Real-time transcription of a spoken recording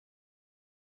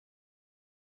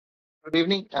Good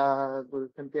evening,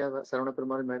 Santhiya Sarvana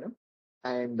Perumal madam,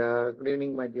 and good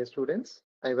evening, my dear students.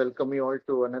 I welcome you all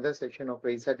to another session of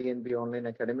RAISA DNB online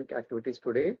academic activities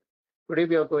today. Today,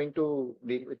 we are going to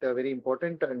deal with a very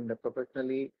important and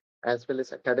professionally as well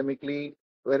as academically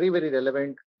very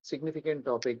relevant, significant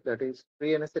topic, that is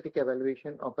pre-anesthetic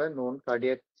evaluation of a known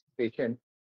cardiac patient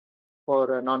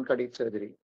for a non-cardiac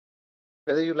surgery.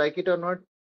 Whether you like it or not,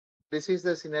 this is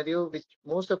the scenario which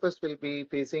most of us will be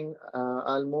facing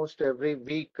almost every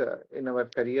week in our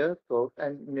career. So,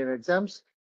 and in your exams,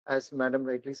 as Madam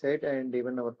rightly said, and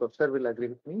even our professor will agree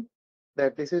with me,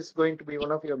 that this is going to be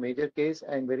one of your major case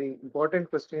and very important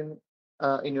question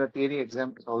in your theory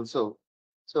exams also.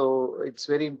 So it's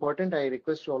very important. I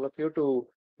request all of you to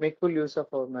make full use of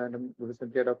our Madam Guru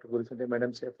Santhiya, Dr. Guru Santhiya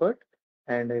Madam's effort.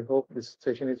 And I hope this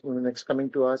session is next coming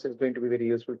to us is going to be very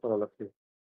useful for all of you.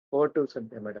 Over to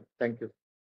Santhiya, Madam. Thank you.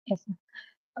 Yes,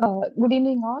 ma'am. Good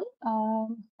evening,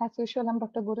 all. As usual, I'm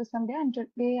Dr. Guru Sandhya, and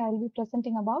today I'll be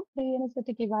presenting about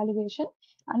pre-anesthetic evaluation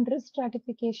and risk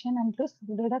stratification and risk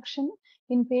reduction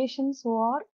in patients who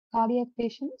are cardiac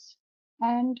patients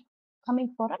and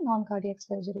coming for a non-cardiac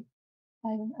surgery.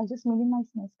 I'll just minimize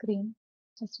my screen.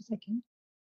 Just a second.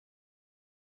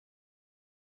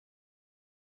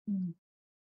 Hmm.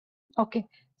 Okay,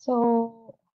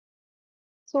 so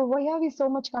why are we so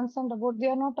much concerned about? We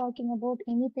are not talking about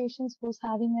any patients who's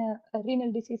having a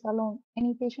renal disease alone.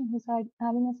 Any patient who's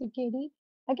having a CKD,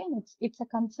 again, it's a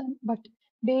concern. But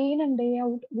day in and day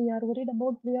out, we are worried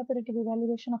about preoperative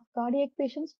evaluation of cardiac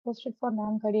patients posted for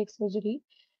non-cardiac surgery.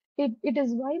 It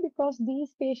is why because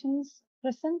these patients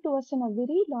present to us in a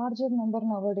very larger number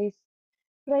nowadays.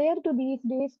 Prior to these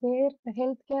days, where the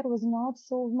healthcare was not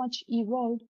so much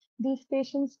evolved, these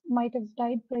patients might have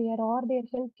died prior, or their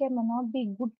healthcare may not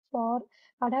be good for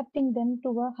adapting them to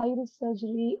a high risk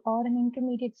surgery or an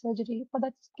intermediate surgery. For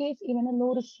that case, even a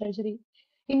low risk surgery.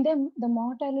 In them, the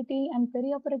mortality and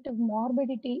perioperative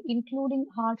morbidity, including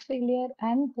heart failure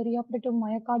and perioperative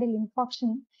myocardial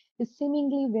infarction, is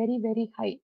seemingly very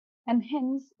high. And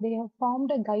hence, they have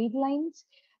formed a guidelines,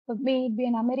 may it be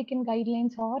an American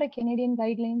guidelines or a Canadian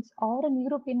guidelines or an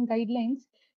European guidelines,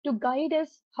 to guide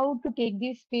us how to take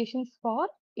these patients for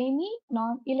any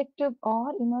non-elective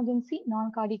or emergency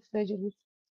non-cardiac surgeries.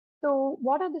 So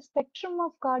what are the spectrum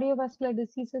of cardiovascular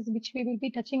diseases which we will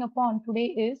be touching upon today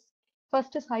is,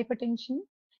 first is hypertension,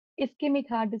 ischemic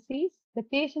heart disease, the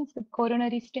patients with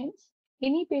coronary stents,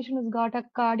 any patient who's got a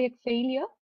cardiac failure,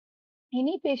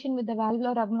 any patient with a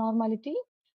valvular abnormality,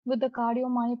 with the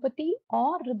cardiomyopathy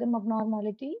or rhythm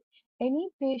abnormality, any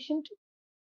patient,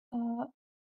 uh,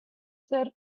 sir,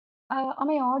 am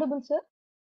I audible, sir?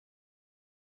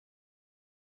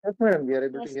 Yes, madam, we are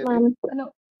able to Yes, hear you. ma'am.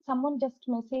 No, someone just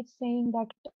messaged saying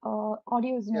that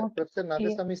audio is Yeah, not Professor clear.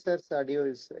 Nadasamy sir's audio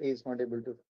is not able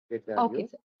to get the Okay, audio.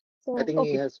 sir. I So, think he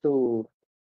okay, has to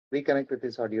reconnect with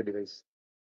his audio device.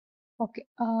 okay.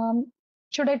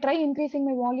 Should I try increasing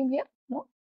my volume here? No?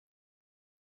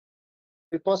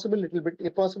 If possible, little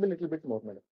bit more,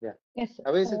 madam. Yeah. Yes, sir.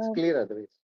 Otherwise, it's clear.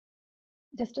 Otherwise,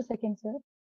 Just a second, sir.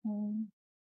 Um,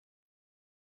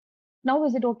 now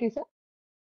is it okay, sir?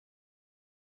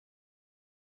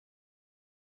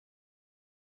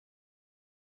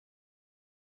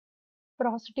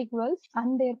 Prosthetic valves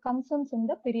and their concerns in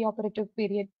the perioperative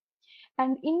period.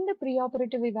 And in the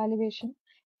preoperative evaluation,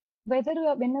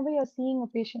 whenever you're seeing a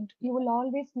patient, you will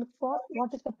always look for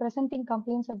what is the presenting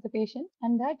complaints of the patient,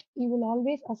 and that you will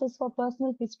always assess for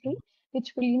personal history,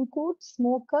 which will include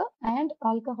smoker and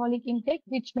alcoholic intake,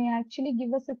 which may actually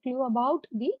give us a clue about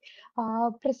the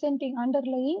presenting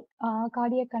underlying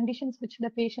cardiac conditions which the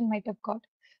patient might have got.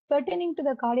 Pertaining to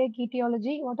the cardiac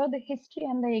etiology, what are the history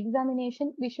and the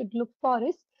examination we should look for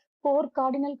is four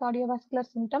cardinal cardiovascular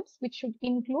symptoms, which should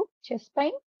include chest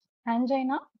pain,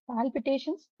 angina,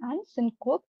 palpitations, and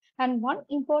syncope. And one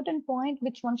important point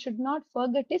which one should not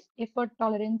forget is effort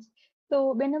tolerance.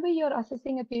 So whenever you're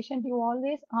assessing a patient, you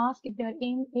always ask if they're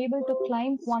able to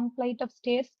climb one flight of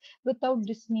stairs without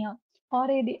dyspnea. Or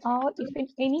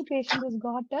if any patient has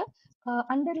got a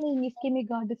underlying ischemic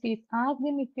heart disease, ask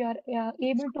them if they are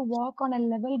able to walk on a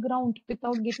level ground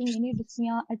without getting any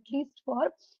dyspnea, at least for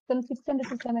some 600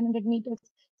 to 700 meters.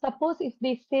 Suppose if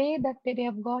they say that they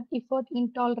have got effort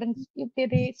intolerance, if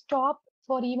they stop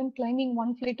for even climbing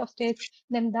one flight of stairs,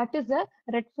 then that is a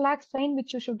red flag sign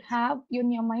which you should have in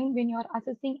your mind when you are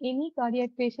assessing any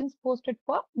cardiac patients posted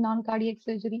for non-cardiac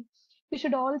surgery. You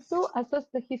should also assess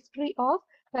the history of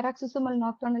paroxysmal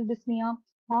nocturnal dyspnea,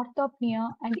 orthopnea,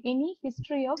 and any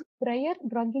history of prior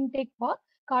drug intake for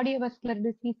cardiovascular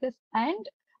diseases and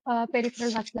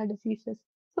peripheral vascular diseases.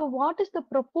 So what is the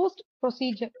proposed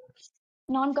procedure?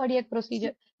 non-cardiac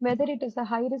procedure, whether it is a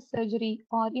high-risk surgery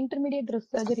or intermediate risk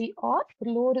surgery or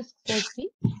low-risk surgery,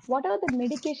 what are the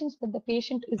medications that the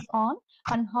patient is on,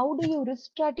 and how do you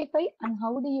risk stratify and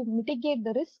how do you mitigate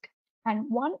the risk? And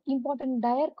one important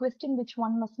dire question which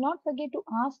one must not forget to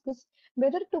ask is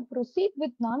whether to proceed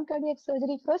with non-cardiac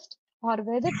surgery first or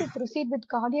whether to proceed with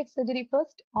cardiac surgery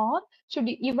first or should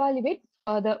you evaluate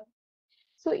further.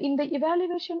 So in the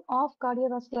evaluation of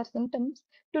cardiovascular symptoms,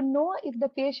 to know if the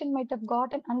patient might have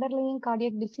got an underlying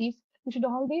cardiac disease, you should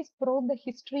always probe the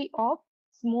history of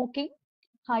smoking,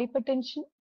 hypertension,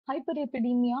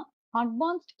 hyperlipidemia,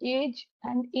 advanced age,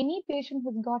 and any patient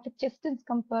who's got a chest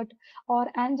discomfort or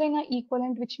angina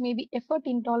equivalent, which may be effort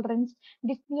intolerance,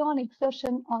 dyspnea on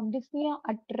exertion, or dyspnea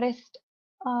at rest,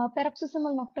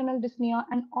 paroxysmal nocturnal dyspnea,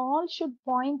 and all should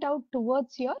point out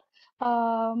towards your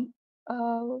um,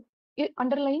 uh,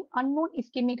 underlying unknown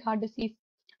ischemic heart disease.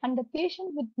 And the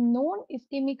patient with known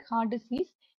ischemic heart disease,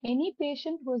 any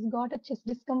patient who has got a chest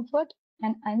discomfort,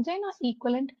 an angina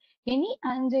equivalent, any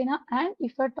angina and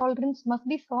effort tolerance must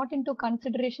be sought into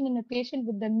consideration in a patient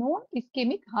with the known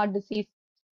ischemic heart disease.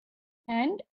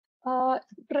 And uh,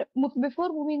 before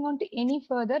moving on to any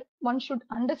further, one should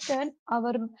understand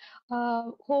our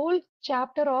whole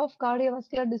chapter of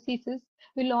cardiovascular diseases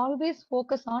will always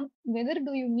focus on whether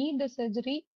do you need the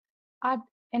surgery at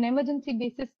an emergency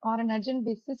basis or an urgent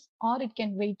basis, or it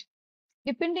can wait.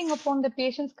 Depending upon the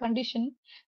patient's condition,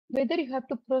 whether you have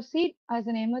to proceed as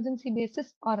an emergency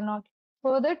basis or not.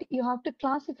 For that, you have to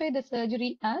classify the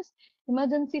surgery as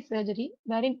emergency surgery,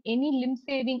 wherein any limb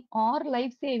saving or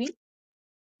life saving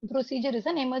procedure is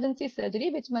an emergency surgery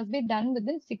which must be done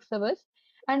within 6 hours,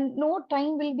 and no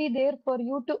time will be there for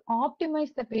you to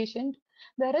optimize the patient,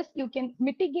 whereas you can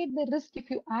mitigate the risk if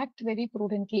you act very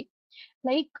prudently.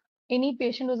 Like any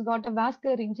patient who's got a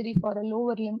vascular injury for a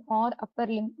lower limb or upper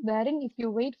limb, wherein if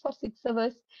you wait for 6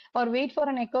 hours or wait for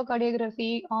an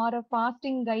echocardiography or a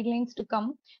fasting guidelines to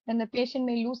come, then the patient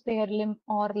may lose their limb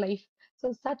or life.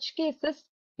 So such cases,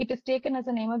 it is taken as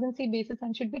an emergency basis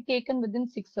and should be taken within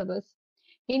 6 hours.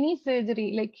 Any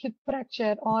surgery like hip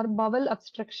fracture or bowel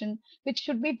obstruction, which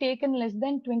should be taken less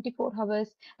than 24 hours,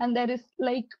 and there is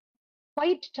like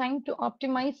quite time to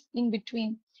optimize in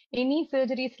between. Any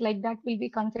surgeries like that will be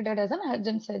considered as an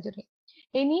urgent surgery.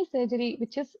 Any surgery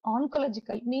which is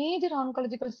oncological, major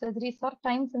oncological surgeries or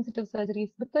time sensitive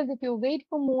surgeries, because if you wait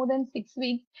for more than 6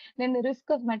 weeks, then the risk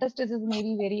of metastasis may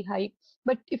be very high.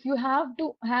 But if you have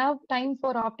to have time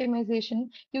for optimization,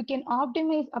 you can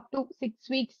optimize up to 6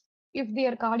 weeks if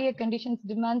their cardiac conditions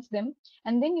demands them,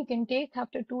 and then you can take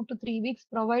after 2 to 3 weeks,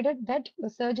 provided that the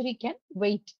surgery can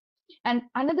wait. And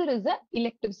another is the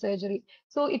elective surgery.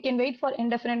 So it can wait for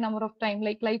indefinite number of time,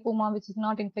 like lipoma, which is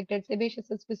not infected, sebaceous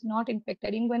cyst, which is not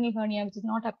infected, inguinal hernia, which is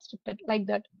not obstructed, like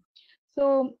that.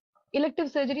 So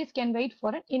elective surgeries can wait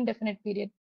for an indefinite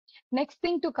period. Next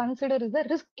thing to consider is the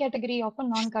risk category of a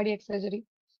non-cardiac surgery.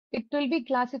 It will be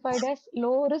classified as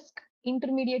low risk,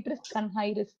 intermediate risk, and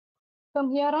high risk.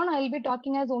 From here on, I'll be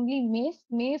talking as only MACE.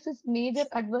 MACE is major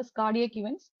adverse cardiac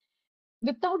events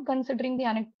without considering the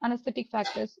anesthetic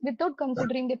factors, without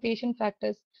considering the patient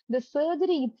factors. The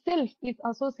surgery itself is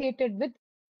associated with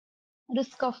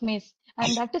risk of MACE,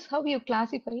 and that is how you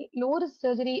classify low risk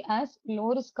surgery as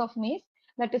low risk of MACE,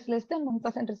 that is less than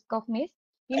 1% risk of MACE,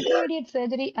 intermediate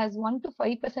surgery as 1 to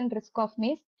 5% risk of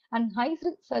MACE, and high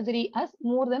risk surgery as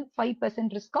more than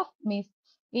 5% risk of MACE.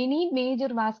 Any major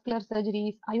vascular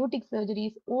surgeries, aortic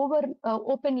surgeries,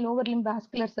 open lower limb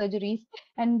vascular surgeries,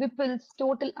 and Whipple's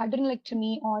total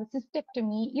adrenalectomy or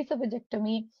cystectomy,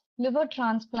 esophagectomy, liver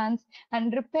transplants,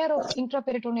 and repair of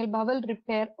intraperitoneal bowel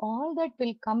repair, all that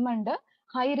will come under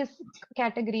high risk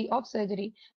category of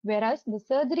surgery. Whereas the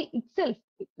surgery itself,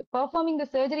 performing the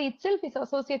surgery itself is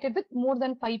associated with more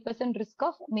than 5% risk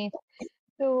of MACE.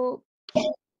 So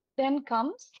then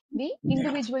comes the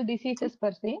individual diseases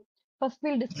per se. First,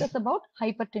 we'll discuss about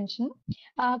hypertension.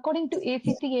 According to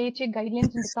ACC/AHA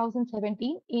guidelines in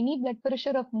 2017, any blood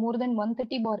pressure of more than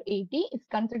 130/80 is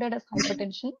considered as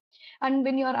hypertension. And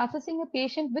when you are assessing a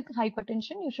patient with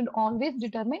hypertension, you should always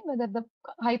determine whether the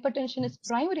hypertension is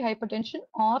primary hypertension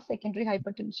or secondary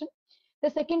hypertension.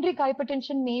 The secondary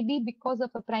hypertension may be because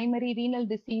of a primary renal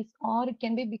disease, or it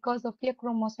can be because of a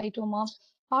chromocytoma,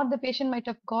 or the patient might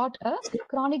have got a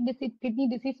chronic disease, kidney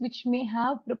disease, which may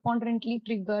have preponderantly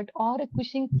triggered, or a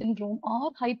Cushing syndrome,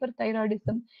 or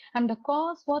hyperthyroidism, and the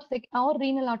cause for or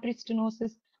renal artery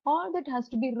stenosis. All that has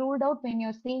to be ruled out when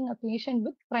you're seeing a patient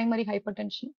with primary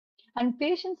hypertension. And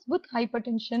patients with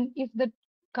hypertension, if the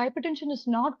hypertension is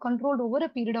not controlled over a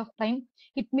period of time,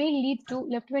 it may lead to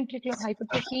left ventricular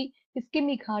hypertrophy,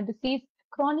 ischemic heart disease,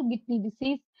 chronic kidney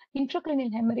disease,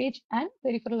 intracranial hemorrhage, and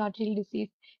peripheral arterial disease.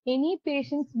 Any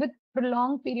patients with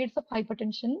prolonged periods of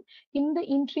hypertension in the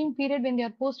interim period when they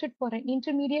are posted for an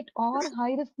intermediate or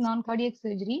high risk non cardiac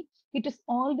surgery, it is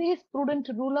always prudent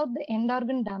to rule out the end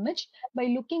organ damage by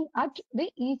looking at the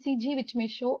ECG, which may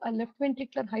show a left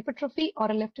ventricular hypertrophy or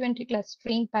a left ventricular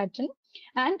strain pattern,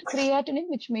 and creatinine,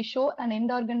 which may show an end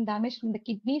organ damage from the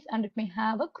kidneys, and it may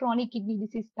have a chronic kidney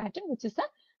disease pattern, which is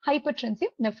a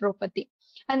hypertensive nephropathy.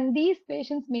 And these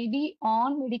patients may be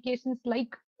on medications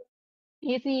like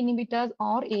AC inhibitors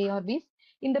or ARBs.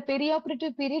 In the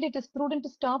perioperative period, it is prudent to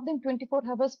stop them 24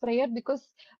 hours prior because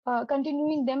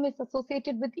continuing them is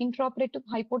associated with intraoperative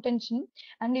hypotension.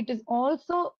 And it is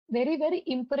also very, very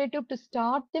imperative to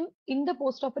start them in the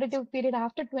postoperative period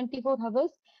after 24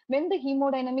 hours when the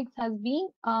hemodynamics has been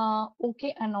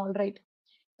okay and all right.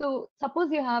 So suppose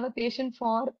you have a patient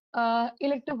for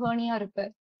elective hernia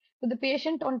repair. So the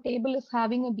patient on table is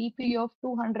having a BP of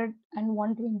 200 and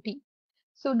 120.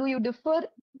 So do you defer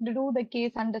to do the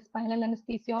case under spinal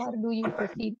anesthesia or do you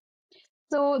proceed?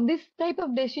 So this type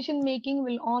of decision making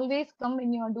will always come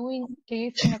when you are doing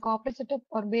case in a corporate setup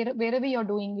or wherever you are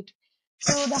doing it.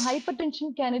 So the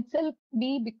hypertension can itself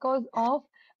be because of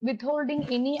withholding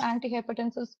any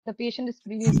antihypertensives the patient is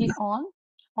previously on,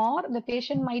 or the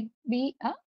patient might be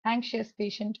a anxious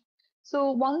patient.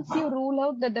 So once you rule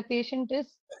out that the patient is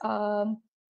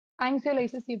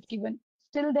anxiolysis you've given,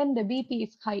 still then the BP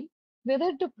is high.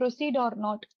 Whether to proceed or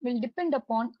not will depend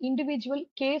upon individual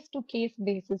case to case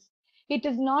basis. It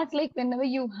is not like whenever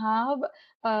you have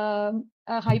a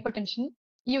hypertension,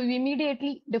 you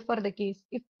immediately defer the case.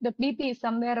 If the BP is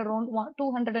somewhere around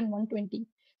 200 and 120,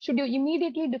 should you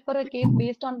immediately defer a case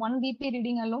based on one BP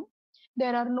reading alone?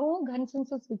 There are no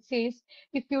consensus which says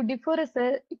if you defer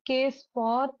a case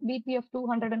for BP of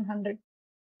 200 and 100,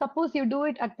 suppose you do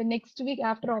it at the next week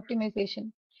after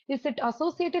optimization. Is it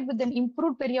associated with an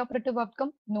improved perioperative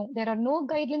outcome? No. There are no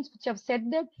guidelines which have said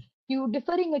that you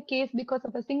deferring a case because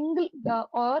of a single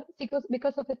or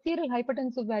because of a serial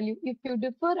hypertensive value. If you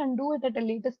defer and do it at a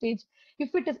later stage,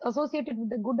 if it is associated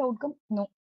with a good outcome, no.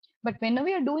 But whenever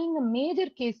you're doing a major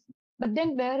case, but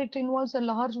then where it involves a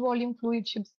large volume fluid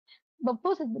shifts,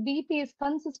 suppose if the BP is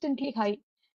consistently high,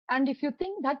 and if you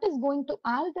think that is going to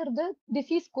alter the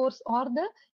disease course or the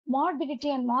morbidity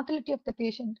and mortality of the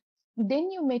patient,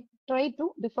 then you may try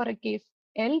to defer a case.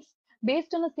 Else,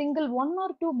 based on a single 1 or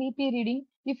 2 BP reading,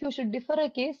 if you should defer a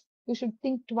case, you should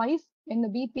think twice when the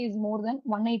BP is more than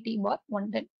 180 or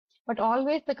 110. But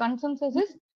always the consensus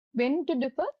is when to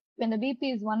defer when the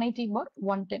BP is 180 or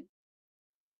 110.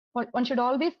 One should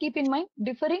always keep in mind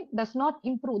differing does not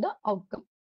improve the outcome.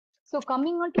 So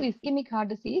coming on to ischemic heart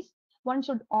disease, one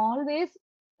should always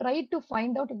try to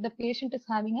find out if the patient is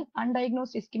having an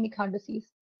undiagnosed ischemic heart disease.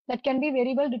 That can be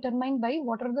very well determined by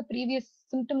what are the previous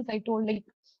symptoms I told, like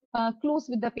clues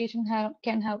with the patient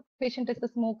can have. Patient is a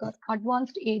smoker,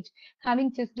 advanced age,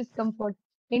 having chest discomfort,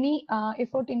 any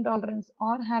effort intolerance,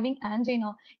 or having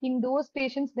angina. In those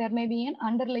patients, there may be an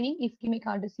underlying ischemic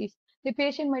heart disease. The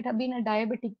patient might have been a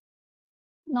diabetic,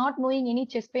 not knowing any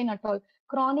chest pain at all.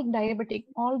 Chronic diabetic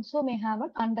also may have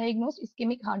an undiagnosed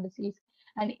ischemic heart disease.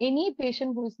 And any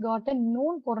patient who has got a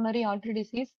known coronary artery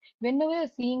disease, whenever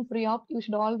you're seeing pre-op, you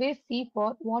should always see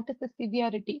for what is the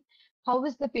severity. How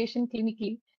is the patient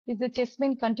clinically? Is the chest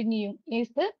pain continuing? Is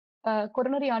the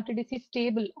coronary artery disease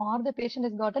stable or the patient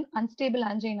has got an unstable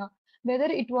angina?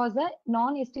 Whether it was a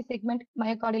non-ST segment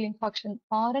myocardial infarction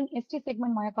or an ST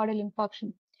segment myocardial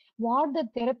infarction, what the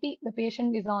therapy the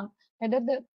patient is on, whether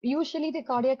usually the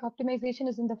cardiac optimization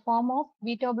is in the form of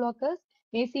beta blockers,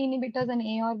 AC inhibitors, and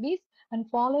ARBs. And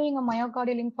following a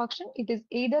myocardial infarction, it is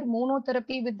either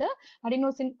monotherapy with the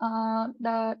adenosine,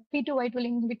 the P2Y12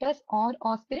 inhibitors or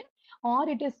aspirin, or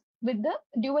it is with the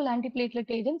dual antiplatelet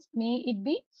agents. May it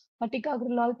be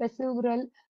ticagrelor, pesugrel,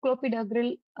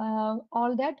 clopidogrel,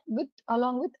 all that with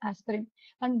along with aspirin.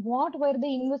 And what were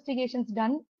the investigations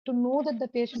done to know that the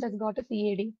patient has got a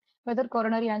CAD? Whether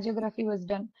coronary angiography was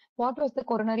done, what was the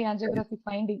coronary angiography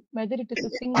finding? Whether it is a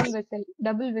single vessel,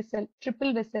 double vessel,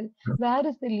 triple vessel, where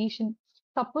is the lesion?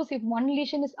 Suppose if one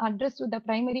lesion is addressed with the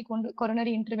primary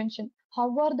coronary intervention, how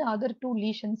are the other two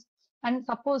lesions? And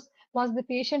suppose was the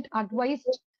patient advised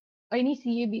any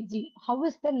CABG? How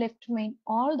is the left main?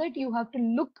 All that you have to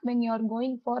look when you are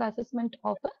going for assessment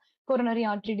of a coronary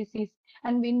artery disease.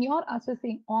 And when you are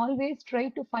assessing, always try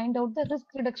to find out the risk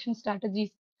reduction strategies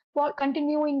for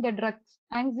continuing the drugs,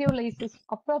 anxiolysis,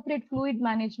 appropriate fluid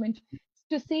management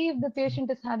to see if the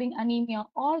patient is having anemia.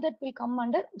 All that will come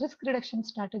under risk reduction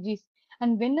strategies.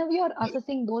 And whenever you are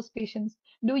assessing those patients,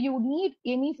 do you need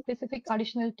any specific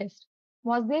additional test?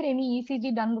 Was there any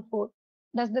ECG done before?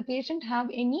 does the patient have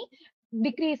any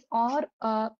decrease or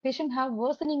patient have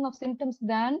worsening of symptoms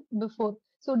than before?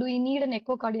 So do you need an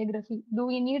echocardiography? Do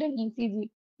you need an ECG?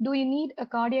 Do you need a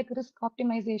cardiac risk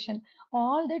optimization?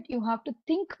 All that you have to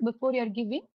think before you are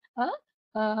giving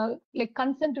a like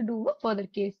consent to do a further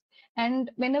case.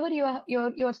 And whenever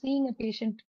you're seeing a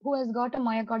patient who has got a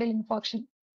myocardial infarction,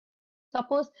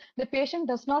 suppose the patient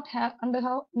does not have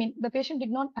the patient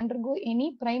did not undergo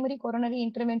any primary coronary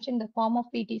intervention in the form of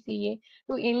PTCA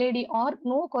to LAD, or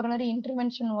no coronary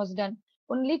intervention was done.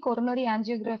 Only coronary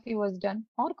angiography was done,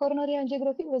 or coronary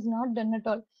angiography was not done at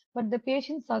all. But the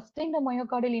patient sustained a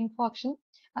myocardial infarction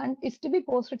and is to be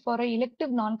posted for a elective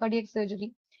non-cardiac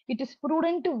surgery. It is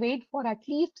prudent to wait for at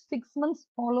least 6 months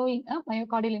following a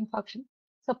myocardial infarction.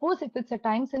 Suppose if it's a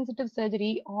time-sensitive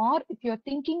surgery, or if you're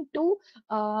thinking to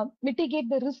mitigate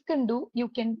the risk and do, you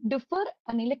can defer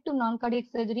an elective non-cardiac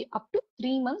surgery up to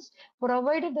 3 months,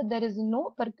 provided that there is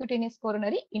no percutaneous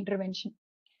coronary intervention.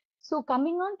 So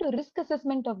coming on to risk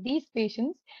assessment of these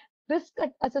patients, risk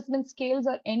assessment scales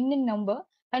are n in number,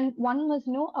 and one must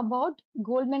know about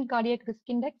Goldman Cardiac Risk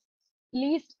Index,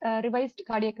 least revised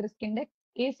cardiac risk index,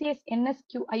 ACS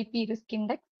NSQIP risk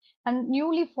index, and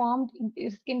newly formed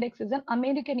risk index is an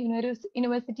American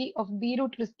University of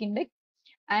Beirut risk index,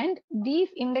 and these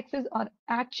indexes are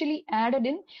actually added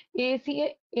in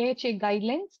ACA, AHA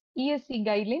guidelines, ESC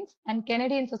guidelines, and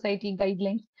Canadian Society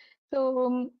guidelines.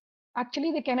 So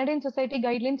actually the Canadian Society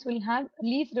guidelines will have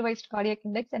least revised cardiac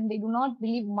index, and they do not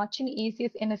believe much in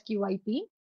ACS NSQIP.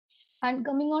 And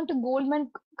coming on to Goldman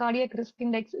Cardiac Risk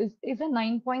Index is a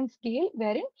 9-point scale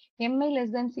wherein MI less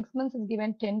than 6 months is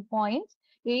given 10 points,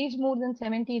 age more than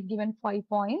 70 is given 5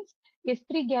 points,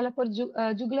 S3 gallop or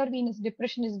jugular venous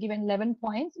depression is given 11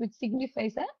 points, which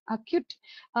signifies an acute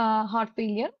heart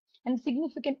failure, and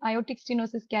significant aortic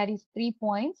stenosis carries 3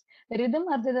 points. Rhythm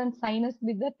other than sinus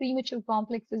with the premature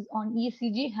complexes on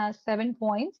ECG has 7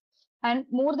 points, and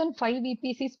more than 5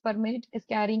 VPCs per minute is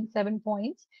carrying 7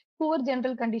 points. Poor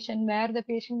general condition where the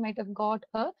patient might have got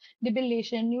a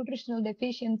debilation, nutritional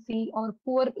deficiency, or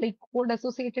poor like code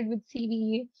associated with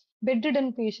CVA,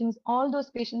 bedridden patients, all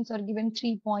those patients are given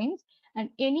 3 points,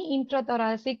 and any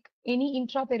intrathoracic, any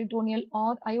intraperitoneal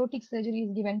or aortic surgery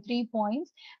is given 3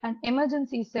 points, and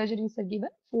emergency surgeries are given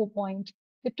 4 points.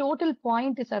 The total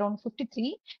point is around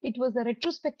 53. It was a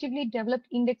retrospectively developed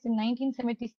index in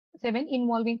 1977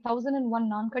 involving 1001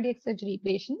 non-cardiac surgery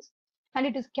patients, and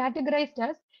it is categorized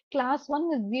as class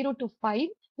 1 is 0 to 5,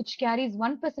 which carries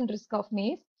 1% risk of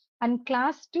MACE, and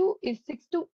class 2 is 6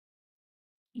 to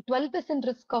 12%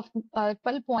 risk of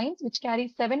 12 points, which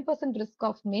carries 7% risk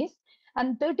of MACE,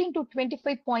 and 13 to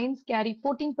 25 points carry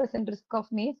 14% risk of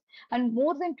MACE, and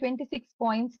more than 26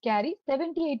 points carry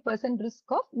 78% risk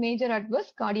of major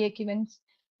adverse cardiac events.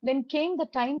 Then came the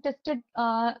time-tested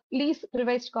least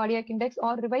revised cardiac index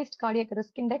or revised cardiac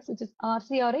risk index, which is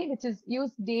RCRI, which is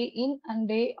used day in and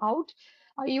day out.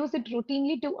 I use it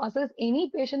routinely to assess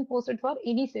any patient posted for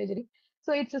any surgery.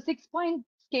 So it's a 6-point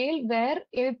scale where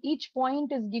each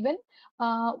point is given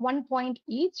 1 point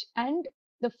each, and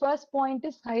the first point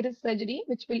is high risk surgery,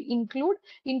 which will include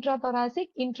intrathoracic,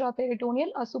 intraperitoneal,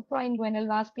 or suprainguinal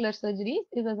vascular surgeries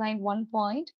is assigned 1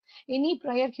 point. Any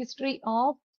prior history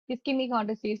of ischemic heart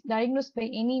disease diagnosed by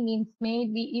any means, may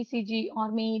it be ECG,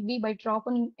 or may it be by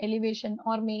troponin elevation,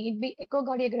 or may it be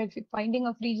echocardiographic finding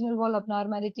of regional wall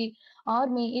abnormality, or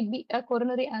may it be a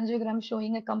coronary angiogram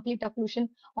showing a complete occlusion,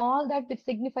 all that which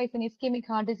signifies an ischemic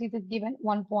heart disease is given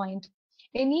 1 point.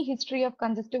 Any history of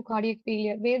congestive cardiac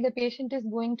failure where the patient is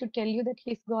going to tell you that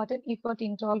he's got an effort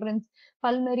intolerance,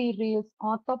 pulmonary rales,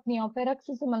 orthopnea,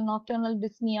 paroxysmal nocturnal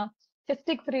dyspnea, chest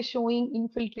X-ray showing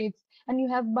infiltrates, and you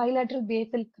have bilateral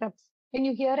basal crux. When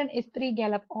you hear an S3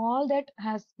 gallop, all that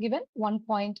has given 1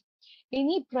 point.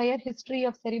 Any prior history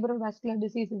of cerebral vascular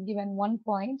disease is given 1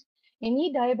 point.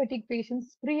 Any diabetic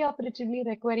patients preoperatively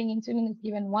requiring insulin is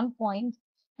given 1 point,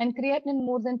 and creatinine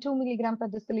more than 2 milligram per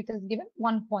deciliter is given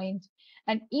 1 point.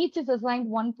 And each is assigned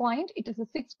 1 point. It is a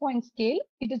 6-point scale.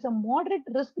 It is a moderate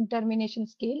risk determination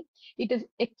scale. It is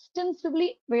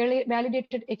extensively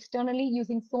validated externally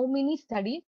using so many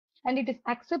studies, and it is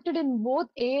accepted in both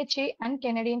AHA and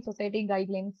Canadian Society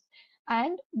guidelines.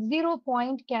 And 0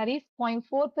 point carries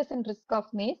 0.4% risk of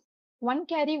MACE, 1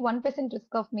 carry 1%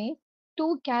 risk of MACE,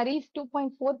 2 carries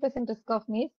 2.4% risk of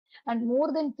MACE, and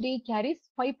more than 3 carries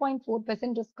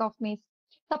 5.4% risk of MACE.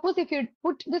 Suppose if you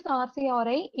put this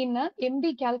RCRI in a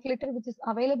MD calculator, which is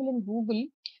available in Google,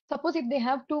 suppose if they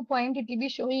have 2 points, it will be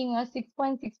showing us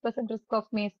 6.6% risk of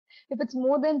MACE. If it's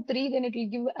more than 3, then it will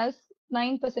give us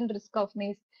 9% risk of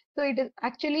MACE. So it is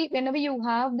actually whenever you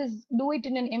have this, do it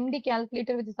in an MD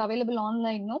calculator which is available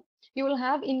online, no, you will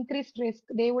have increased risk.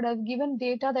 They would have given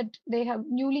data that they have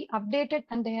newly updated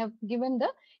and they have given the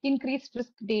increased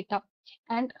risk data.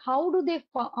 And how do they,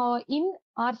 in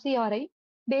RCRI,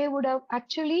 they would have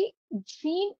actually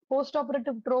seen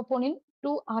postoperative troponin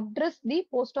to address the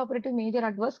postoperative major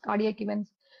adverse cardiac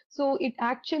events. So it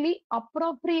actually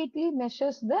appropriately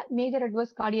measures the major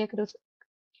adverse cardiac risk.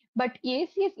 But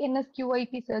ACS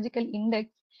NSQIP surgical index,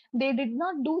 they did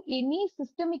not do any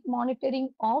systemic monitoring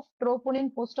of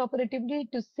troponin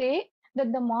postoperatively to say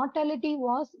that the mortality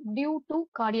was due to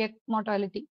cardiac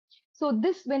mortality. So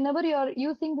this, whenever you are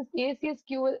using this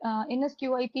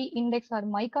NSQIP index or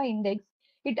MICA index,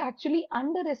 it actually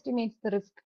underestimates the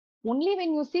risk. Only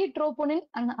when you see troponin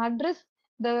and address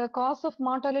the cause of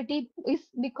mortality is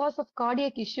because of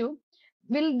cardiac issue,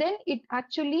 will then it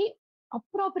actually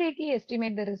appropriately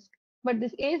estimate the risk. But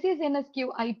this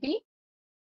ACS-NSQ-IP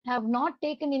have not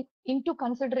taken into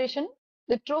consideration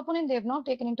the troponin, they have not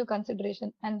taken into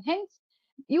consideration, and hence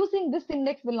using this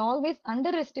index will always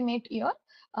underestimate your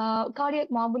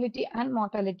cardiac morbidity and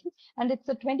mortality. And it's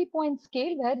a 20-point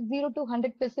scale where 0 to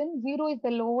 100%, 0 is the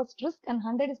lowest risk and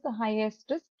 100 is the highest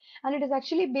risk. And it is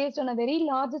actually based on a very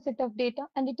large set of data,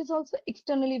 and it is also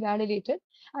externally validated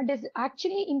and is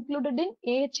actually included in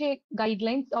AHA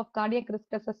guidelines of cardiac risk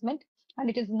assessment, and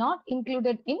it is not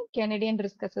included in Canadian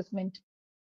risk assessment.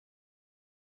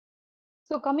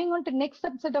 So coming on to next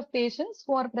subset of patients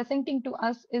who are presenting to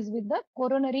us is with the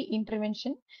coronary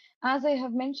intervention. As I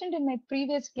have mentioned in my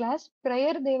previous class,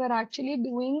 prior they were actually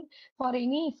doing for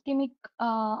any ischemic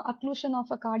occlusion of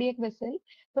a cardiac vessel,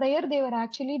 prior they were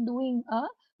actually doing a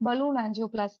balloon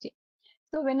angioplasty.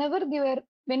 So whenever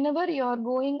you are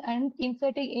going and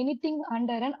inserting anything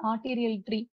under an arterial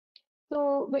tree,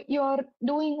 so you are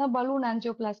doing a balloon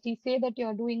angioplasty. Say that you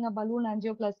are doing a balloon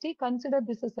angioplasty. Consider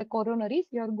this as a coronaries.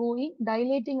 You are going,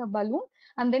 dilating a balloon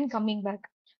and then coming back.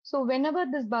 So whenever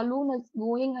this balloon is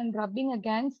going and rubbing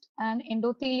against an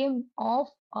endothelium of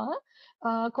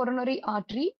a coronary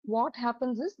artery, what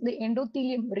happens is the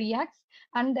endothelium reacts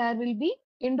and there will be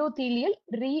endothelial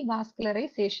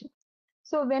revascularization.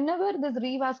 So whenever this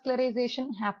revascularization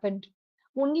happened,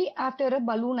 only after a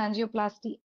balloon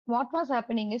angioplasty, what was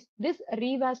happening is this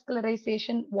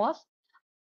revascularization was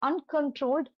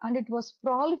uncontrolled and it was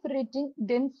proliferating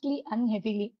densely and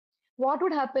heavily. What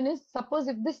would happen is, suppose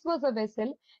if this was a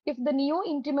vessel, if the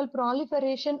neointimal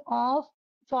proliferation of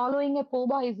following a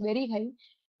POBA is very high,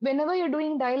 whenever you're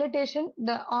doing dilatation,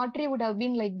 the artery would have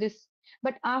been like this.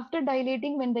 But after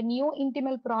dilating, when the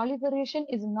neointimal proliferation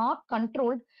is not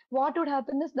controlled, what would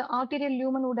happen is the arterial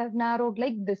lumen would have narrowed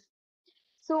like this.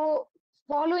 So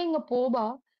following a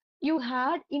POBA, you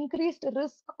had increased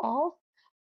risk of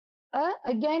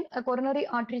again, a coronary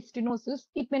artery stenosis.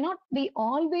 It may not be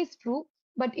always true,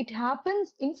 but it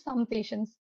happens in some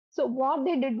patients. So what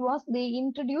they did was they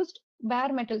introduced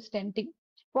bare metal stenting.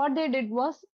 What they did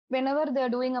was whenever they are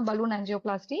doing a balloon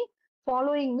angioplasty,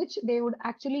 following which they would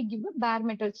actually give a bare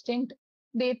metal stent.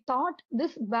 They thought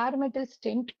this bare metal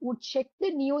stent would check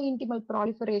the neointimal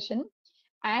proliferation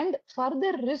and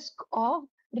further risk of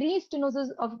restenosis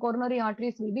of coronary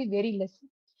arteries will be very less.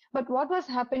 But what was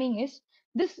happening is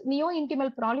this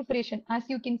neointimal proliferation, as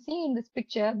you can see in this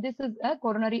picture, this is a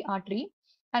coronary artery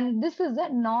and this is a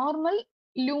normal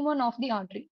lumen of the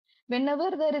artery.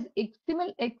 Whenever there is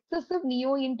excessive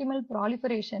neointimal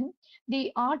proliferation,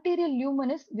 the arterial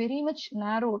lumen is very much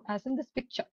narrowed, as in this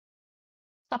picture.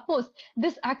 Suppose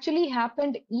this actually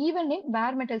happened even in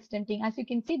bare metal stenting. As you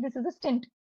can see, this is a stent.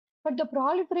 But the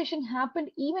proliferation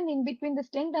happened even in between the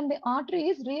stent and the artery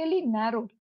is really narrowed.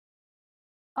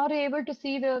 Are you able to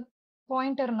see the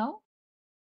pointer now?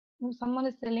 Someone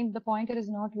is telling the pointer is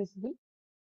not visible.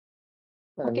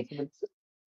 Okay. Visible.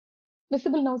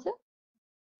 Visible now, sir?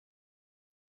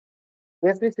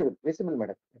 Yes, visible,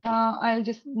 madam. I'll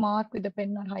just mark with the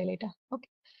pen or highlighter. Okay.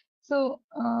 So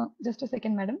just a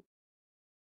second, madam.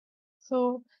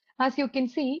 So as you can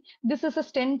see, this is a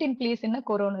stent in place in a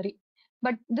coronary,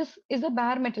 but this is a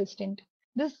bare metal stent.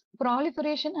 This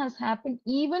proliferation has happened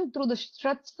even through the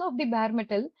struts of the bare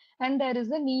metal, and there is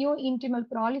a neointimal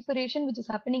proliferation which is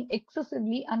happening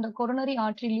excessively, and the coronary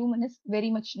artery lumen is very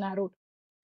much narrowed.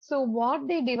 So what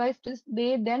they devised is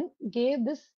they then gave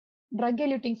this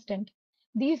drug-eluting stent.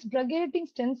 These drug-eluting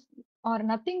stents are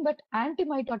nothing but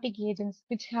antimitotic agents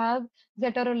which have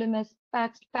zetorolimus,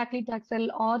 paclitaxel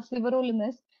or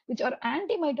sirolimus, which are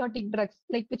antimitotic drugs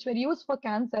like which were used for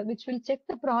cancer, which will check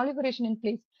the proliferation in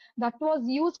place. That was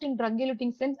used in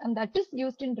drug-eluting stents and that is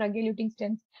used in drug-eluting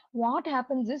stents. What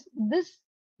happens is this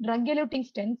drug-eluting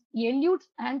stents elutes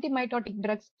antimitotic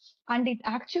drugs, and it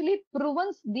actually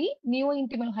prevents the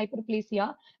neointimal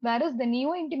hyperplasia, whereas the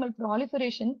neointimal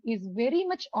proliferation is very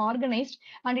much organized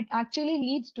and it actually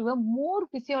leads to a more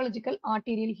physiological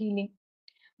arterial healing.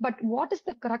 But what is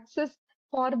the cruxes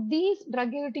for these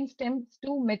drug-eluting stents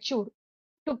to mature?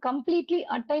 To completely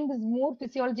attain this more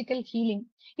physiological healing,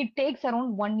 it takes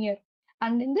around 1 year.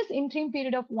 And in this interim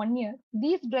period of 1 year,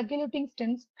 these drug-eluting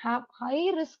stents have high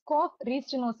risk of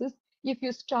restenosis if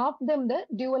you stop them the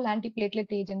dual antiplatelet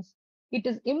agents. It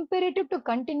is imperative to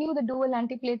continue the dual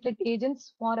antiplatelet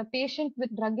agents for a patient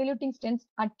with drug-eluting stents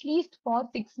at least for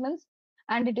 6 months,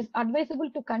 and it is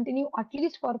advisable to continue at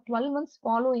least for 12 months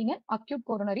following an acute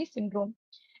coronary syndrome.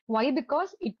 Why?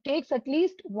 Because it takes at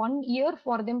least 1 year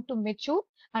for them to mature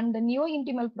and the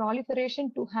neointimal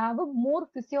proliferation to have a more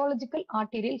physiological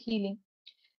arterial healing.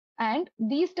 And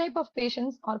these type of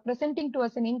patients are presenting to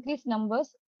us in increased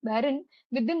numbers, wherein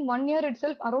within 1 year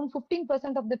itself, around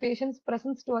 15% of the patients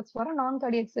presents to us for a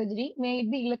non-cardiac surgery, may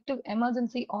it be elective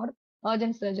emergency or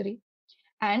urgent surgery.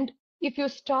 And if you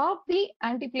stop the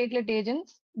antiplatelet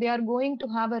agents, they are going to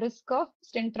have a risk of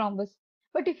stent thrombus.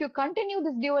 But if you continue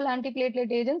this dual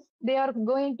antiplatelet agents, they are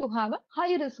going to have a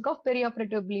high risk of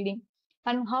perioperative bleeding.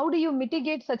 And how do you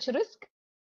mitigate such risk?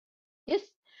 Yes,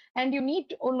 and you need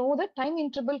to know the time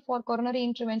interval for coronary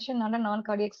intervention under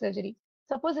non-cardiac surgery.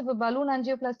 Suppose if a balloon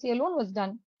angioplasty alone was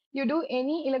done, you do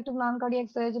any elective non-cardiac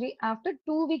surgery after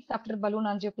 2 weeks after balloon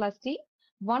angioplasty,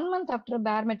 1 month after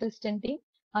bare metal stenting,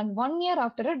 and 1 year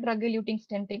after a drug-eluting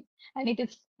stenting. And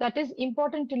that is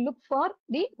important to look for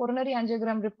the coronary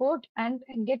angiogram report and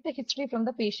get the history from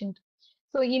the patient.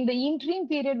 So in the interim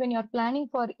period, when you're planning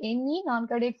for any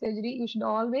non-cardiac surgery, you should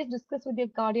always discuss with your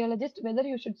cardiologist whether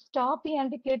you should stop the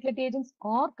antiplatelet agents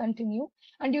or continue.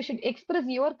 And you should express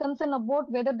your concern about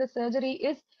whether the surgery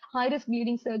is high-risk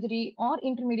bleeding surgery or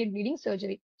intermediate bleeding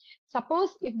surgery. Suppose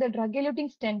if the drug-eluting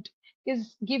stent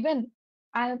is given,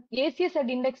 ACS at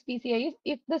index PCI is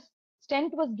if the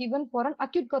stent was given for an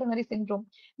acute coronary syndrome,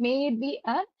 may it be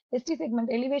a ST segment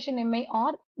elevation MI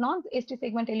or non-ST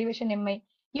segment elevation MI.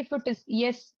 If it is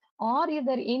yes, or is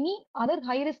there any other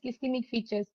high risk ischemic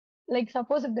features, like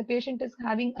suppose if the patient is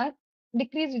having a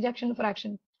decreased ejection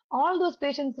fraction, all those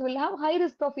patients will have high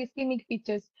risk of ischemic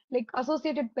features like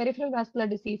associated peripheral vascular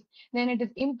disease. Then it is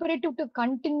imperative to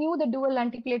continue the dual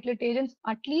antiplatelet agents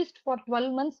at least for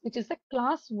 12 months, which is a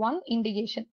class 1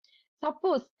 indication.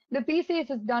 Suppose the PCS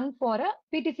is done for a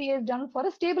PTCA is done for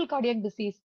a stable cardiac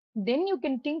disease, then you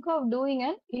can think of doing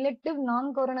an elective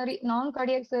non-coronary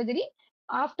non-cardiac surgery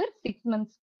after 6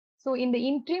 months. So in the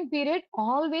interim period,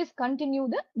 always continue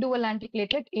the dual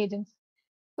antiplatelet agents.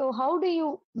 So how do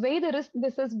you weigh the risk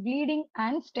versus bleeding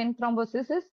and stent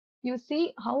thrombosis is you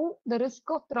see how the risk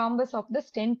of thrombus of the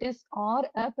stent is or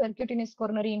a percutaneous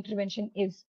coronary intervention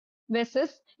is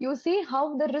versus you see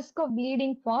how the risk of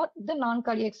bleeding for the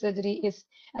non-cardiac surgery is.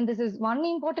 And this is one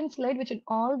important slide which you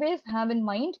always have in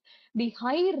mind. The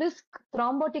high risk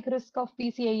thrombotic risk of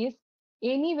PCI is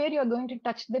anywhere you are going to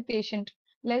touch the patient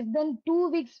less than 2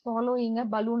 weeks following a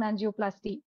balloon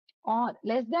angioplasty, or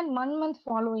less than 1 month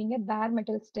following a bare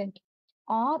metal stent,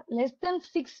 or less than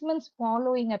 6 months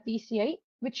following a PCI,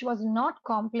 which was not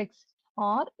complex,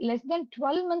 or less than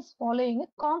 12 months following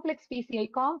a complex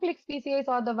PCI. Complex PCIs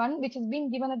are the one which is being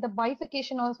given at the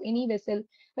bifurcation of any vessel.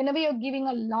 Whenever you're giving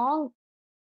a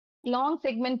long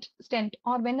segment stent,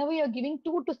 or whenever you're giving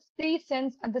 2 to 3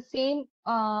 stents at the same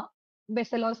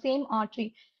vessel or same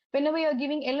artery, whenever you're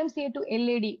giving LMCA to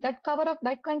LAD, that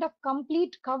kind of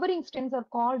complete covering stents are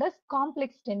called as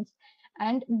complex stents.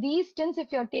 And these stents,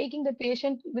 if you're taking the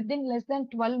patient within less than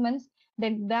 12 months,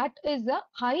 then that is a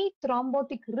high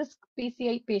thrombotic risk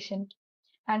PCI patient.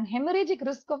 And hemorrhagic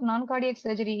risk of non-cardiac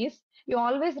surgery is you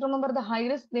always remember the high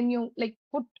risk, then you like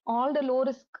put all the low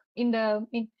risk in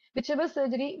whichever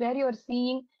surgery where you are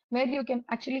seeing where you can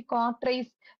actually cauterize,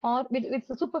 or with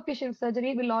superficial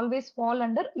surgery will always fall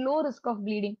under low risk of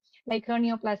bleeding, like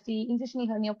hernioplasty, incisional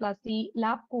hernioplasty,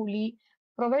 lap chole,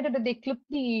 provided that they clip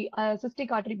the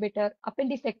cystic artery better,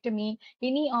 appendicectomy,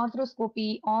 any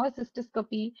arthroscopy or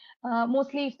cystoscopy,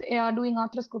 mostly if they are doing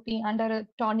arthroscopy under a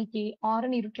tourniquet or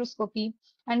an ureteroscopy.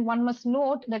 And one must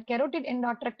note that carotid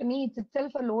endarterectomy is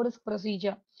itself a low risk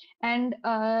procedure, and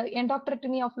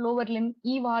endarterectomy of lower limb,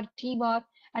 EVAR, TVAR,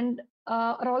 and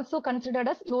are also considered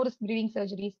as low risk bleeding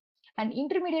surgeries. And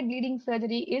intermediate bleeding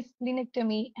surgery is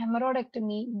splenectomy,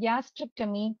 hemorrhoidectomy,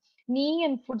 gastrectomy, knee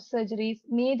and foot surgeries,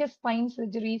 major spine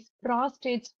surgeries,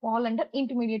 prostates fall under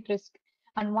intermediate risk.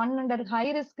 And one under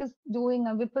high risk is doing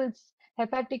a Whipple's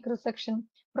hepatic resection,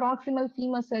 proximal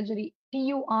femur surgery.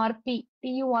 TURBT,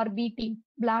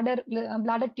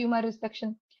 bladder tumor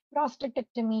resection,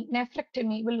 prostatectomy,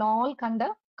 nephrectomy will all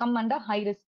come under high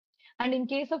risk. And in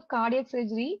case of cardiac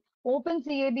surgery, open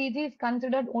CABG is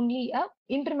considered only a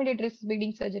intermediate risk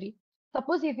bleeding surgery.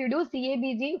 Suppose if you do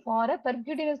CABG for a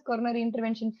percutaneous coronary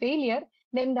intervention failure,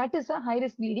 then that is a high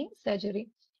risk bleeding surgery.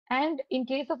 And in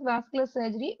case of vascular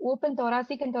surgery, open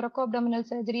thoracic and thoracoabdominal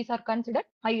surgeries are considered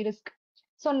high risk.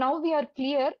 So now we are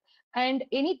clear, and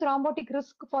any thrombotic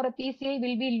risk for a PCI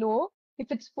will be low if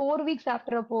it's 4 weeks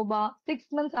after a POBA, 6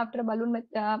 months after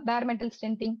a bare metal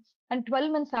stenting, and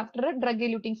 12 months after a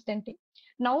drug-eluting stenting.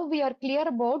 Now we are clear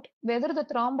about whether the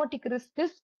thrombotic risk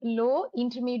is low,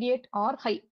 intermediate, or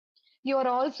high. You are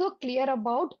also clear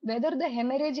about whether the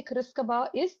hemorrhagic risk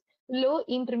is low,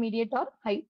 intermediate, or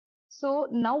high. So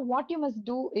now what you must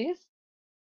do is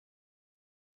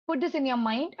put this in your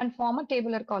mind and form a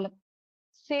tabular column.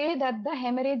 Say that the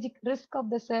hemorrhagic risk of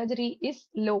the surgery is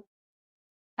low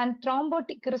and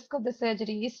thrombotic risk of the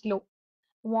surgery is low.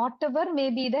 Whatever may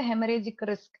be the hemorrhagic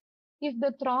risk, if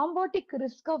the thrombotic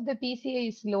risk of the PCA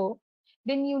is low,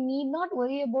 then you need not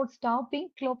worry about stopping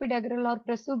clopidogrel or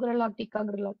prasugrel or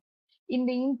ticagrelor. In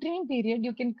the interim period,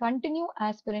 you can continue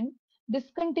aspirin,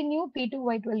 discontinue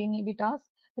P2Y12 inhibitors,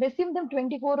 resume them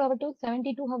 24 hours to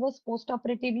 72 hours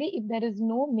postoperatively if there is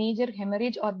no major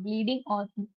hemorrhage or bleeding or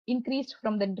increased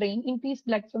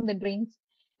blood from the drains.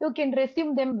 You can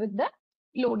resume them with the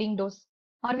loading dose.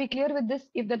 Are we clear with this?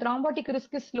 If the thrombotic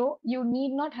risk is low, you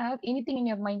need not have anything in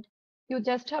your mind. You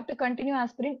just have to continue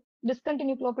aspirin,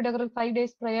 discontinue clopidogrel 5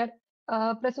 days prior,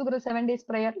 prasugrel 7 days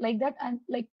prior, like that, and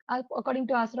like according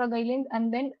to ASRA guidelines,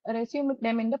 and then resume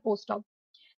them in the post-op.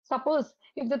 Suppose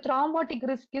if the thrombotic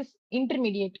risk is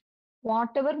intermediate,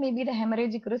 whatever may be the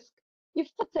hemorrhagic risk, if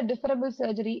it's a deferrable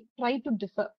surgery, try to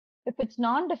defer. If it's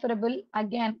non-deferrable,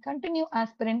 again, continue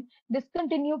aspirin,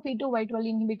 discontinue P2Y12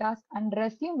 inhibitors, and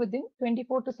resume within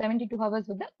 24 to 72 hours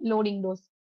with the loading dose.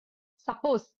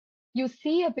 Suppose you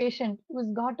see a patient who's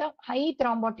got a high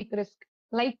thrombotic risk,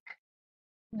 like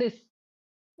this,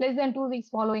 less than 2 weeks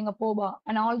following a POBA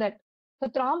and all that. The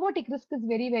thrombotic risk is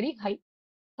very, very high.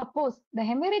 Suppose the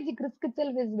hemorrhagic risk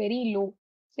itself is very low.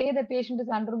 Say the patient is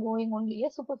undergoing only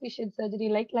a superficial surgery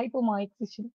like lipoma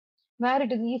excision, where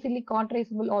it is easily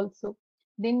cauterizable also.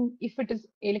 Then if it is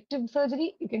elective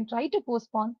surgery, you can try to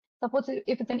postpone. Suppose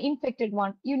if it's an infected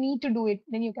one, you need to do it.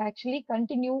 Then you can actually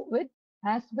continue with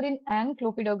aspirin and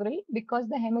clopidogrel because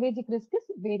the hemorrhagic risk is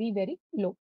very, very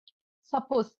low.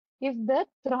 Suppose if the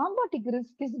thrombotic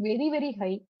risk is very, very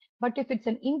high, but if it's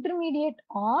an intermediate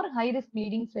or high risk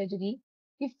bleeding surgery,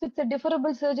 if it's a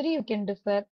deferrable surgery, you can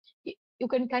defer. You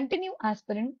can continue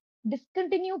aspirin,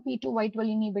 discontinue P2Y12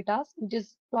 inhibitors, which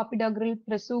is clopidogrel,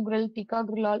 prasugrel,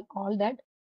 ticagrelor, all that.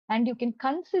 And you can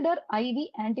consider IV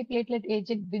antiplatelet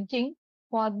agent bridging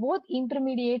for both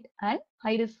intermediate and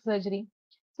high risk surgery.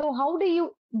 So how do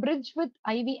you bridge with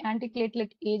IV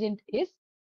antiplatelet agent is,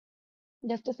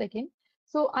 just a second.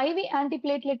 So IV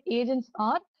antiplatelet agents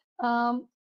are um,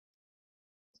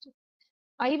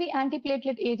 IV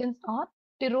antiplatelet agents are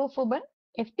tirofiban,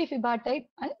 eftifibatide,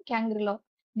 and cangrelor.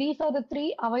 These are the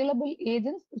three available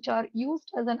agents which are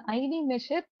used as an IV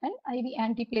measure and IV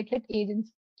antiplatelet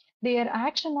agents. Their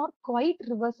action are quite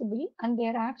reversible and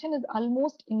their action is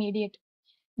almost immediate.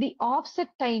 The offset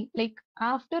time, like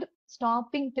after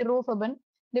stopping tirofiban,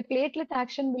 the platelet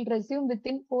action will resume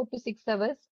within 4 to 6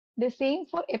 hours. The same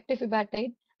for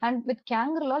eftifibatide, and with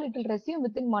cangrelor, it will resume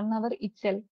within 1 hour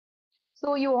itself.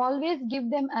 So you always give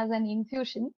them as an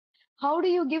infusion. How do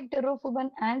you give tirofiban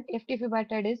and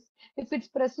eftifibatide is, if it's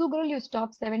prasugrel, you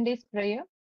stop 7 days prior.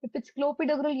 If it's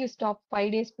clopidogrel, you stop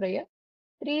 5 days prior.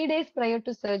 3 days prior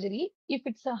to surgery. If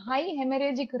it's a high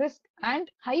hemorrhagic risk and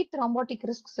high thrombotic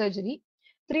risk surgery,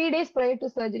 3 days prior to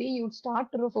surgery, you would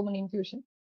start tirofiban infusion.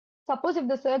 Suppose if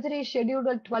the surgery is scheduled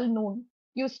at 12 noon,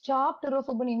 you stop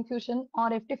tirofiban infusion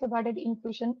or eftifibatide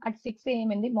infusion at 6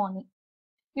 a.m. in the morning.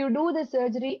 You do the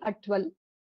surgery at 12.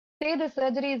 Say the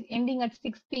surgery is ending at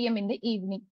 6 p.m. in the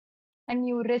evening, and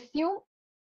you resume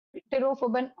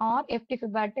tirofiban or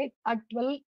eftifibatide at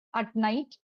 12 at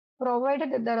night,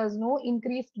 provided that there is no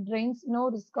increased drains,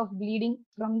 no risk of bleeding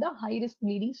from the high risk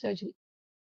bleeding surgery.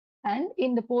 And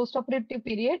in the post-operative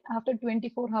period, after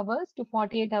 24 hours to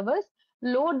 48 hours,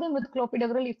 load them with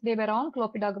clopidogrel if they were on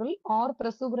clopidogrel or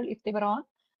prasugrel if they were on,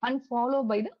 and follow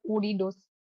by the OD dose.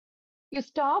 You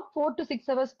stop 4 to 6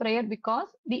 hours prior because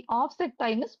the offset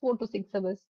time is 4 to 6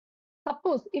 hours.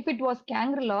 Suppose if it was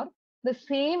cangrelor,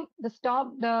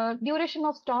 the duration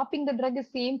of stopping the drug is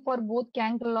same for both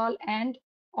cangrelor and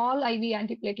all IV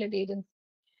antiplatelet agents.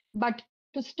 But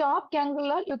to stop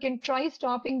cangrelor, you can try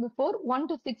stopping before 1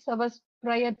 to 6 hours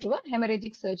prior to a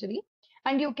hemorrhagic surgery,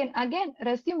 and you can again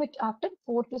resume it after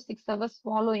 4 to 6 hours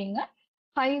following a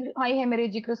high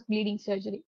hemorrhagic risk bleeding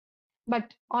surgery.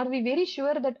 But are we very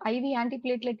sure that IV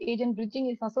antiplatelet agent bridging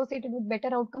is associated with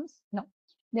better outcomes? No.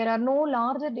 There are no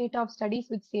larger data of studies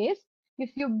which says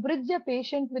if you bridge a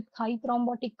patient with high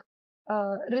thrombotic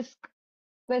risk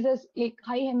versus like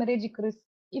high hemorrhagic risk,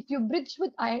 if you bridge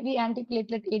with IV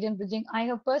antiplatelet agent bridging, I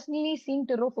have personally seen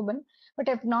terofovin, but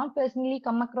I have not personally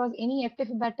come across any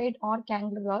eptifibatide or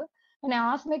cangrelor. When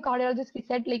I asked my cardiologist, he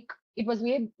said like it was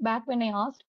way back when I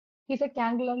asked, he said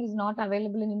cangrelor is not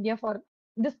available in India for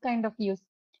this kind of use.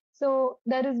 So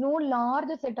there is no large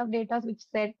set of data which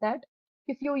said that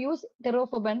if you use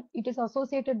terofovin, it is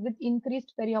associated with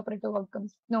increased perioperative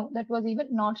outcomes. No, that was even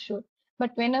not sure.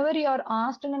 But whenever you are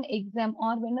asked in an exam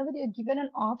or whenever you are given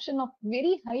an option of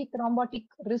very high thrombotic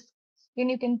risk, then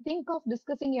you can think of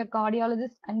discussing your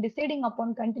cardiologist and deciding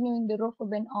upon continuing the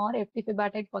rofubin or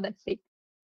eptifibatide for that sake.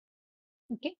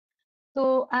 Okay.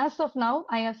 So as of now,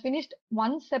 I have finished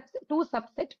two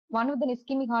subset, one with an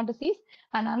ischemic heart disease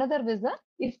and another with the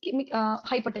ischemic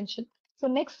hypertension. So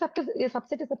next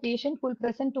subset is a patient who will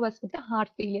present to us with a heart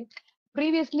failure.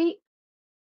 Previously,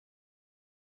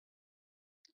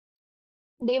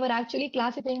 they were actually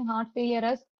classifying heart failure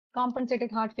as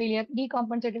compensated heart failure,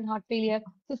 decompensated heart failure,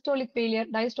 systolic failure,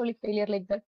 diastolic failure, like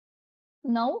that.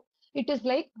 Now it is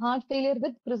like heart failure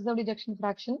with preserved ejection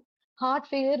fraction, heart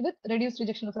failure with reduced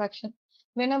ejection fraction.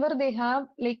 Whenever they have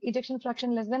like ejection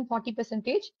fraction less than 40%,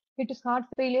 it is heart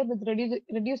failure with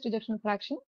reduced ejection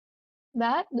fraction,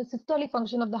 where the systolic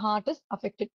function of the heart is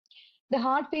affected. The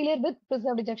heart failure with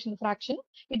preserved ejection fraction,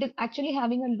 it is actually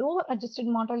having a lower adjusted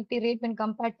mortality rate when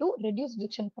compared to reduced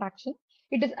ejection fraction.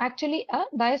 It is actually a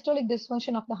diastolic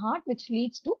dysfunction of the heart which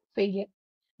leads to failure.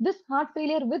 This heart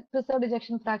failure with preserved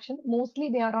ejection fraction, mostly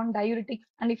they are on diuretics,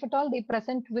 and if at all they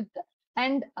present with,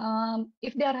 and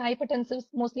if they are hypertensives,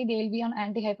 mostly they will be on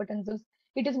antihypertensives.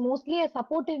 It is mostly a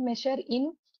supportive measure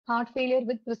in heart failure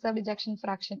with preserved ejection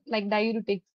fraction, like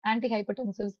diuretics,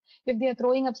 antihypertensives. If they are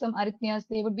throwing up some arrhythmias,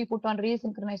 they would be put on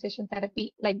resynchronization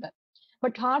therapy, like that.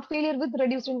 But heart failure with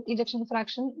reduced ejection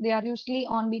fraction, they are usually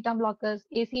on beta blockers,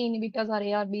 ACE inhibitors or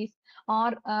ARBs,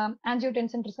 or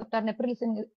angiotensin receptor,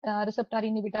 neprilysin receptor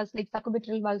inhibitors like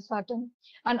sacubitril valsartan,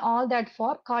 and all that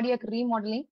for cardiac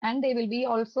remodeling. And they will be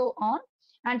also on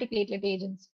antiplatelet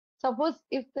agents. Suppose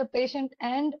if the patient,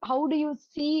 and how do you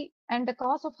see, and the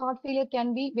cause of heart failure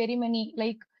can be very many,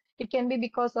 like it can be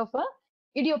because of a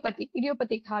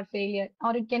idiopathic heart failure,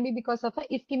 or it can be because of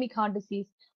a ischemic heart disease,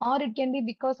 or it can be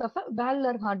because of a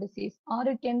valvular heart disease, or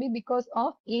it can be because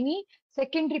of any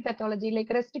secondary pathology like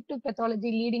restrictive pathology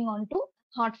leading on to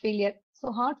heart failure.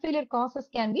 So heart failure causes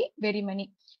can be very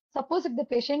many. Suppose if the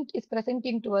patient is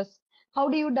presenting to us, how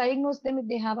do you diagnose them if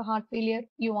they have a heart failure?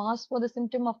 You ask for the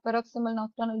symptom of paroxysmal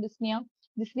nocturnal dyspnea,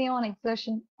 dyspnea on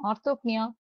exertion,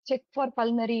 orthopnea, check for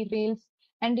pulmonary rales,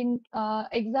 and in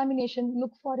examination,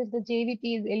 look for if the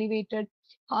JVP is elevated,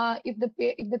 if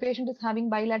the patient is having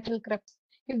bilateral creps,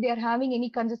 if they are having any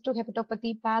congestive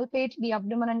hepatopathy, palpate the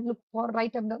abdomen and look for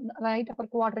right upper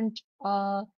quadrant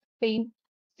pain.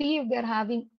 See if they are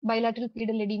having bilateral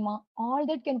pedal edema. All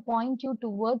that can point you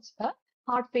towards a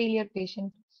heart failure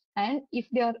patient. And if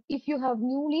you have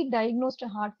newly diagnosed a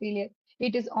heart failure,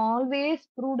 it is always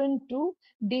prudent to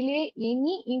delay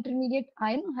any intermediate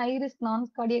and high risk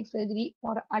non-cardiac surgery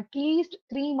for at least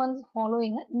 3 months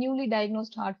following a newly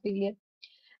diagnosed heart failure.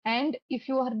 And if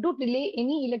you are to delay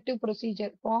any elective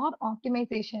procedure for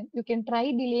optimization, you can try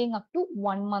delaying up to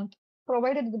 1 month,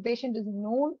 provided the patient is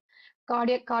known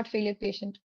cardiac heart failure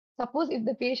patient. Suppose if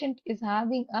the patient is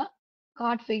having a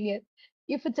heart failure,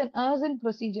 if it's an urgent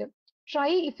procedure, try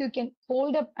if you can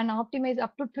hold up and optimize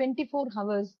up to 24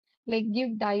 hours, like give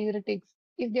diuretics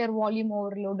if they are volume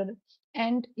overloaded.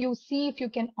 And you see if you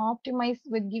can optimize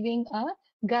with giving a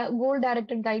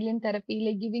goal-directed guideline therapy,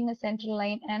 like giving a central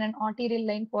line and an arterial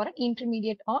line for an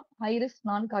intermediate or high-risk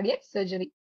non-cardiac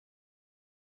surgery.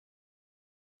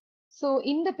 So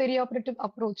in the perioperative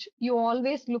approach, you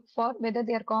always look for whether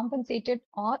they are compensated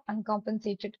or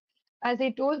uncompensated. As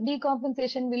I told,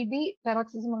 decompensation will be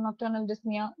paroxysmal nocturnal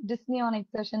dyspnea, dyspnea on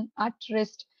exertion, at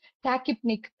rest,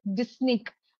 tachypneic, dyspneic,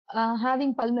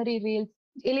 having pulmonary rales,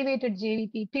 elevated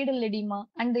JVP, pedal edema,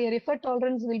 and their effort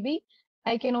tolerance will be,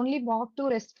 I can only walk to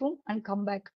restroom and come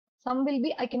back. Some will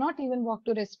be, I cannot even walk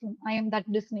to restroom. I am that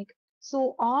dyspneic.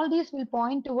 So all these will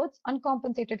point towards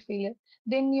uncompensated failure.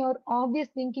 Then your obvious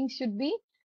thinking should be,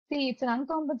 see, it's an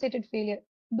uncompensated failure.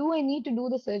 Do I need to do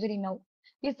the surgery now?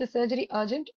 Is the surgery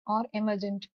urgent or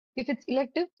emergent? If it's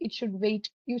elective, it should wait.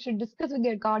 You should discuss with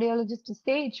your cardiologist to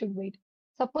say it should wait.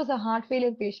 Suppose a heart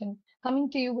failure patient coming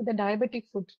to you with a diabetic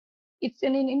foot, it's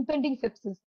an impending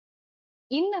sepsis.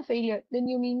 In a failure, then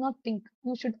you need not think.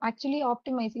 You should actually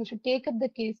optimize. You should take up the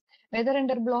case, whether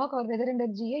under block or whether under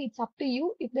GA. It's up to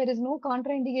you. If there is no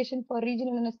contraindication for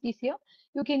regional anesthesia,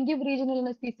 you can give regional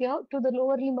anesthesia to the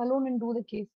lower limb alone and do the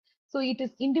case. So it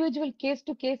is individual case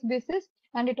to case basis,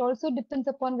 and it also depends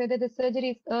upon whether the surgery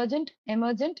is urgent,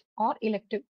 emergent, or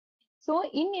elective. So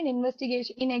in an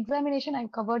investigation, in examination,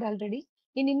 I've covered already.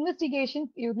 In investigation,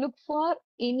 you look for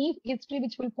any history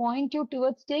which will point you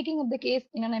towards taking up the case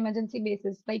in an emergency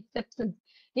basis, like sepsis,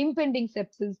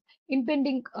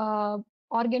 impending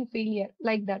organ failure,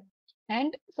 like that.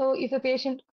 And so if a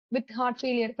patient with heart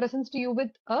failure presents to you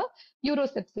with a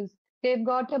urosepsis, they've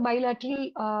got a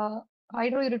bilateral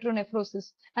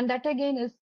hydroerythronephrosis, and that again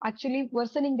is actually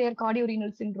worsening their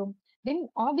cardiorenal syndrome. Then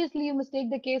obviously you must take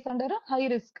the case under a high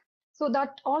risk, so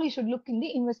that all you should look in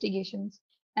the investigations.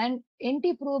 And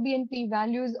NT-proBNP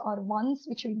values are ones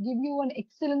which will give you an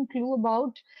excellent clue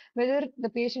about whether the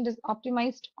patient is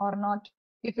optimized or not.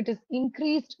 If it is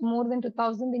increased more than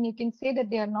 2000, then you can say that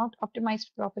they are not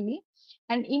optimized properly.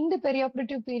 And in the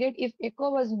perioperative period, if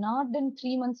echo was not done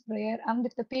 3 months prior and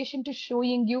if the patient is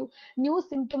showing you new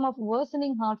symptom of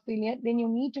worsening heart failure, then you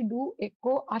need to do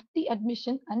echo at the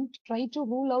admission and try to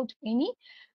rule out any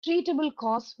treatable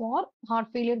cause for heart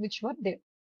failure which were there.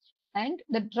 And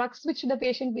the drugs which the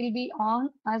patient will be on,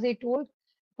 as I told,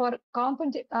 for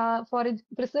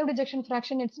preserved ejection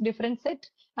fraction, it's different set,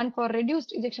 and for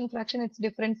reduced ejection fraction, it's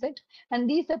different set. And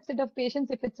these subset of patients,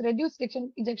 if it's reduced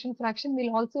ejection fraction,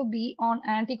 will also be on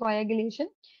anticoagulation.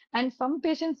 And some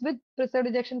patients with preserved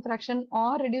ejection fraction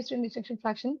or reduced ejection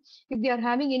fraction, if they are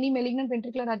having any malignant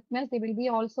ventricular arrhythmias, they will be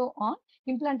also on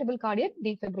implantable cardiac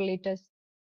defibrillators.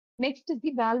 Next is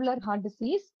the valvular heart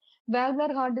disease.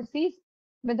 Valvular heart disease,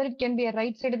 whether it can be a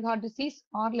right-sided heart disease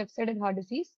or left-sided heart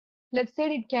disease. Left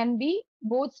side, it can be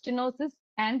both stenosis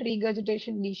and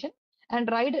regurgitation lesion. And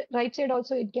right side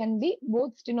also, it can be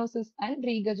both stenosis and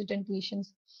regurgitant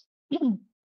lesions.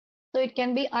 So it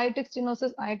can be aortic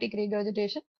stenosis, aortic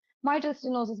regurgitation, mitral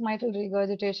stenosis, mitral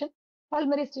regurgitation,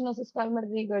 pulmonary stenosis,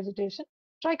 pulmonary regurgitation,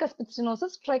 tricuspid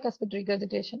stenosis, tricuspid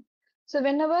regurgitation. So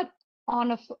whenever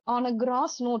on a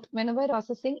gross note, whenever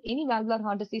assessing any valvular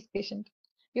heart disease patient,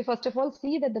 you first of all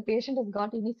see that the patient has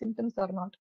got any symptoms or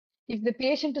not. If the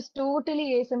patient is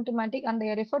totally asymptomatic and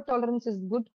their effort tolerance is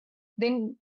good,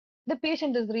 then the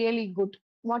patient is really good.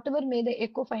 Whatever may the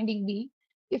echo finding be,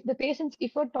 if the patient's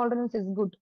effort tolerance is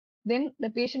good, then the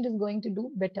patient is going to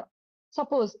do better.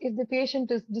 Suppose if the patient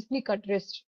is dyspneic at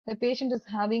rest, the patient is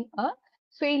having a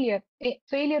failure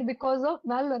because of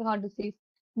valvular heart disease,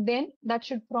 then that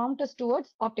should prompt us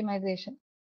towards optimization.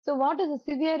 So what is the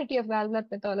severity of valvular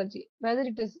pathology? Whether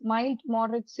it is mild,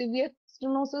 moderate, severe,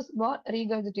 stenosis, or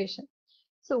regurgitation.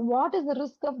 So what is the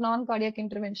risk of non-cardiac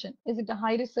intervention? Is it a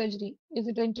high-risk surgery? Is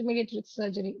it an intermediate risk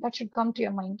surgery? That should come to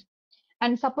your mind.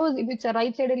 And suppose if it's a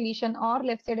right-sided lesion or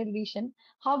left-sided lesion,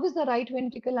 how is the right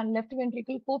ventricle and left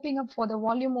ventricle coping up for the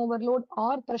volume overload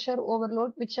or pressure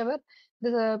overload, whichever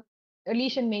the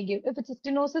lesion may give? If it's a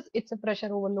stenosis, it's a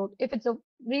pressure overload. If it's a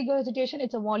regurgitation,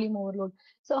 it's a volume overload.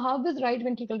 So how is right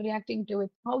ventricle reacting to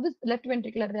it? How is left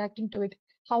ventricle reacting to it?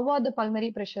 How are the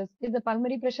pulmonary pressures? Is the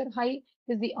pulmonary pressure high?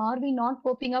 Is the RV not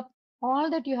coping up? All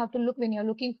that you have to look when you're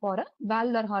looking for a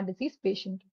valvular heart disease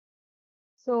patient.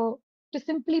 So to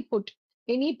simply put,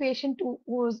 any patient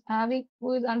who is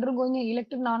undergoing an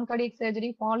elective non-cardiac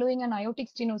surgery following an aortic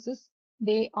stenosis,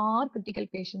 they are critical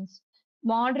patients.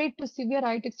 Moderate to severe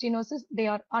aortic stenosis, they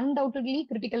are undoubtedly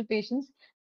critical patients,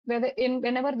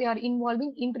 whenever they are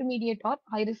involving intermediate or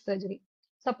high-risk surgery.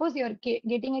 Suppose you are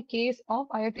getting a case of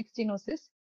aortic stenosis,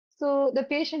 so the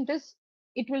patient is,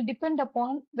 it will depend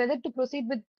upon whether to proceed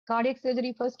with cardiac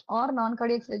surgery first or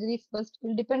non-cardiac surgery first,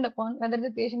 will depend upon whether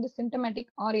the patient is symptomatic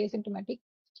or asymptomatic,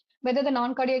 whether the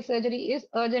non-cardiac surgery is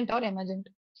urgent or emergent.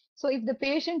 So if the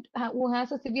patient who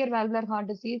has a severe valvular heart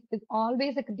disease is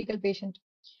always a critical patient,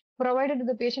 provided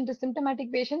the patient is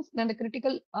symptomatic patients, then the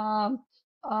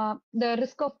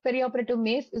risk of perioperative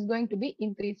MACE is going to be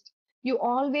increased. You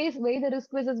always weigh the risk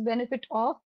versus benefit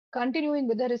of continuing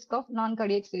with the risk of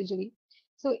non-cardiac surgery.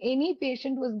 So any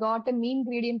patient who has got a mean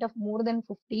gradient of more than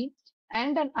 50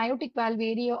 and an aortic valve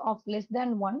area of less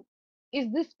than 1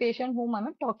 is this patient whom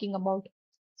I'm talking about.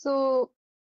 So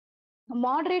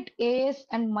moderate AS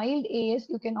and mild AS,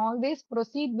 you can always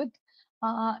proceed with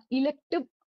elective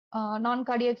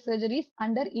non-cardiac surgeries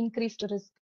under increased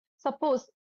risk. Suppose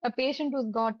a patient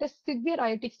who's got a severe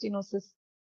aortic stenosis.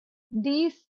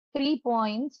 These 3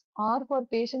 points are for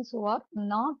patients who are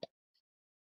not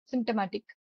symptomatic.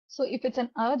 So if it's an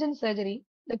urgent surgery,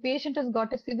 the patient has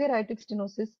got a severe aortic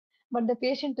stenosis, but the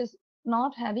patient is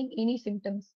not having any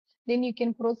symptoms. Then you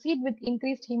can proceed with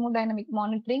increased hemodynamic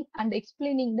monitoring and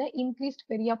explaining the increased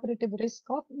perioperative risk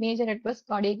of major adverse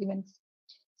cardiac events.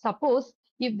 Suppose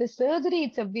if the surgery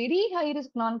it's a very high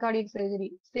risk non-cardiac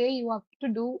surgery, say you have to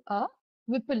do a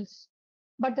Whipple's,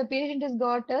 but the patient has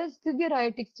got a severe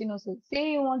aortic stenosis.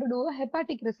 Say you want to do a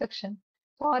hepatic resection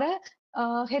for a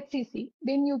HCC,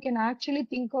 then you can actually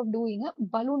think of doing a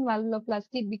balloon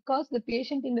valvuloplasty because the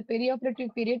patient in the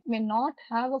perioperative period may not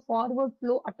have a forward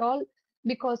flow at all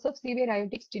because of severe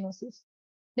aortic stenosis.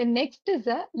 The next is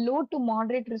a low to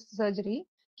moderate risk surgery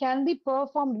can be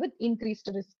performed with increased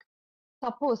risk.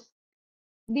 Suppose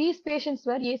these patients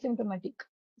were asymptomatic.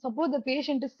 Suppose the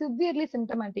patient is severely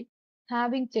symptomatic,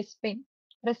 having chest pain,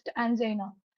 rest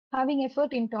angina, having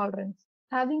effort intolerance,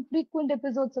 having frequent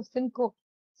episodes of syncope.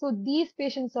 So these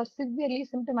patients are severely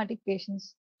symptomatic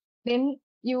patients. Then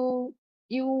you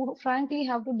frankly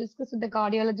have to discuss with the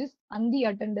cardiologist and the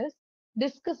attenders,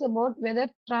 discuss about whether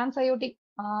transarterial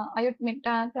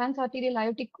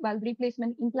aortic valve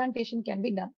replacement implantation can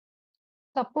be done.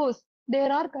 Suppose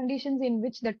there are conditions in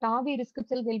which the TAVI risk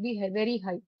itself will be very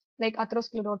high, like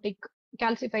atherosclerotic,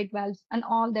 calcified valves, and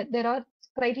all that. There are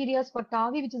criteria for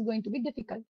TAVI which is going to be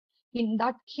difficult. In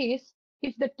that case,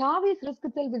 if the TAVI's risk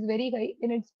itself is very high,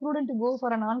 then it's prudent to go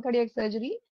for a non-cardiac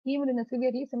surgery, even in a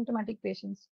severely symptomatic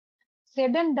patients.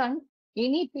 Said and done,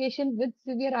 any patient with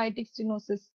severe aortic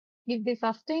stenosis, if they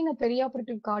sustain a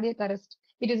perioperative cardiac arrest,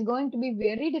 it is going to be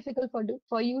very difficult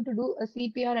for you to do a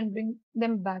CPR and bring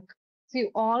them back. So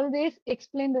you always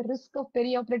explain the risk of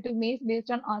perioperative MACE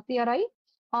based on RCRI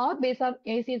or based on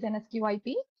ACS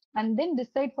NSQIP and then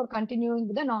decide for continuing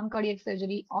with the non-cardiac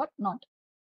surgery or not.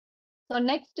 So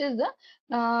next is the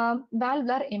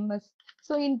valvular MS.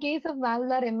 So in case of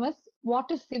valvular MS, what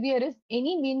is severe is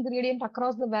any mean gradient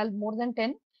across the valve more than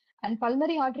 10 and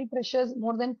pulmonary artery pressures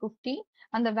more than 50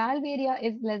 and the valve area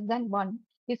is less than 1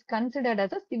 is considered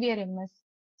as a severe MS.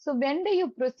 So when do you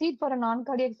proceed for a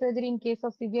non-cardiac surgery in case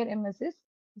of severe MS is,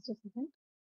 just a second.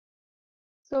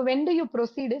 So when do you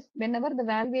proceed is whenever the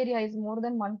valve area is more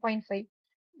than 1.5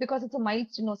 because it's a mild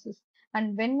stenosis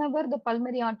and whenever the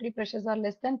pulmonary artery pressures are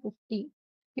less than 50,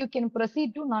 you can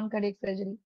proceed to non-cardiac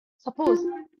surgery. Suppose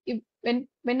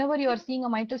whenever you are seeing a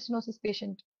mitral stenosis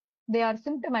patient, they are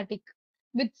symptomatic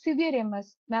with severe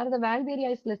MS where the valve area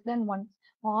is less than 1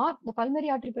 or the pulmonary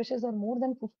artery pressures are more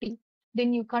than 50,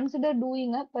 then you consider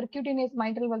doing a percutaneous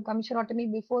mitral valve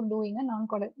commissurotomy before doing a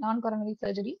non-coronary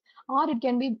surgery, or it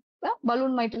can be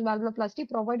balloon mitral valvuloplasty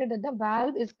provided that the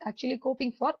valve is actually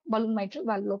coping for balloon mitral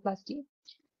valvuloplasty.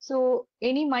 So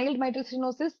any mild mitral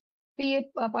stenosis,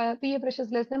 PA pressures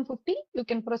less than 50, you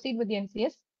can proceed with the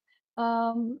NCS.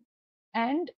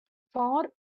 And for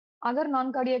other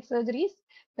non-cardiac surgeries,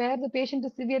 where the patient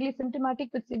is severely symptomatic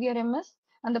with severe MS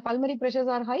and the pulmonary pressures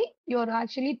are high, you are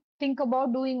actually think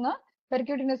about doing a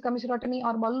percutaneous commissurotomy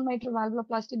or balloon mitral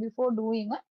valvuloplasty before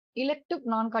doing a elective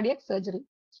non-cardiac surgery.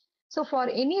 So for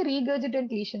any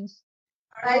regurgitant lesions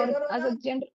or as a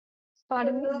gender,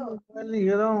 pardon me,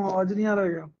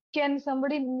 can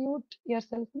somebody mute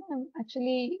yourself? I'm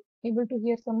actually able to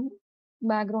hear some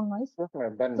background noise. Yes,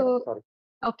 ma'am. Done, So, ma'am. Sorry.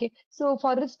 okay. So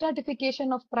for risk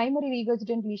stratification of primary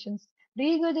regurgitant lesions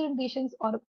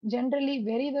are generally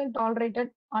very well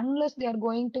tolerated unless they are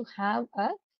going to have a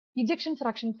ejection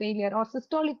fraction failure or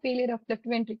systolic failure of left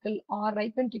ventricle or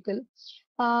right ventricle.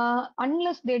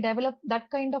 Unless they develop that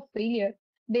kind of failure,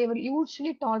 they will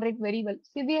usually tolerate very well.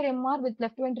 Severe MR with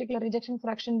left ventricular ejection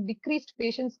fraction decreased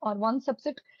patients are one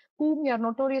subset whom we are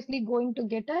notoriously going to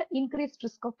get an increased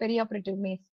risk of perioperative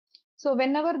MACE. So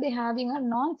whenever they're having a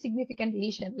non-significant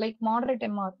lesion like moderate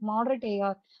MR, moderate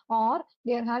AR, or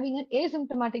they are having an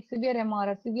asymptomatic severe MR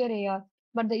or severe AR,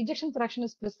 but the ejection fraction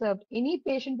is preserved, any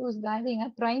patient who is having a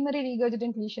primary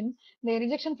regurgitant lesion, their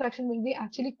ejection fraction will be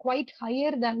actually quite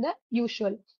higher than the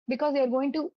usual because they are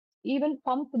going to even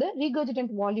pump the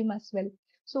regurgitant volume as well.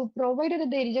 So provided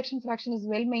that their ejection fraction is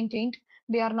well maintained,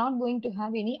 they are not going to have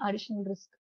any additional risk.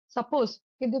 Suppose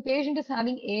if the patient is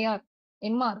having AR,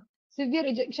 MR, severe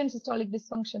ejection systolic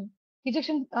dysfunction,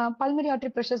 ejection pulmonary artery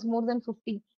pressures more than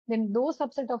 50, then those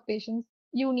subset of patients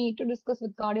you need to discuss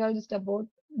with cardiologist about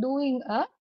doing a,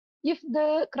 if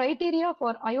the criteria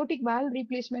for aortic valve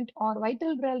replacement or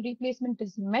mitral valve replacement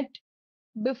is met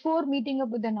before meeting up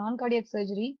with the non-cardiac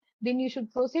surgery, then you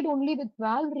should proceed only with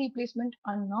valve replacement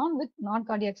and not with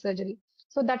non-cardiac surgery.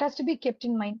 So that has to be kept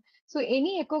in mind. So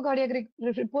any echocardiographic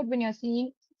report when you're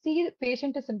seeing, see the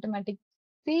patient is symptomatic,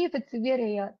 see if it's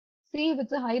severe AR, see if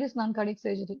it's a high-risk non-cardiac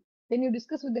surgery. Then you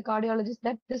discuss with the cardiologist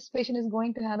that this patient is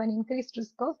going to have an increased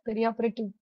risk of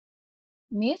perioperative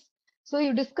MACE So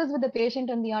you discuss with the patient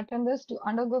and the attenders to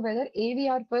undergo whether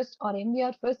AVR first or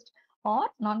MVR first or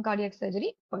non-cardiac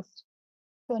surgery first.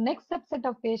 So next subset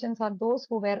of patients are those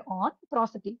who were on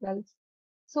prosthetic valves.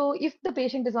 So if the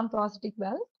patient is on prosthetic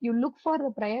valve, you look for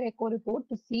the prior echo report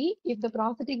to see if the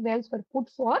prosthetic valves were put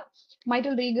for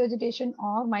mitral regurgitation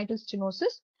or mitral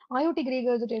stenosis, aortic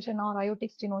regurgitation or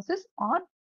aortic stenosis, or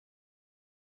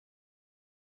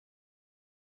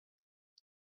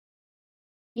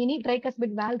any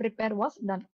tricuspid valve repair was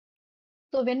done.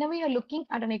 So whenever you're looking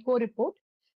at an echo report,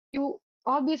 you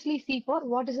obviously see for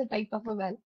what is the type of a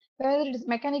valve, whether it is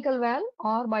mechanical valve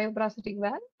or bioprosthetic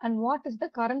valve, and what is the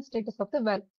current status of the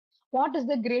valve. What is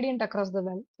the gradient across the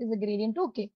valve? Is the gradient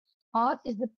okay? Or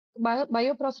is the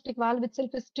bioprosthetic valve itself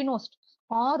is stenosed?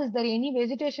 Or is there any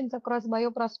vegetations across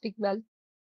bioprosthetic valve?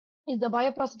 Is the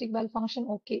bioprosthetic valve function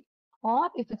okay? Or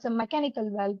if it's a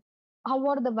mechanical valve, how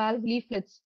are the valve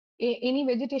leaflets? Any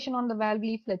vegetation on the valve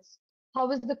leaflets? How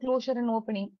is the closure and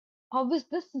opening? How is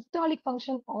the systolic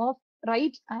function of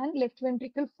right and left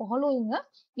ventricle following the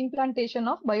implantation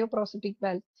of bioprosthetic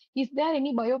valve? Is there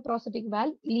any bioprosthetic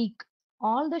valve leak?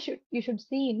 All the you should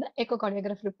see in the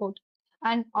echocardiograph report.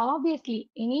 And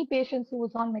obviously, any patient who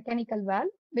is on mechanical valve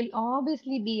will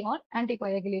obviously be on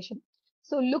anticoagulation.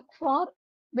 So look for,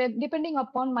 depending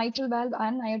upon mitral valve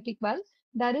and aortic valve,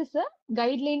 there is a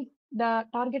guideline, the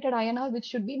targeted INR which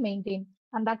should be maintained,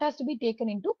 and that has to be taken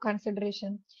into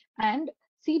consideration. And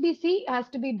CBC has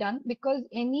to be done because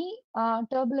any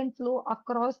turbulent flow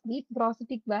across the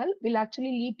prosthetic valve will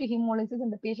actually lead to hemolysis,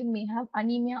 and the patient may have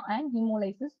anemia and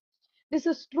hemolysis. This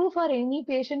is true for any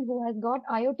patient who has got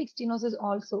aortic stenosis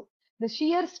also. The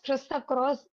shear stress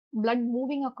across blood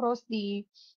moving across the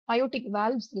aortic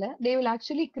valves, they will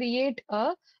actually create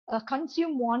a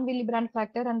consume von Willebrand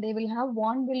factor, and they will have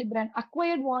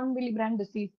acquired von Willebrand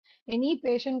disease. Any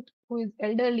patient who is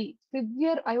elderly,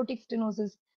 severe aortic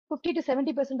stenosis, 50 to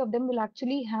 70% of them will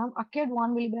actually have acquired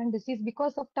von Willebrand disease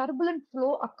because of turbulent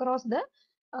flow across the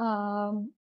um,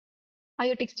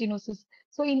 aortic stenosis.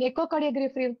 So in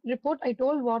echocardiography report, I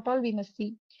told what all we must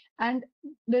see. And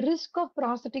the risk of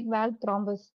prosthetic valve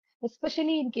thrombus,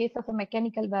 especially in case of a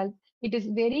mechanical valve, it is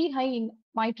very high in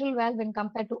mitral valve when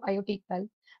compared to aortic valve.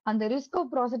 And the risk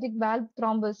of prosthetic valve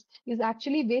thrombus is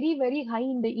actually very, very high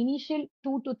in the initial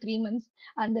 2 to 3 months,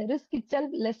 and the risk itself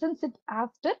lessens it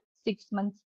after 6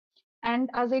 months. And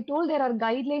as I told, there are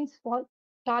guidelines for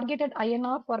targeted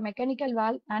INR for mechanical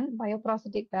valve and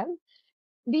bioprosthetic valve.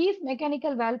 These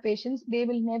mechanical valve patients, they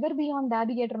will never be on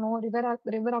dabigatran or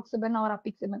rivaroxaban or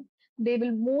apixaban. They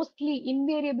will mostly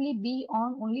invariably be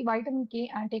on only vitamin K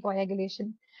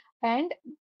anticoagulation. And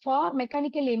for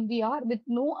mechanical MVR with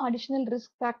no additional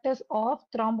risk factors of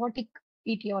thrombotic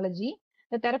etiology,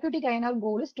 the therapeutic INR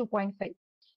goal is 2.5.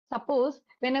 Suppose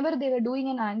whenever they were doing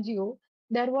an angio,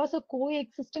 there was a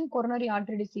coexistent coronary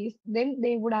artery disease, then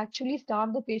they would actually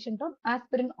start the patient on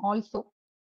aspirin also.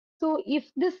 So if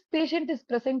this patient is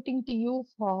presenting to you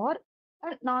for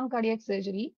a non-cardiac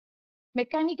surgery,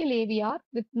 mechanical AVR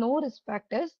with no risk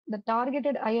factors, the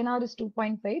targeted INR is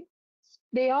 2.5.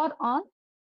 They are on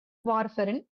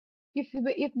warfarin.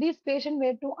 If this patient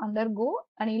were to undergo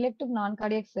an elective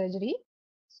non-cardiac surgery,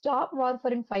 stop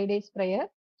warfarin 5 days prior.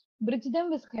 Bridge them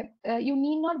with, you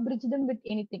need not bridge them with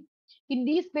anything. In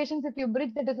these patients, if you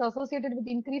bridge, that is associated with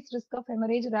increased risk of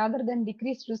hemorrhage rather than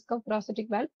decreased risk of prosthetic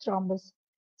valve thrombus.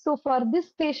 So for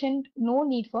this patient, no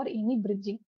need for any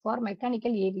bridging for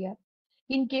mechanical AVR.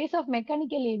 In case of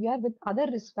mechanical AVR with other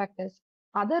risk factors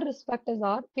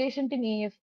are patient in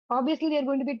AF. Obviously, they are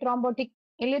going to be thrombotic.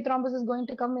 LA thrombus is going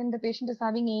to come when the patient is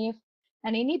having AF,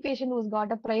 and any patient who's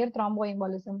got a prior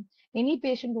thromboembolism, any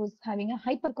patient who's having a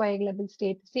hypercoagulable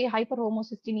state, say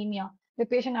hyperhomocystinemia, the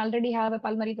patient already have a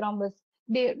pulmonary thrombus,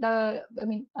 deep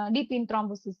vein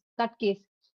thrombosis, that case,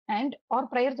 and or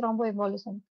prior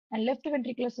thromboembolism and left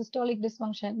ventricular systolic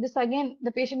dysfunction. This again,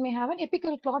 the patient may have an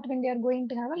apical clot when they are going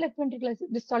to have a left ventricular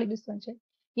systolic dysfunction.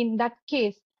 In that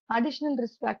case, additional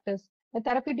risk factors, the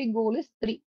therapeutic goal is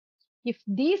 3. If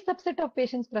these subset of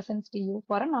patients presents to you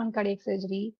for a non-cardiac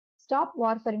surgery, stop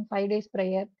warfarin 5 days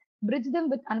prior, bridge them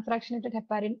with unfractionated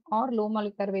heparin or low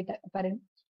molecular weight heparin.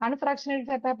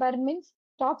 Unfractionated heparin means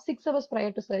stop 6 hours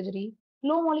prior to surgery.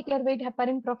 Low molecular weight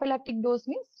heparin prophylactic dose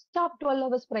means stop 12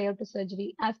 hours prior to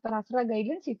surgery as per ASRA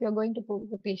guidelines if you are going to put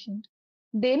the patient.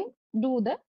 Then do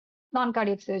the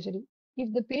non-cardiac surgery.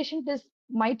 If the patient is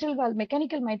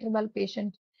mechanical mitral valve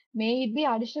patient, may it be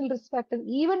additional risk factors,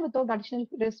 even without additional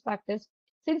risk factors,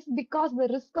 since because the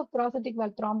risk of prosthetic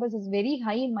valve thrombus is very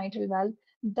high in mitral valve,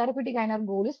 therapeutic INR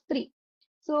goal is 3.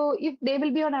 So if they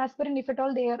will be on aspirin, if at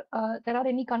all there are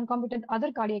any concomitant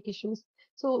other cardiac issues.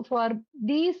 So for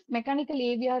these mechanical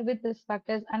AVR with risk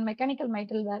factors and mechanical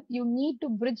mitral valve, you need to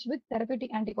bridge with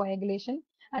therapeutic anticoagulation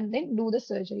and then do the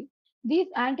surgery. These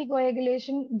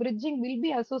anticoagulation bridging will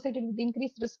be associated with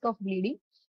increased risk of bleeding.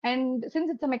 And since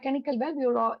it's a mechanical valve,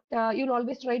 you'll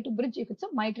always try to bridge if it's a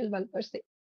mitral valve per se.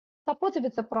 Suppose if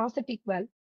it's a prosthetic valve,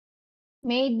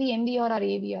 may it be MVR or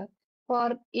AVR.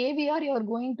 For AVR, you are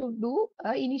going to do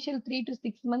initial 3 to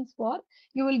 6 months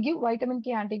you will give vitamin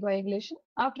K anticoagulation.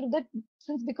 After that,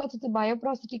 since because it's a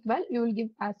bioprosthetic valve, you will give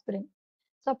aspirin.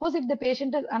 Suppose if the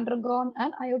patient has undergone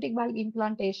an aortic valve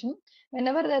implantation,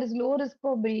 whenever there is low risk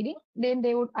for bleeding, then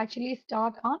they would actually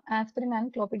start on aspirin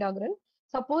and clopidogrel.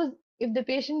 Suppose if the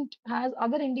patient has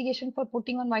other indication for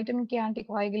putting on vitamin K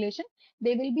anticoagulation,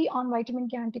 they will be on vitamin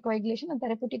K anticoagulation and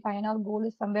therapeutic INR goal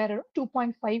is somewhere around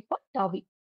 2.5 for TAVI.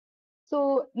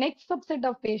 So next subset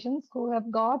of patients who have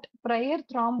got prior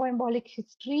thromboembolic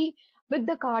history with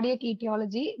the cardiac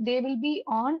etiology, they will be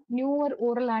on newer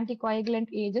oral anticoagulant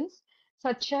agents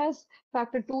such as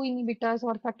factor 2 inhibitors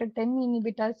or factor 10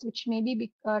 inhibitors, which may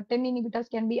be 10 inhibitors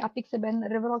can be apixaban,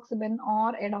 rivaroxaban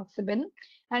or edoxaban,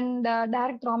 and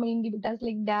direct thrombin inhibitors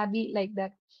like DABI, like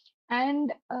that.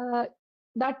 And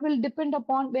that will depend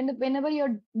upon whenever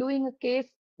you're doing a case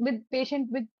with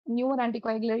patient with newer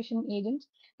anticoagulation agents,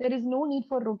 there is no need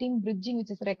for routine bridging,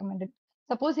 which is recommended.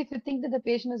 Suppose if you think that the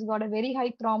patient has got a very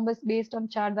high thrombus based on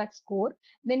Chadwick score,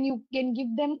 then you can give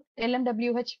them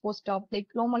LMWH post-op, like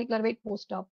low molecular weight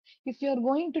post-op. If you are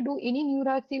going to do any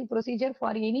neuraxial procedure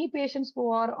for any patients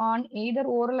who are on either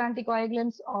oral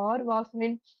anticoagulants or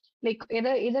warfarin, like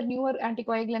either newer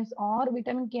anticoagulants or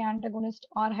vitamin K antagonist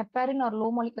or heparin or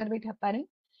low molecular weight heparin,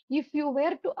 if you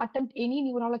were to attempt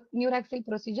any neuraxial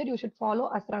procedure, you should follow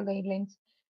ASRA guidelines.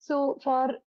 So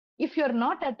for if you're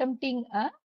not attempting a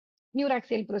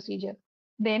neuraxial procedure,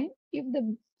 then if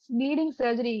the bleeding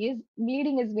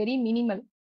is very minimal,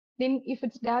 then if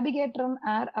it's dabigatran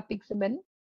or apixaban,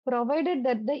 provided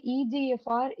that the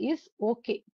EGFR is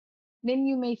okay, then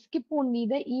you may skip only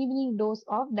the evening dose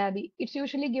of dabi. It's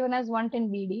usually given as 110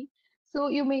 BD. So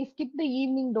you may skip the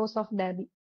evening dose of dabi.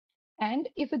 And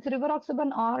if it's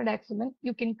rivaroxaban or daxaban,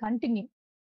 you can continue.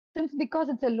 Since because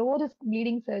it's a low risk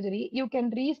bleeding surgery, you can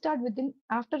restart within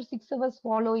after 6 hours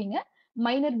following a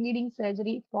minor bleeding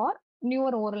surgery for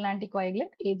newer oral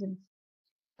anticoagulant agents.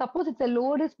 Suppose it's a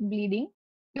low risk bleeding,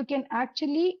 you can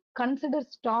actually consider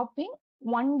stopping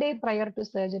 1 day prior to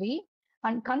surgery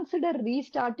and consider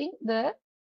restarting the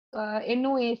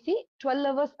NOAC 12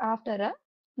 hours after a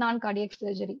non-cardiac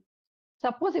surgery.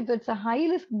 Suppose if it's a high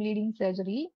risk bleeding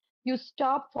surgery, you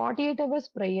stop 48 hours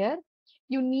prior.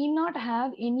 You need not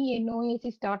have any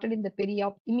NOAC started in the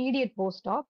peri-op immediate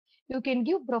post-op. You can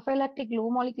give prophylactic low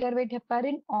molecular weight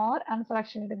heparin or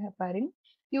unfractionated heparin.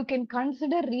 You can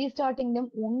consider restarting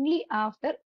them only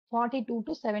after 48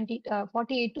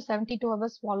 to 72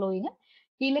 hours following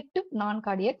elective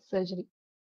non-cardiac surgery.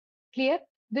 Clear?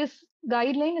 This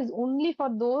guideline is only for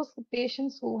those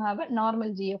patients who have a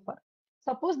normal GFR.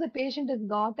 Suppose the patient has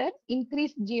got an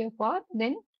increased GFR,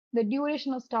 then the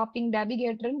duration of stopping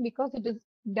dabigatran, because it is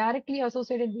directly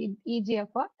associated with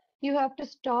eGFR, you have to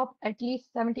stop at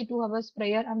least 72 hours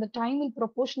prior, and the time will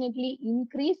proportionately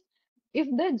increase if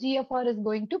the GFR is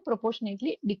going to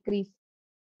proportionately decrease.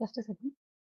 Just a second.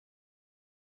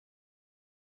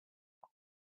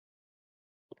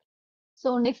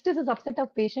 So next is a subset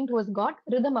of patient who has got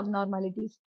rhythm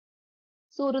abnormalities.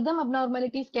 So rhythm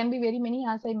abnormalities can be very many,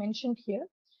 as I mentioned here.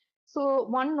 So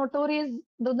one notorious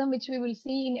rhythm which we will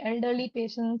see in elderly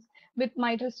patients with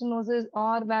mitral stenosis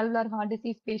or valvular heart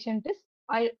disease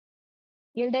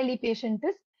elderly patient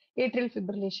is atrial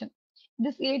fibrillation.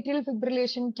 This atrial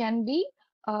fibrillation can be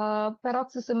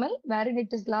paroxysmal, wherein it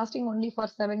is lasting only for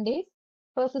 7 days,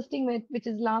 persisting which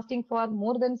is lasting for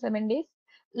more than 7 days,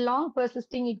 long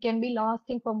persisting, it can be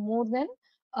lasting for more than,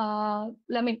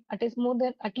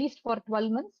 at least for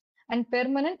 12 months, and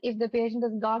permanent if the patient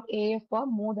has got AF for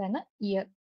more than a year.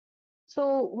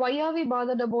 So why are we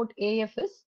bothered about AF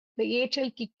is the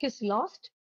atrial kick is lost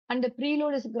and the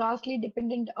preload is grossly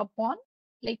dependent upon,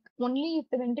 like only if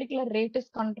the ventricular rate is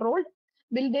controlled,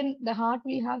 will then the heart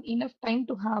will have enough time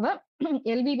to have a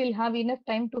LV will have enough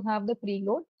time to have the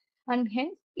preload, and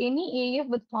hence any AF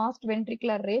with fast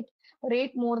ventricular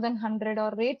rate more than 100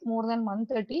 or rate more than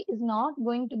 130 is not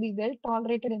going to be well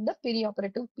tolerated in the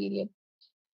perioperative period.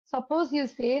 Suppose you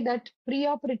say that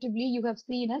preoperatively you have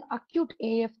seen an acute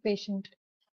AF patient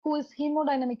who is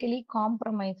hemodynamically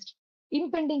compromised,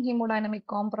 impending hemodynamic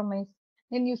compromise.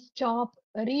 Then you stop,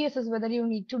 reassess whether you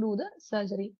need to do the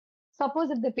surgery.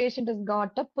 Suppose if the patient has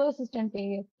got a persistent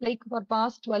AF, like for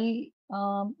past 12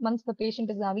 months, the patient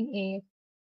is having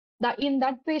AF. In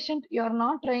that patient, you are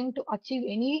not trying to achieve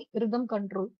any rhythm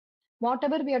control.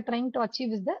 Whatever we are trying to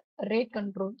achieve is the rate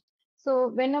control. So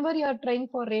whenever you are trying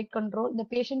for rate control, the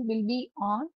patient will be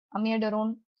on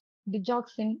amiodarone,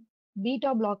 digoxin,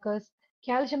 beta blockers,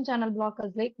 calcium channel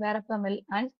blockers like verapamil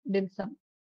and dilsum.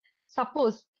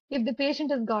 Suppose if the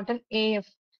patient has got an AF,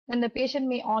 then the patient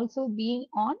may also be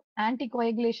on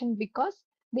anticoagulation because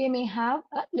they may have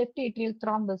a left atrial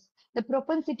thrombus. The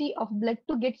propensity of blood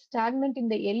to get stagnant in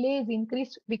the LA is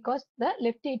increased because the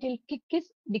left atrial kick is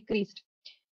decreased.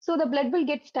 So the blood will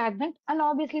get stagnant and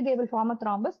obviously they will form a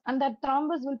thrombus, and that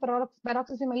thrombus will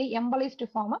paroxysmally embolize to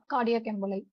form a cardiac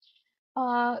emboli.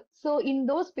 So in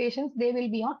those patients, they will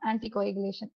be on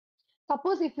anticoagulation.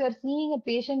 Suppose if you are seeing a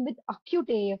patient with acute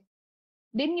AF,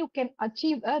 then you can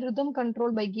achieve a rhythm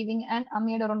control by giving an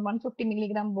amiodarone 150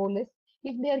 milligram bolus.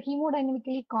 If they are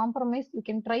hemodynamically compromised, you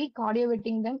can try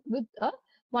cardioverting them with a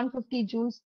 150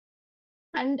 joules,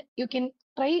 and you can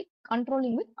try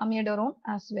controlling with amiodarone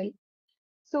as well.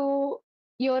 So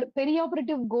your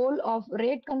perioperative goal of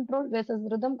rate control versus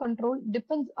rhythm control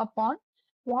depends upon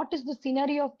what is the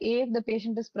scenario of AF the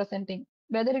patient is presenting,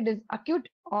 whether it is acute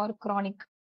or chronic.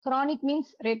 Chronic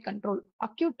means rate control,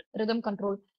 acute rhythm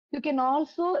control. You can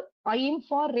also aim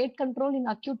for rate control in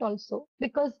acute also,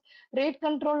 because rate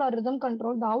control or rhythm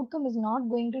control, the outcome is not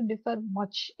going to differ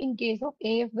much in case of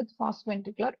AF with fast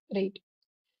ventricular rate.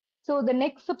 So the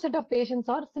next subset of patients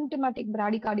are symptomatic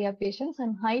bradycardia patients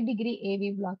and high degree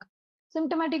AV block.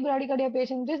 Symptomatic bradycardia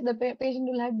patients is the patient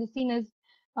will have dizziness,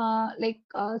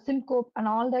 syncope and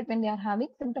all that when they are having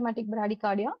symptomatic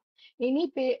bradycardia.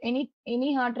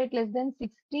 Any heart rate less than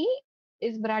 60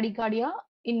 is bradycardia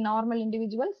in normal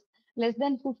individuals, less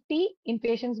than 50 in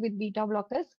patients with beta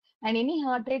blockers, and any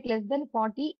heart rate less than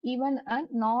 40, even a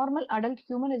normal adult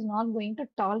human is not going to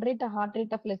tolerate a heart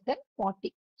rate of less than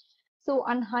 40. So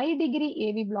on high degree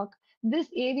AV block, this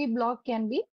AV block can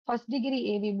be first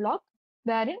degree AV block,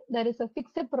 wherein there is a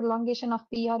fixed prolongation of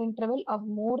PR interval of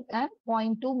more than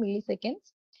 0.2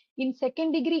 milliseconds. In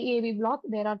second degree AV block,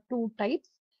 there are two types,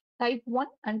 type 1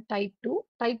 and type 2.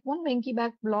 Type 1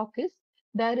 Wenckebach block is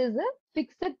there is a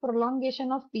fixed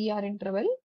prolongation of PR interval.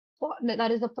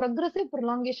 There is a progressive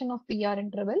prolongation of PR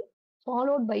interval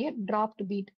followed by a dropped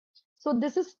beat. So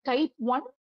this is type 1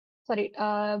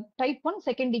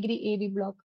 second degree AV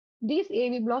block. These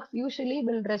AV blocks usually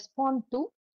will respond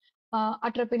to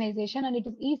atropinization and it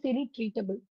is easily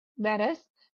treatable. Whereas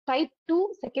type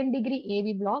 2 second degree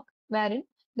AV block, wherein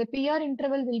the PR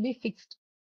interval will be fixed.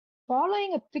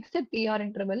 Following a fixed PR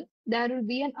interval, there will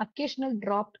be an occasional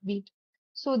dropped beat.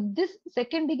 So this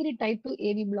second degree type 2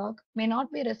 AV block may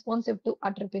not be responsive to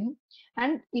atropine,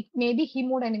 and it may be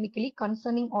hemodynamically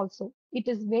concerning also. It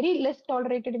is very less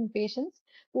tolerated in patients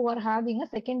who are having a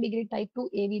second degree type 2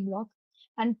 AV block,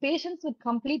 and patients with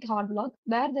complete heart block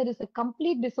where there is a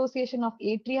complete dissociation of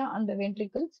atria and the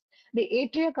ventricles. The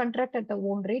atria contract at their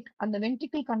own rate and the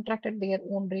ventricle contract at their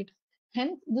own rate.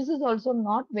 Hence, this is also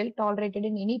not well tolerated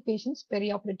in any patients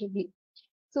perioperatively.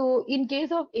 So, in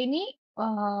case of any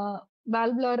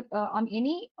valvular, on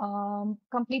any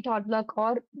complete heart block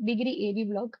or degree AV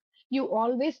block, you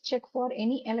always check for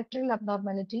any electrical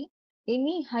abnormality,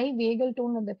 any high vagal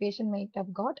tone that the patient might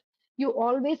have got. You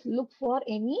always look for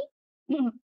any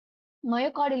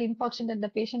myocardial infarction that the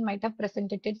patient might have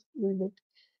presented with.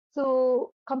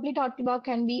 So complete heart block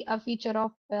can be a feature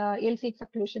of LCX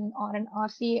occlusion or an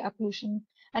RCA occlusion,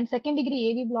 and second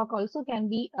degree AV block also can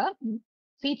be a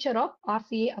feature of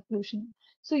RCA occlusion.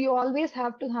 So you always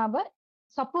have to have a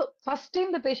suppose first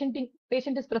time the patient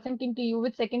is presenting to you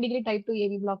with second degree type 2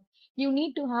 AV block, you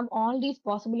need to have all these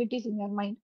possibilities in your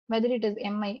mind, whether it is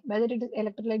MI, whether it is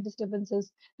electrolyte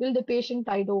disturbances, will the patient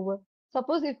tide over.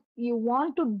 Suppose if you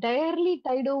want to direly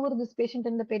tide over this patient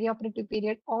in the perioperative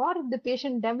period, or if the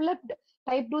patient developed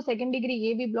type 2 second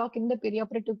degree AV block in the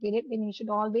perioperative period, then you should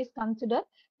always consider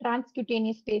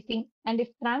transcutaneous spacing. And if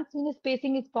transvenous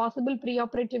spacing is possible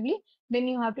preoperatively, then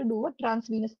you have to do a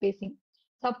transvenous spacing.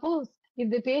 Suppose if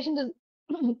the patient is,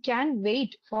 can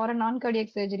wait for a non-cardiac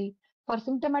surgery for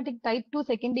symptomatic type 2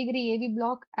 second degree AV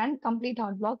block and complete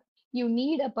heart block, you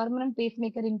need a permanent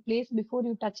pacemaker in place before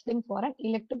you touch them for an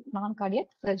elective non-cardiac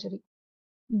surgery.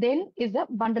 Then is a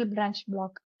bundle branch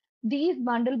block. These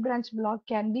bundle branch block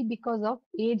can be because of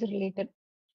age related.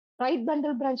 Right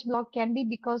bundle branch block can be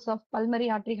because of pulmonary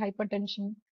artery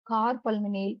hypertension, car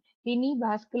pulmonale, any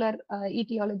vascular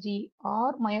etiology,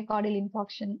 or myocardial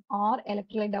infarction, or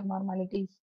electrolyte abnormalities.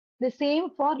 The same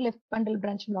for left bundle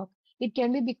branch block. It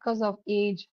can be because of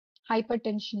age,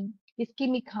 hypertension,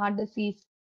 ischemic heart disease.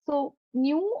 So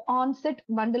new onset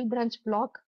bundle branch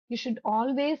block, you should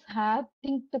always have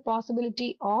think the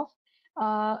possibility of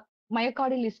uh,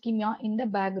 myocardial ischemia in the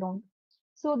background.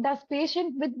 So does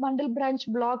patient with bundle branch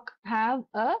block have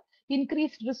a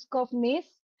increased risk of MACE?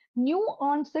 New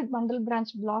onset bundle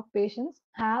branch block patients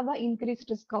have a increased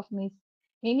risk of MACE.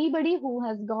 Anybody who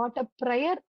has got a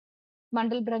prior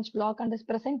bundle branch block and is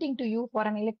presenting to you for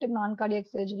an elective non-cardiac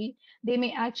surgery, they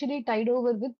may actually tide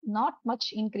over with not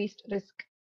much increased risk.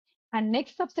 And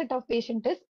next subset of patient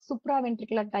is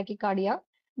supraventricular tachycardia.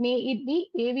 May it be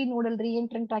AV nodal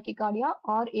reentrant tachycardia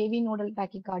or AV nodal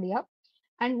tachycardia.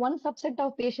 And one subset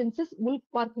of patients is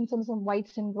Wolff-Parkinsonism White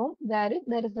syndrome. There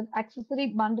is an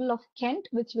accessory bundle of Kent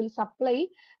which will supply,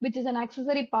 which is an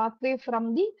accessory pathway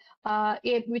from the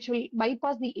which will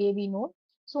bypass the AV node.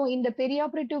 So in the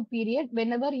perioperative period,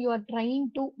 whenever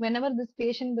this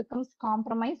patient becomes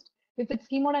compromised, if it's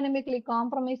hemodynamically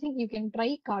compromising, you can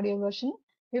try cardioversion.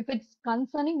 If it's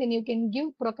concerning, then you can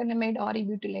give procainamide or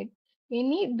ibutylate.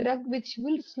 Any drug which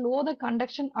will slow the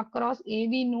conduction across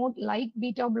AV node like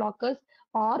beta blockers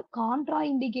are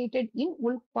contraindicated in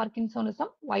Wolff-Parkinsonism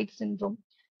White syndrome.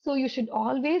 So you should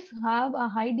always have a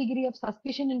high degree of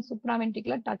suspicion in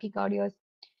supraventricular tachycardias.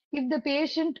 If the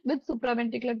patient with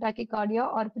supraventricular tachycardia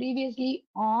are previously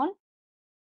on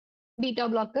beta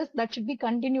blockers, that should be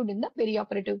continued in the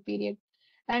perioperative period.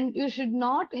 And you should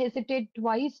not hesitate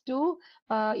twice to,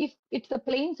 if it's a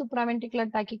plain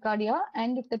supraventricular tachycardia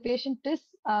and if the patient is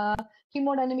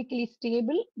hemodynamically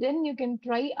stable, then you can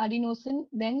try adenosine,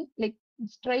 then like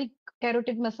try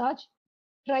carotid massage,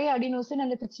 try adenosine,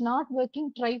 and if it's not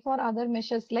working, try for other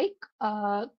measures like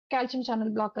calcium channel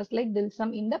blockers like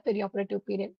dilsum in the perioperative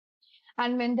period.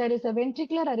 And when there is a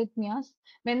ventricular arrhythmias,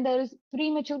 when there is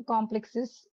premature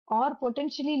complexes or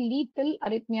potentially lethal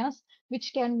arrhythmias,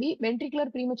 which can be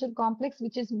ventricular premature complex,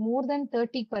 which is more than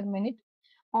 30 per minute,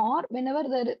 or whenever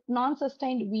there is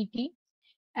non-sustained VT,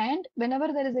 and whenever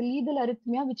there is a lethal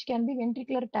arrhythmia, which can be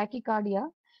ventricular tachycardia,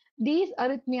 these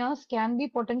arrhythmias can be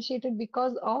potentiated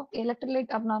because of electrolyte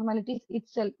abnormalities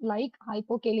itself, like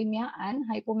hypokalemia and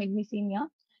hypomagnesemia.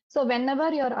 So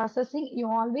whenever you are assessing, you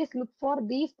always look for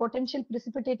these potential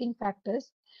precipitating factors.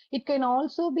 It can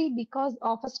also be because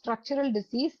of a structural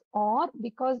disease or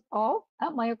because of a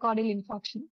myocardial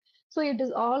infarction. So it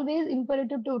is always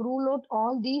imperative to rule out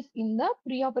all these in the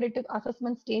preoperative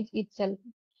assessment stage itself.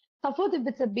 Suppose if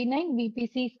it's a benign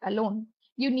VPCs alone,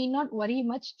 you need not worry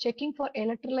much. Checking for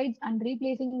electrolytes and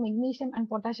replacing magnesium and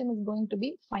potassium is going to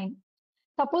be fine.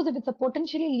 Suppose if it's a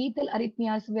potentially lethal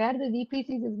arrhythmias where the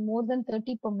VPCs is more than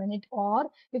 30 per minute, or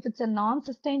if it's a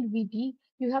non-sustained VT,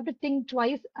 you have to think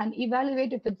twice and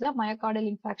evaluate if it's a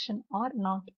myocardial infarction or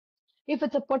not. If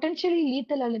it's a potentially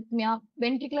lethal arrhythmia,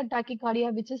 ventricular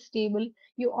tachycardia, which is stable,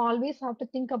 you always have to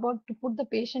think about to put the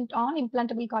patient on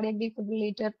implantable cardiac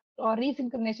defibrillator or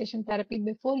resynchronization therapy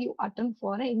before you attempt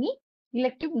for any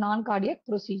elective non-cardiac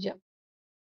procedure.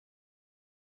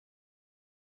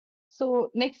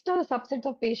 So next are the subsets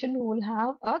of patients who will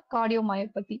have a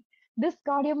cardiomyopathy. This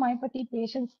cardiomyopathy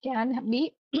patients can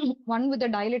be one with a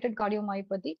dilated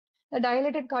cardiomyopathy. The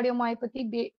dilated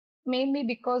cardiomyopathy may be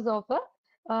because of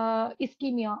a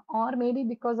ischemia, or maybe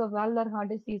because of valvular heart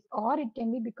disease, or it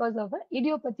can be because of an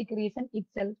idiopathic reason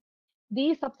itself.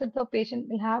 These subsets of patients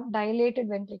will have dilated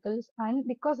ventricles, and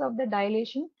because of the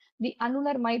dilation, the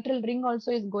annular mitral ring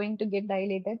also is going to get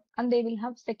dilated, and they will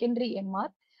have secondary MR.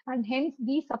 And hence,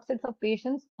 these subsets of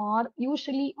patients are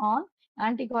usually on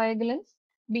anticoagulants,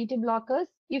 beta blockers,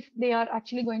 if they are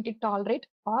actually going to tolerate,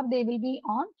 or they will be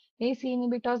on ACE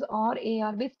inhibitors or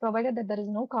ARBs, provided that there is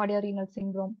no cardiorenal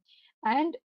syndrome,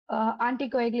 and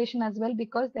anticoagulation as well,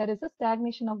 because there is a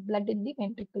stagnation of blood in the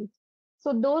ventricles.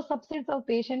 So those subsets of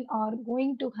patients are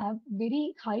going to have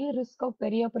very high risk of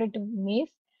perioperative MACE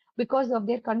because of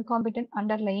their concomitant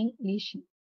underlying lesion.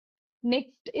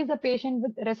 Next is a patient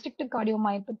with restrictive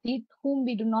cardiomyopathy, whom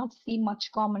we do not see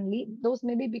much commonly. Those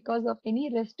may be because of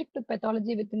any restrictive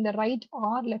pathology within the right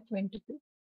or left ventricle.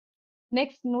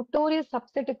 Next, notorious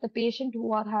subset of the patient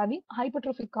who are having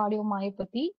hypertrophic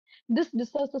cardiomyopathy. This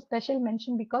deserves a special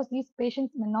mention because these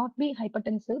patients may not be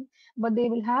hypertensive, but they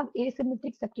will have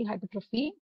asymmetric septal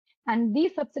hypertrophy. And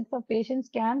these subsets of patients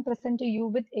can present to you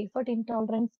with effort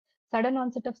intolerance, sudden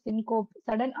onset of syncope,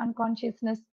 sudden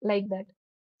unconsciousness, like that.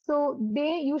 So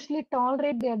they usually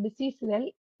tolerate their disease well,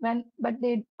 but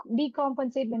they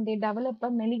decompensate when they develop a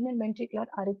malignant ventricular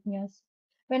arrhythmias.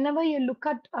 Whenever you look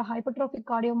at a hypertrophic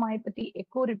cardiomyopathy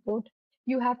echo report,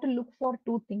 you have to look for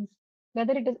two things,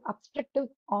 whether it is obstructive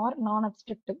or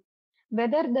non-obstructive,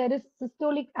 whether there is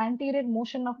systolic anterior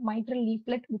motion of mitral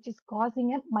leaflet which is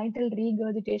causing a mitral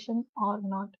regurgitation or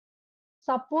not.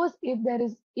 Suppose if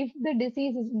the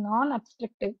disease is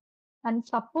non-obstructive, and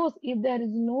suppose if there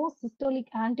is no systolic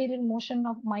anterior motion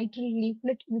of mitral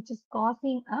leaflet which is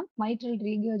causing a mitral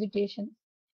regurgitation,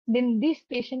 then this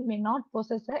patient may not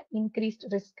possess an increased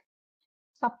risk.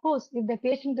 Suppose if the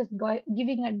patient is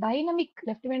giving a dynamic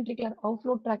left ventricular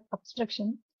outflow tract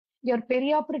obstruction, your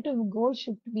perioperative goal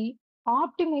should be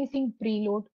optimizing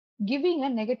preload, giving a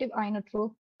negative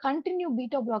inotrope, continue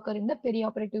beta blocker in the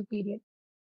perioperative period.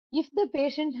 If the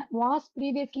patient was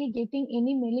previously getting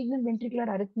any malignant ventricular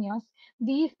arrhythmias,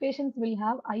 these patients will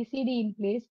have ICD in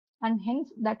place, and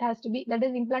hence that is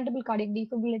implantable cardiac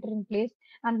defibrillator in place,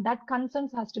 and that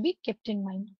concerns has to be kept in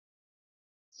mind.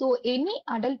 So any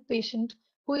adult patient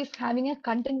who is having a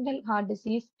congenital heart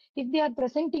disease, if they are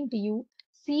presenting to you,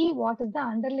 see what is the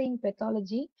underlying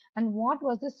pathology and what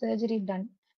was the surgery done,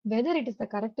 whether it is the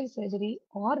corrective surgery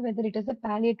or whether it is a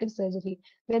palliative surgery,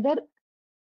 whether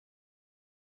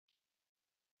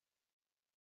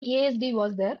ASD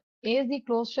was there, ASD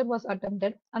closure was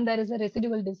attempted, and there is a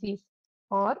residual disease,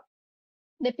 or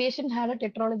the patient had a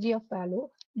tetralogy of Fallot.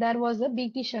 There was a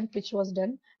BT shunt which was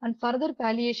done, and further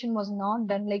palliation was not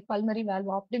done, like pulmonary valve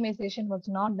optimization was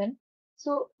not done.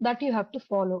 So that you have to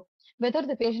follow. Whether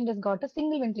the patient has got a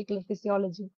single ventricular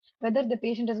physiology, whether the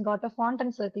patient has got a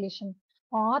Fontan circulation,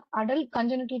 or adult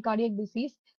congenital cardiac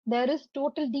disease, there is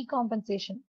total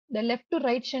decompensation. The left to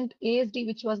right shunt ASD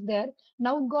which was there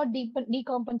now got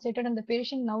decompensated, and the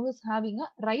patient now is having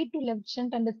a right to left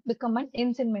shunt and it's become an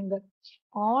ensign member.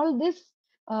 All this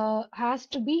has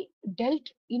to be dealt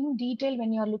in detail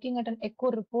when you are looking at an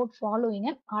echo report following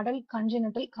an adult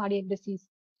congenital cardiac disease.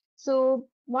 So,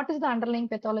 what is the underlying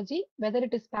pathology, whether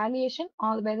it is palliation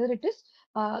or whether it is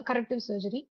corrective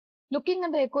surgery? Looking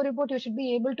at the echo report, you should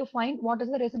be able to find what is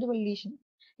the residual lesion.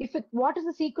 What is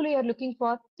the sequelae you are looking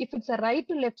for? If it's a right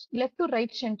to left to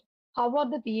right shunt, how are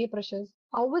the PA pressures?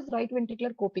 How is right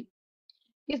ventricular coping?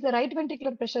 Is the right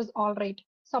ventricular pressures all right?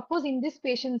 Suppose in these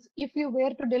patients, if you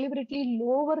were to deliberately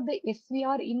lower the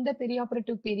SVR in the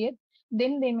perioperative period,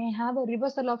 then they may have a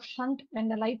reversal of shunt when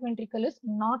the right ventricle is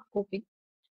not coping.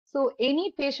 So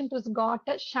any patient who's got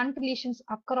a shunt lesions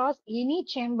across any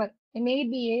chamber, it may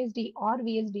be ASD or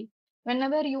VSD,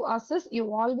 whenever you assess,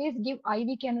 you always give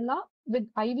IV cannula with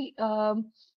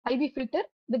IV filter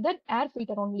with that air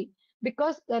filter only,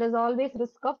 because there is always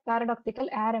risk of paradoxical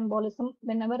air embolism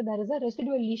whenever there is a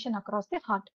residual lesion across the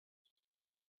heart.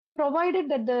 Provided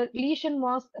that the lesion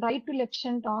was right to left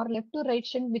shunt or left to right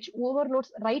shunt, which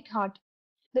overloads right heart,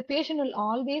 the patient will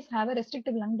always have a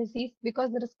restrictive lung disease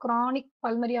because there is chronic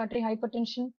pulmonary artery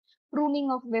hypertension,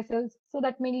 pruning of vessels, so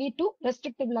that may lead to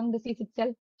restrictive lung disease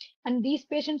itself. And these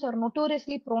patients are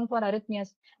notoriously prone for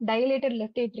arrhythmias, dilated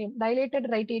left atrium, dilated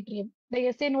right atrium.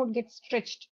 The SA node gets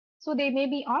stretched, so they may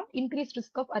be on increased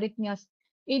risk of arrhythmias.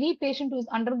 Any patient who is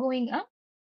undergoing a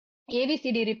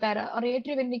AVCD repair or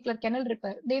atrioventricular canal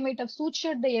repair, they might have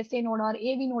sutured the SA node or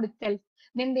AV node itself.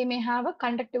 Then they may have a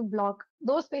conductive block.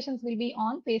 Those patients will be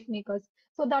on pacemakers.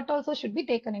 So that also should be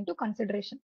taken into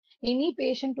consideration. Any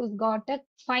patient who's got a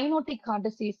cyanotic heart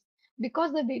disease,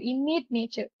 because of their innate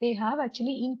nature, they have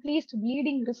actually increased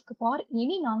bleeding risk for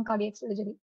any non-cardiac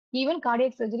surgery, even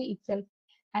cardiac surgery itself.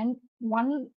 And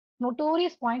one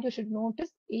notorious point you should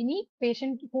notice, any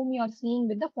patient whom you are seeing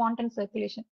with the Fontan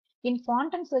circulation, in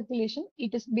Fontan circulation,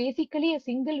 it is basically a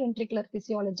single ventricular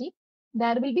physiology.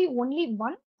 There will be only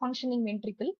one functioning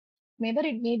ventricle, whether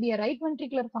it may be a right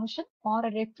ventricular function or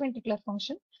a left ventricular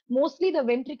function. Mostly the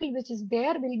ventricle which is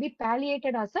there will be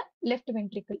palliated as a left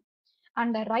ventricle.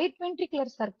 And the right ventricular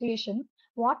circulation,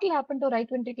 what will happen to right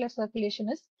ventricular circulation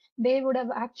is they would have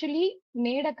actually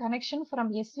made a connection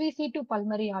from SVC to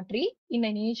pulmonary artery in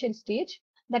an initial stage,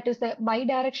 that is a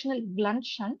bidirectional blunt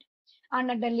shunt. And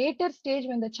at the later stage,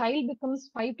 when the child becomes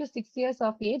 5 to 6 years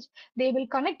of age, they will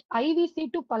connect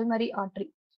IVC to pulmonary artery.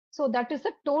 So that is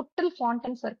a total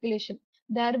Fontan circulation.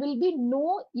 There will be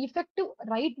no effective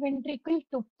right ventricle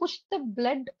to push the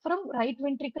blood from right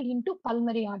ventricle into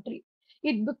pulmonary artery.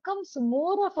 It becomes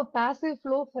more of a passive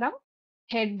flow from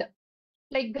head,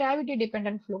 like gravity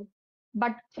dependent flow.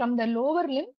 But from the lower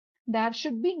limb, there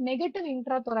should be negative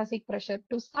intrathoracic pressure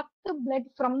to suck the blood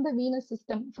from the venous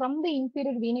system, from the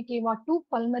inferior vena cava to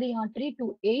pulmonary artery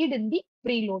to aid in the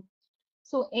preload.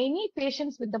 So any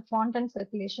patients with the Fontan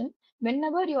circulation,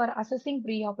 whenever you are assessing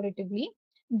preoperatively,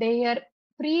 their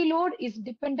preload is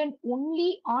dependent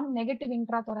only on negative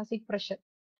intrathoracic pressure,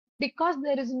 because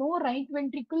there is no right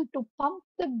ventricle to pump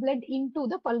the blood into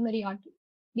the pulmonary artery.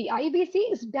 The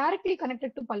IBC is directly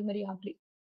connected to pulmonary artery.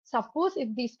 Suppose if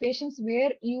these patients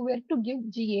you were to give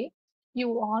GA,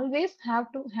 you always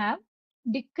have to have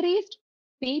decreased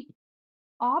PEEP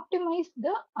optimize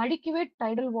the adequate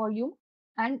tidal volume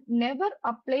and never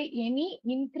apply any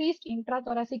increased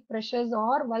intrathoracic pressures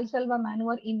or Valsalva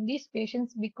maneuver in these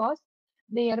patients because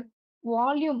their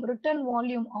volume, return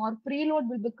volume or preload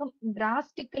will become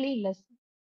drastically less.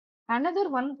 Another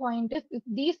one point is if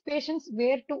these patients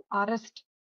were to arrest,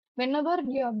 whenever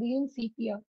you are doing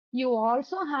CPR, you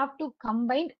also have to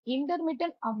combine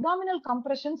intermittent abdominal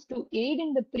compressions to aid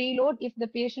in the preload if the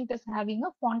patient is having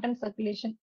a fontan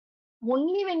circulation.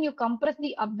 Only when you compress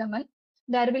the abdomen,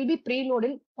 there will be preload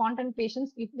in fontan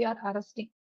patients if they are arresting.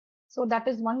 So that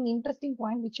is one interesting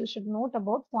point which you should note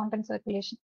about fontan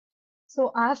circulation.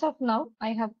 So as of now, I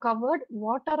have covered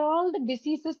what are all the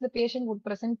diseases the patient would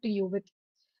present to you with.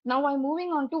 Now I'm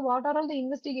moving on to what are all the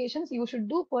investigations you should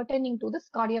do pertaining to this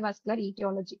cardiovascular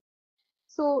etiology.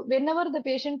 So whenever the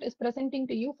patient is presenting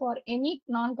to you for any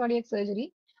non-cardiac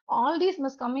surgery, all these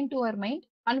must come into our mind.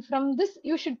 And from this,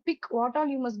 you should pick what all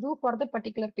you must do for the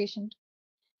particular patient.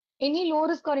 Any low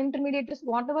risk or intermediate risk,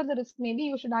 whatever the risk may be,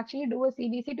 you should actually do a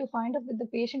CBC to find out if the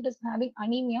patient is having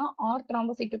anemia or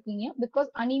thrombocytopenia because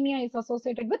anemia is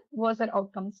associated with worse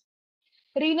outcomes.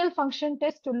 Renal function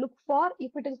test to look for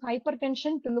if it is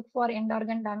hypertension to look for end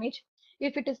organ damage.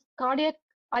 If it is cardiac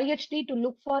IHT to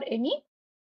look for any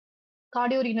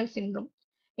cardiorenal syndrome.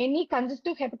 Any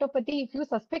congestive hepatopathy, if you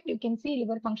suspect, you can see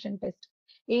liver function test.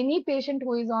 Any patient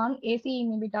who is on ACE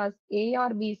inhibitors,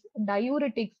 ARBs,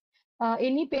 diuretics,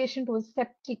 any patient who is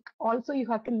septic, also you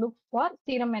have to look for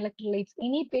serum electrolytes.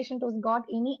 Any patient who's got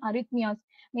any arrhythmias,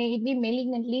 may it be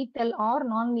malignant, lethal or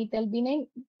non-lethal, benign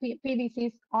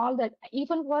PVCs, all that,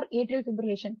 even for atrial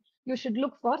fibrillation, you should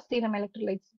look for serum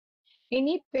electrolytes.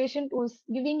 Any patient who's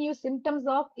giving you symptoms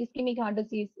of ischemic heart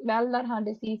disease, valvular heart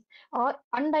disease, or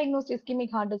undiagnosed ischemic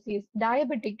heart disease,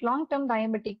 diabetic, long-term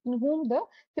diabetic, in whom the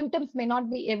symptoms may not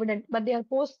be evident, but they are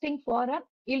posting for an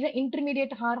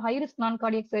intermediate or high-risk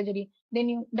non-cardiac surgery, then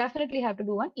you definitely have to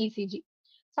do an ECG.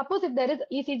 Suppose if there is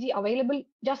ECG available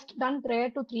just done prior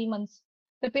to 3 months,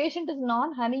 the patient is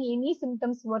not having any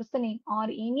symptoms worsening or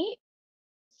any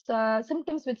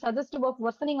symptoms which suggestive of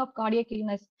worsening of cardiac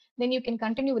illness, then you can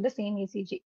continue with the same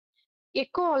ECG.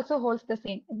 Echo also holds the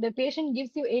same. If the patient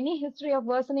gives you any history of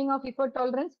worsening of effort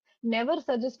tolerance, never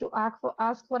suggest to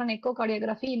ask for an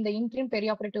echocardiography in the interim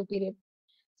perioperative period.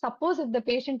 Suppose if the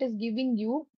patient is giving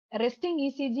you resting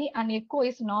ECG and echo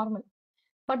is normal,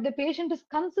 but the patient is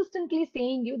consistently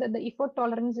saying you that the effort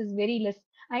tolerance is very less.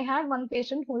 I had one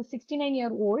patient who is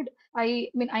 69-year-old. I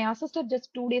assisted just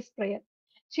 2 days prior.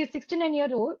 She is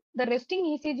 69-year-old. The resting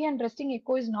ECG and resting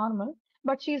echo is normal,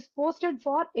 but she is posted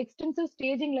for extensive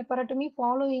staging laparotomy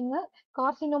following a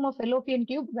carcinoma of fallopian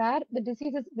tube where the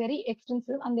disease is very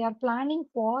extensive and they are planning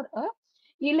for a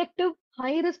elective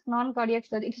high-risk non-cardiac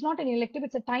surgery. It's not an elective,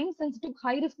 it's a time-sensitive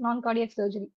high-risk non-cardiac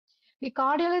surgery. The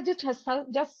cardiologist has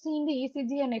just seen the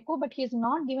ECG and echo, but he has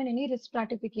not given any risk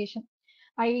stratification.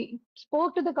 I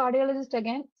spoke to the cardiologist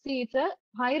again. See, it's a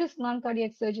high risk non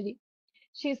cardiac surgery.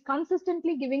 She is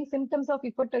consistently giving symptoms of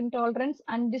effort intolerance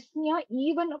and dyspnea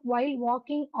even while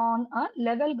walking on a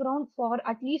level ground for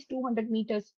at least 200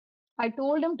 meters. I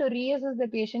told him to reassess the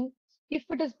patient if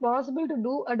it is possible to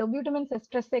do a dobutamine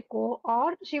stress echo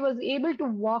or she was able to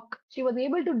walk, she was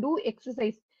able to do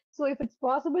exercise. So if it's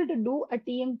possible to do a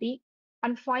TMT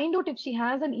and find out if she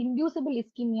has an inducible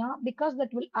ischemia because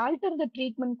that will alter the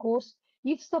treatment course.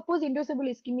 If suppose inducible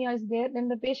ischemia is there, then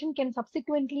the patient can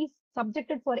subsequently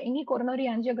subjected for any coronary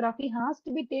angiography has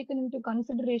to be taken into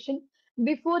consideration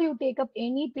before you take up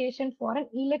any patient for an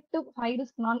elective high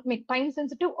risk non time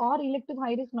sensitive or elective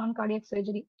high risk non cardiac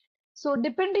surgery. So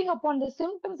depending upon the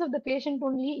symptoms of the patient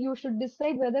only, you should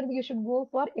decide whether you should go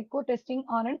for echo testing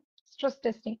or an stress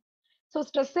testing. So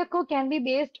stress echo can be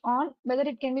based on whether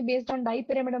it can be based on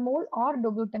dipyrimidamole or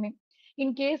dobutamine.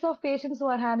 In case of patients who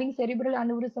are having cerebral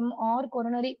aneurysm or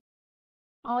coronary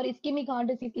or ischemic heart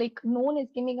disease, like known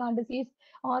ischemic heart disease,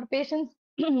 or patients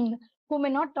who may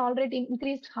not tolerate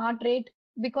increased heart rate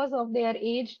because of their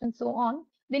age and so on,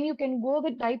 then you can go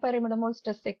with dipyrimidamole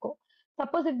stress echo.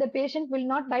 Suppose if the patient will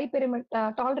not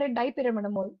tolerate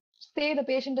dipyrimidamole, say the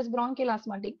patient is bronchial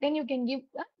asthmatic, then you can give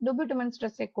dobutamine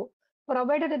stress echo,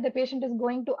 provided that the patient is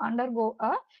going to undergo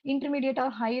a intermediate or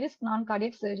high risk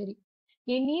non-cardiac surgery.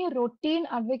 Any routine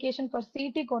advocation for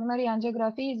CT coronary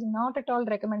angiography is not at all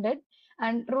recommended,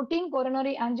 and routine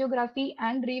coronary angiography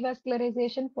and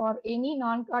revascularization for any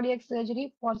non-cardiac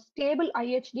surgery for stable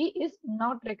IHD is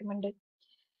not recommended.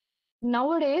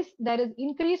 Nowadays, there is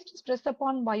increased stress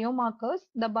upon biomarkers.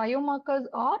 The biomarkers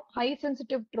are high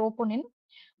sensitive troponin.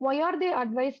 Why are they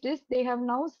advised is they have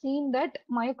now seen that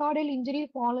myocardial injury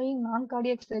following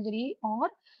non-cardiac surgery or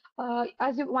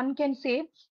one can say,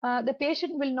 the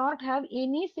patient will not have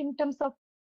any symptoms of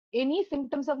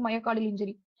myocardial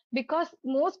injury, because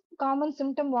most common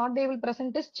symptom what they will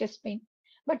present is chest pain.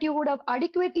 But you would have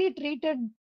adequately treated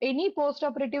any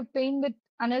postoperative pain with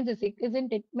analgesic,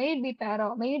 isn't it? May it be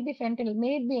para, may it be fentanyl,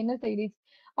 may it be NSAIDs,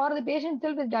 or the patient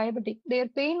itself is diabetic. Their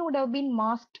pain would have been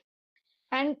masked,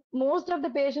 and most of the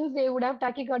patients they would have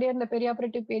tachycardia in the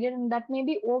perioperative period, and that may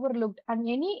be overlooked. And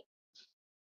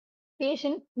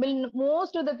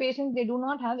most of the patients they do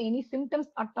not have any symptoms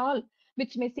at all,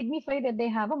 which may signify that they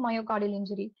have a myocardial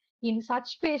injury. In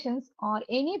such patients, or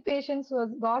any patients who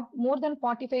has got more than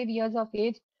 45 years of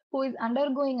age, who is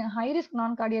undergoing a high risk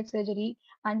non-cardiac surgery,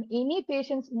 and any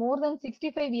patients more than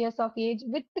 65 years of age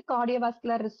with the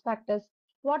cardiovascular risk factors.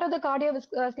 What are the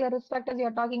cardiovascular risk factors you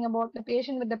are talking about? The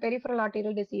patient with the peripheral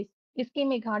arterial disease,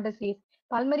 ischemic heart disease,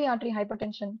 pulmonary artery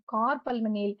hypertension, cor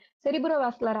pulmonale,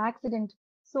 cerebrovascular accident.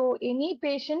 So any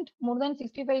patient more than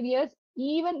 65 years,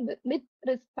 even with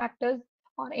risk factors,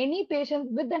 or any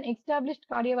patient with an established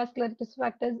cardiovascular risk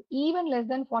factors, even less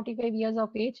than 45 years of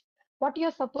age, what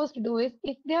you're supposed to do is,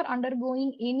 if they are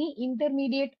undergoing any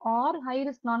intermediate or high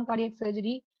risk non-cardiac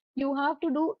surgery, you have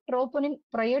to do troponin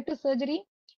prior to surgery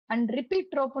and repeat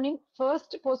troponin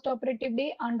first postoperative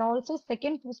day and also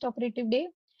second postoperative day.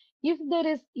 If there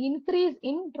is increase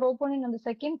in troponin on the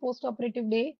second postoperative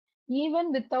day,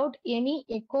 even without any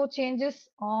echo changes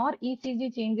or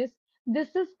ECG changes,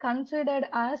 this is considered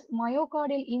as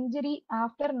myocardial injury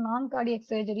after non-cardiac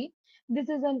surgery. This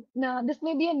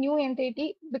may be a new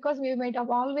entity, because we might have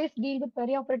always deal with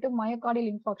perioperative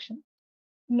myocardial infarction.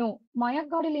 No,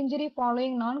 myocardial injury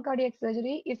following non-cardiac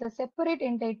surgery is a separate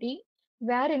entity,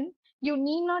 wherein you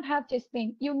need not have chest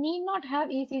pain, you need not have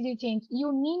ECG change,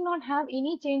 you need not have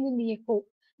any change in the echo.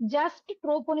 Just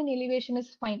troponin elevation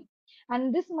is fine.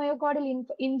 And this myocardial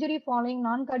injury following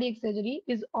non-cardiac surgery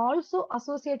is also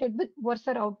associated with worse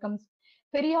outcomes.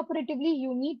 Perioperatively,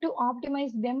 you need to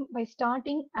optimize them by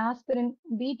starting aspirin,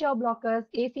 beta blockers,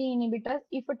 ACE inhibitors,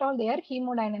 if at all their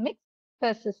hemodynamics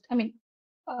persist.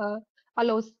 Uh,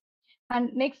 allows.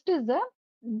 And next is the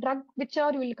drug which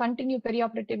are you will continue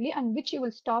perioperatively and which you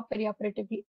will stop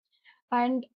perioperatively.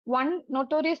 And one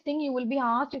notorious thing you will be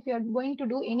asked if you are going to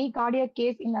do any cardiac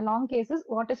case in the long cases,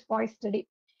 what is POISE study?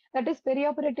 That is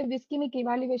perioperative ischemic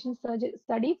evaluation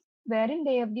studies, wherein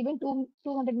they have given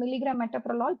 200 milligram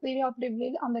metoprolol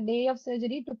perioperatively on the day of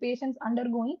surgery to patients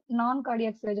undergoing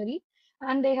non-cardiac surgery,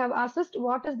 and they have assessed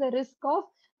what is the risk of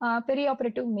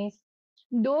perioperative MACE.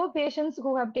 Though patients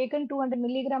who have taken 200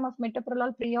 milligram of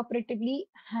metoprolol preoperatively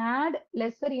had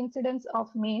lesser incidence of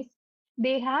MACE,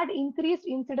 they had increased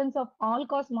incidence of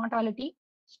all-cause mortality,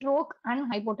 stroke,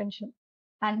 and hypotension.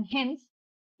 And hence,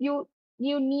 you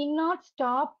you need not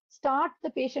start the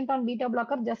patient on beta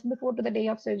blocker just before to the day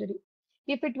of surgery.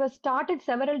 If it was started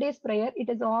several days prior, it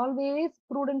is always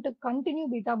prudent to continue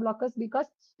beta blockers, because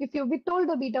if you withhold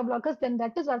the beta blockers, then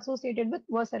that is associated with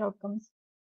worse outcomes.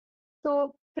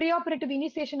 So preoperative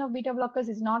initiation of beta blockers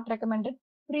is not recommended.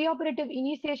 Preoperative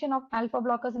initiation of alpha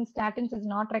blockers and statins is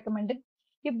not recommended.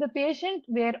 If the patient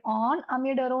were on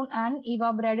amiodarone and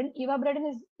ivabradine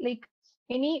is like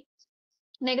any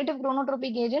negative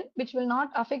chronotropic agent which will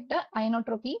not affect the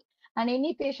ionotropy. And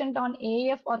any patient on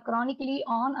AF or chronically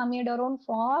on amiodarone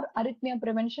for arrhythmia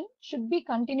prevention should be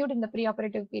continued in the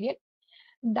preoperative period.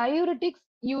 Diuretics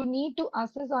you need to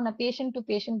assess on a patient to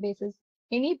patient basis.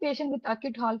 Any patient with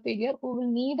acute heart failure who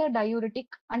will need a diuretic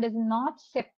and is not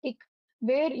septic,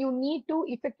 where you need to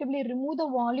effectively remove the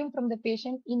volume from the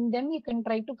patient, in them you can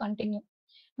try to continue.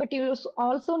 But you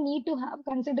also need to have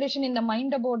consideration in the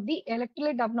mind about the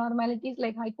electrolyte abnormalities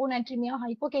like hyponatremia,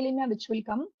 hypokalemia, which will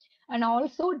come, and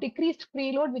also decreased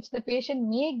preload, which the patient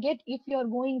may get if you are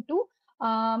going to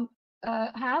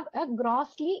have a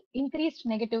grossly increased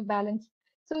negative balance.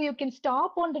 So you can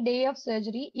stop on the day of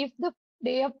surgery if the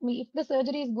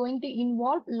surgery is going to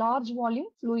involve large volume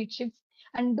fluid shifts,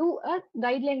 and do a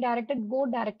guideline directed, go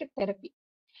directed therapy.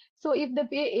 So if the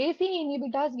ACE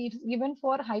inhibitors is given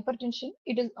for hypertension,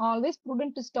 it is always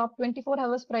prudent to stop 24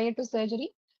 hours prior to surgery,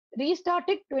 restart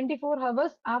it 24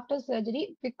 hours after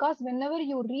surgery, because whenever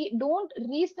you don't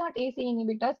restart ACE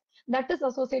inhibitors, that is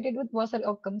associated with worse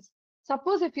outcomes.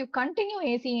 Suppose if you continue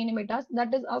ACE inhibitors,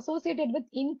 that is associated with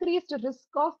increased risk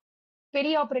of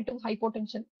perioperative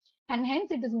hypotension, and hence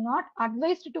it is not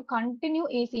advised to continue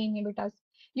ACE inhibitors.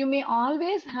 You may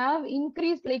always have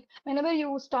increased, like whenever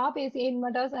you stop ACE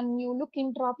inhibitors and you look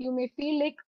introp, you may feel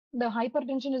like the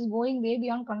hypertension is going way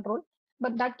beyond control,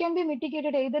 but that can be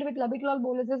mitigated either with labetalol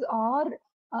boluses or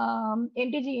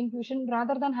NTG infusion,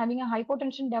 rather than having a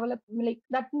hypotension develop, like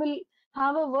that will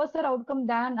have a worse outcome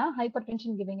than a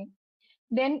hypertension giving it.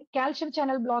 Then calcium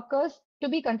channel blockers to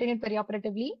be continued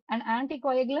perioperatively, and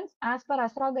anticoagulants as per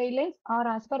ASRA guidelines or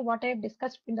as per what I have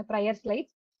discussed in the prior slides.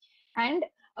 And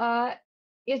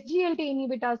SGLT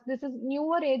inhibitors, this is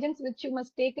newer agents which you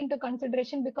must take into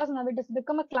consideration because now it has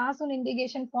become a class 1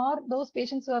 indication for those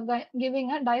patients who are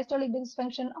giving a diastolic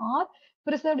dysfunction or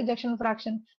preserved ejection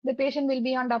fraction. The patient will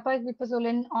be on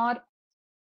dapagliflozin or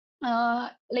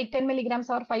like 10 milligrams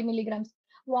or 5 milligrams.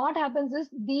 What happens is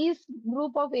these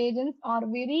group of agents are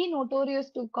very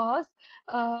notorious to cause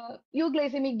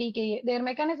euglycemic decay. Their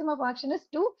mechanism of action is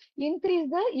to increase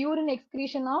the urine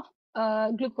excretion of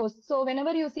glucose. So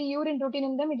whenever you see urine protein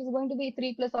in them, it is going to be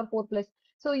 3 plus or 4 plus.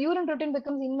 So urine protein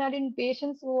becomes invalid in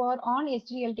patients who are on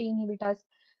SGLT inhibitors,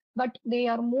 but they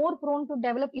are more prone to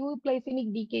develop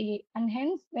euglycemic decay. And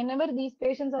hence, whenever these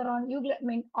patients are on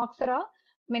Oxera,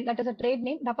 that is a trade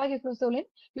name, dapagliflozin,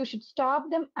 you should stop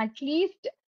them at least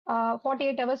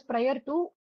 48 hours prior to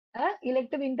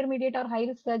elective intermediate or high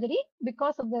risk surgery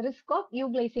because of the risk of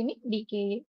euglycemic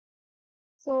decay.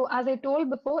 So as I told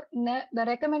before, the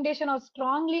recommendation are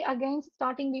strongly against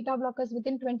starting beta blockers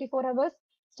within 24 hours,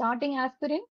 starting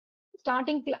aspirin,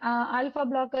 starting alpha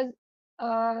blockers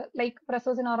like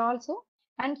prazosin are also,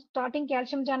 and starting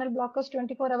calcium channel blockers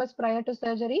 24 hours prior to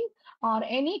surgery, or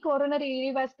any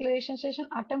coronary revascularization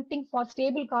attempting for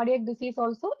stable cardiac disease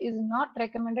also is not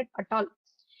recommended at all.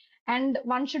 And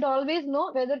one should always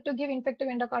know whether to give infective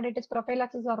endocarditis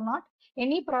prophylaxis or not.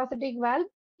 Any prosthetic valve,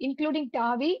 including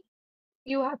TAVI,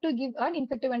 you have to give an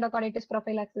infective endocarditis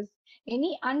prophylaxis.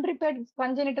 Any unrepaired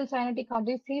congenital cyanotic heart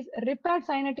disease, repaired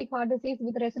cyanotic heart disease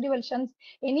with residual shunts,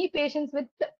 any patients with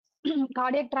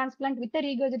cardiac transplant with a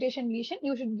regurgitation lesion,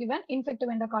 you should give an infective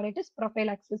endocarditis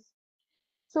prophylaxis.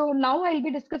 So now I'll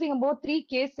be discussing about 3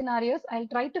 case scenarios. I'll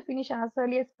try to finish as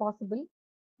early as possible.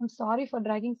 I'm sorry for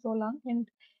dragging so long. And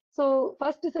so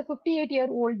first is a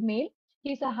 58-year-old male.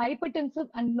 He is a hypertensive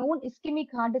and known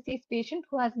ischemic heart disease patient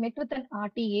who has met with an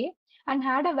RTA and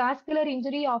had a vascular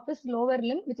injury of his lower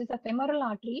limb, which is a femoral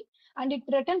artery, and it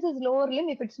threatens his lower limb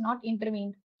if it's not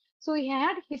intervened. So he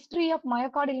had history of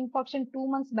myocardial infarction 2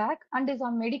 months back and is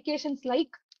on medications like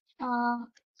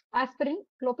aspirin,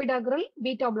 clopidogrel,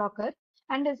 beta blocker,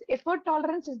 and his effort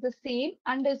tolerance is the same,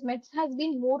 and his meds has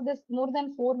been more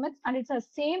than 4 months, and it's the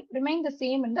same, remained the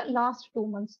same in the last 2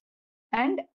 months.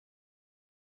 And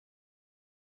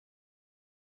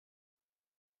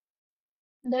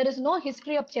there is no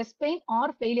history of chest pain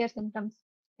or failure symptoms.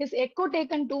 His echo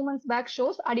taken 2 months back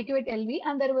shows adequate LV,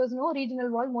 and there was no regional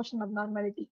wall motion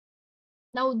abnormality.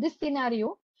 Now, this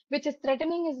scenario, which is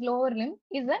threatening his lower limb,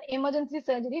 is an emergency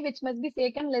surgery which must be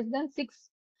taken less than 6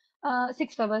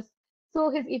 hours. So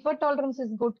his effort tolerance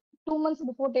is good. 2 months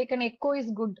before taken echo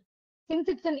is good. Since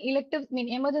it's an elective,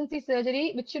 emergency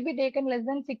surgery which should be taken less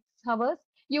than 6 hours,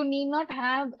 you need not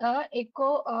have a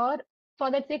echo or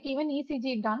for that sake even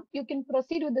ECG done. You can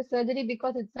proceed with the surgery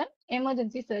because it's an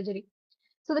emergency surgery.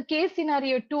 So the case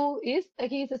scenario 2 is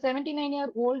he is a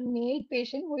 79-year-old male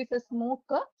patient who is a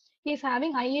smoker. He is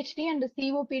having IHT and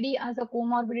COPD as a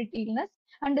comorbid illness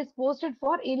and is posted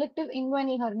for elective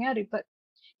inguinal hernia repair.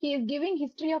 He is giving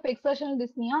history of exertional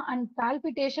dyspnea and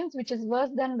palpitations, which is worse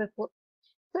than before.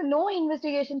 So no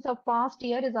investigations of past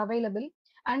year is available.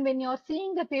 And when you're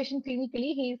seeing the patient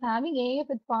clinically, he is having AF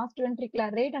with fast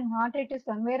ventricular rate and heart rate is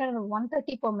somewhere around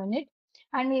 130 per minute.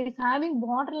 And he is having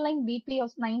borderline BP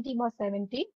of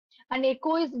 90/70. And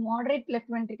echo is moderate left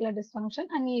ventricular dysfunction.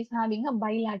 And he is having a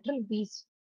bilateral wheeze.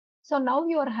 So now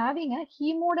you are having a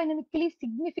hemodynamically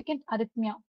significant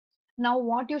arrhythmia. Now,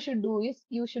 what you should do is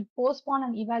you should postpone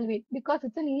and evaluate because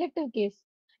it's an elective case.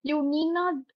 You need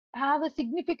not have a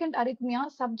significant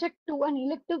arrhythmia subject to an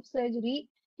elective surgery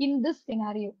in this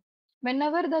scenario.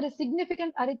 Whenever there is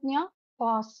significant arrhythmia,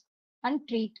 pause and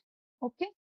treat. Okay.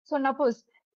 So, suppose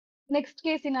next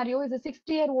case scenario is a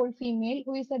 60-year-old female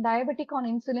who is a diabetic on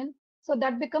insulin. So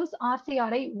that becomes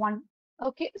RCRI 1.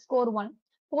 Okay, score 1.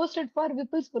 Posted for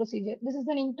Whipple's procedure. This is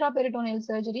an intraperitoneal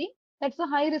surgery. That's a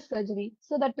high risk surgery.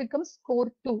 So that becomes score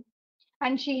 2.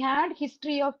 And she had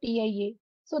history of TIA.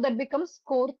 So that becomes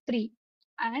score 3.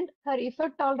 And her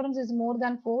effort tolerance is more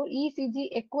than 4. ECG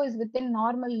echo is within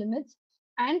normal limits.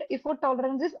 And effort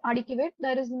tolerance is adequate.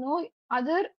 There is no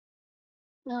other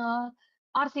uh,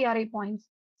 RCRI points.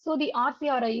 So the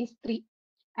RCRI is 3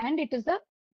 and it is a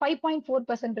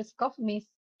 5.4% risk of MACE.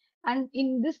 And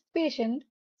in this patient,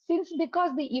 since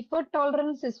because the effort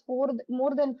tolerance is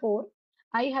more than 4,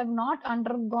 I have not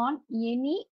undergone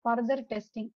any further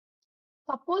testing.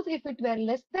 Suppose if it were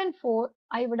less than 4,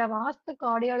 I would have asked the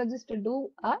cardiologist to do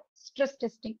a stress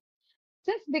testing.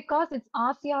 Since because it's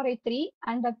RCRA3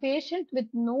 and a patient with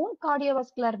known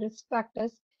cardiovascular risk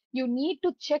factors, you need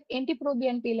to check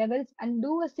NT-proBNP levels and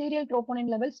do a serial troponin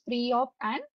levels pre-op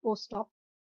and post-op.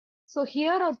 So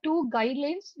here are two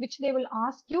guidelines which they will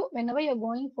ask you whenever you're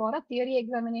going for a theory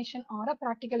examination or a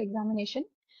practical examination.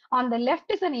 On the left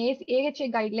is an AHA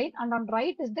guideline and on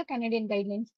right is the Canadian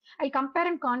guidelines. I'll compare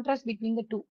and contrast between the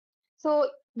two. So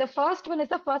the first one is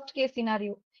the first case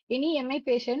scenario. Any MI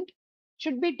patient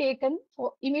should be taken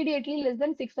for immediately less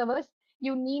than 6 hours.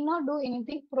 You need not do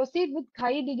anything. Proceed with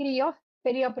high degree of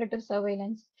perioperative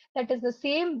surveillance. That is the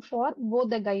same for both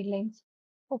the guidelines.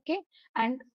 Okay.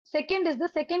 And second is the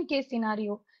second case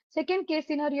scenario. Second case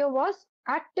scenario was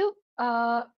active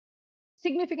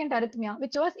significant arrhythmia,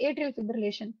 which was atrial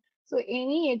fibrillation. So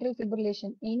any atrial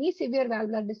fibrillation, any severe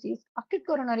valvular disease, acute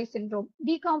coronary syndrome,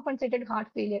 decompensated heart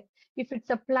failure. If it's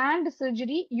a planned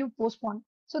surgery, you postpone.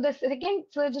 So the second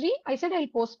surgery, I said I'll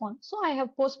postpone. So I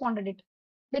have postponed it.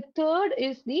 The third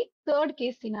is the third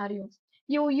case scenario.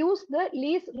 You use the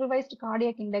least revised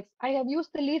cardiac index. I have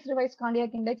used the least revised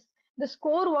cardiac index. The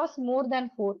score was more than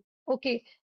 4. Okay.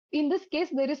 In this case,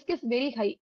 the risk is very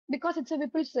high because it's a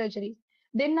Whipple surgery.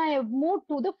 Then I have moved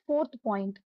to the fourth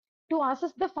point to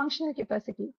assess the functional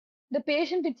capacity. The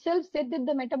patient itself said that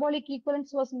the metabolic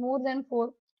equivalence was more than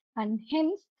 4, and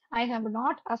hence I have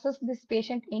not assessed this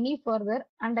patient any further,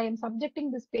 and I am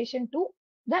subjecting this patient to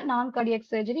the non-cardiac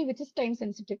surgery, which is time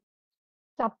sensitive.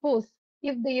 Suppose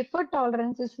if the effort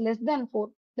tolerance is less than 4,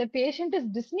 the patient is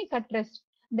dyspneic at rest,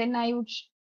 then I would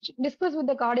discuss with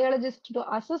the cardiologist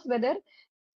to assess whether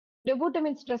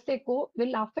dobutamine stress echo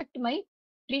will affect my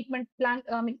treatment plan,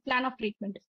 plan of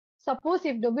treatment. Suppose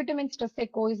if dobutamine stress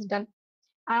echo is done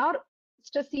or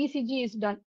stress ECG is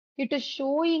done, it is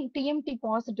showing TMT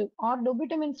positive or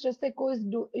dobutamine stress echo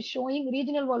is showing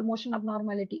regional wall motion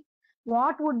abnormality.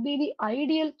 What would be the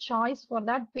ideal choice for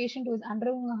that patient who is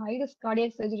undergoing a high risk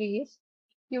cardiac surgery is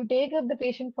you take up the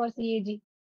patient for CAG,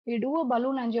 you do a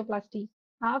balloon angioplasty.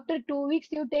 After 2 weeks,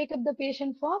 you take up the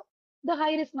patient for the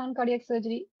high risk non cardiac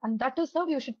surgery, and that is how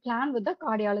you should plan with the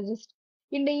cardiologist.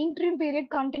 In the interim period,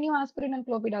 continue aspirin and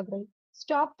clopidogrel.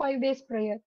 Stop 5 days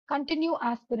prior. Continue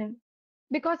aspirin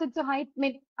because it's a high.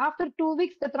 After 2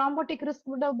 weeks, the thrombotic risk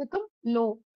would have become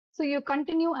low. So you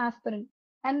continue aspirin.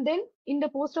 And then in the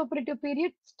post-operative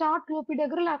period, start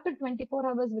clopidogrel after 24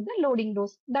 hours with the loading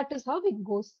dose. That is how it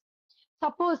goes.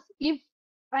 Suppose if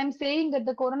I'm saying that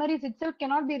the coronaries itself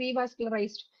cannot be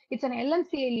revascularized, it's an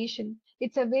LMCA lesion,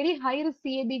 it's a very high risk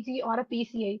CABG or a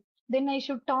PCI, then I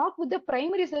should talk with the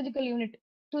primary surgical unit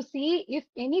to see if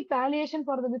any palliation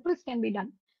for the Whipples can be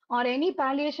done or any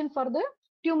palliation for the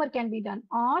tumor can be done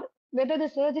or whether the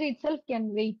surgery itself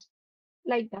can wait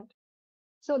like that.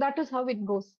 So that is how it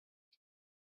goes.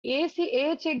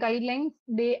 AHA guidelines,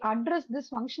 they address this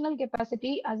functional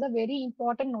capacity as a very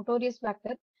important notorious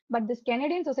factor, but this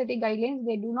Canadian Society guidelines,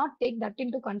 they do not take that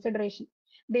into consideration.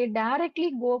 They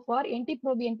directly go for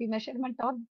NT-proBNP measurement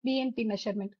or BNP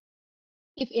measurement.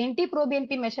 If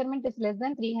NT-proBNP measurement is less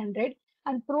than 300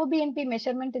 and proBNP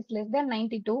measurement is less than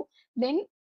 92, then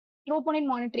troponin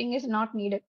monitoring is not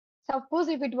needed. Suppose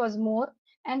if it was more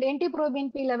and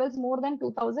NT-proBNP levels more than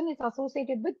 2000 is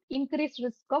associated with increased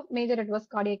risk of major adverse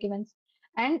cardiac events.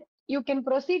 And you can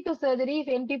proceed to surgery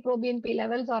if NT-proBNP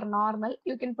levels are normal.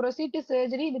 You can proceed to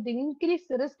surgery with an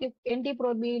increased risk if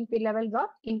NT-proBNP levels are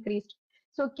increased.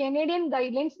 So Canadian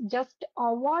guidelines just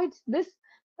avoids this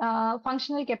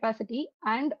functional capacity,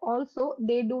 and also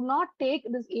they do not take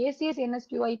this ACS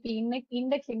NSQIP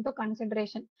index into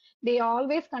consideration. They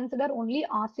always consider only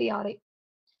RCRA.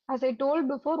 As I told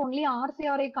before, only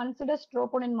RCRA considers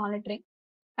troponin monitoring,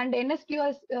 and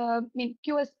NSQIP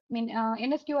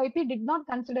did not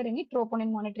consider any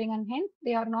troponin monitoring, and hence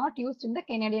they are not used in the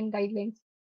Canadian guidelines.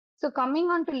 So coming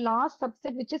on to last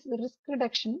subset, which is risk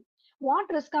reduction. What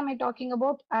risk am I talking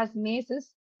about as MACE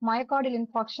is myocardial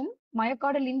infarction,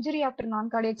 myocardial injury after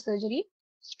non-cardiac surgery,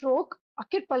 stroke,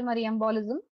 acute pulmonary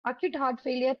embolism, acute heart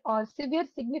failure or severe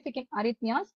significant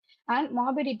arrhythmias, and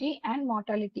morbidity and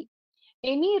mortality.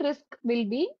 Any risk will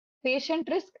be patient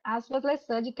risk as well as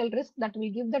surgical risk that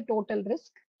will give the total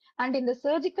risk. And in the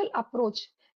surgical approach,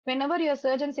 whenever your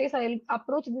surgeon says, I'll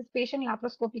approach this patient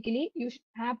laparoscopically, you should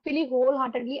happily,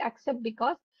 wholeheartedly accept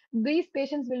because these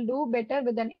patients will do better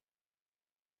with an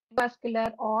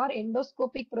vascular or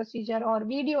endoscopic procedure or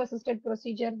video assisted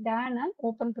procedure than an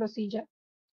open procedure.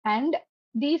 And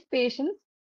these patients,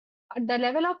 the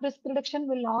level of risk reduction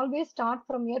will always start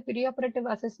from your perioperative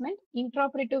assessment,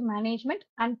 intraoperative management,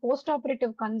 and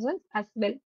postoperative concerns as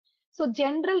well. So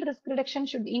general risk reduction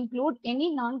should include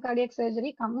any non-cardiac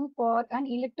surgery coming for an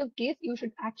elective case. You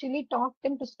should actually talk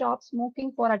them to stop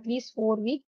smoking for at least 4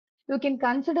 weeks. You can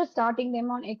consider starting them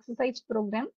on exercise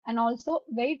program, and also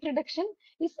weight reduction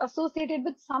is associated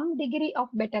with some degree of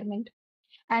betterment.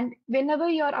 And whenever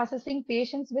you are assessing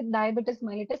patients with diabetes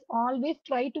mellitus, always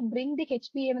try to bring the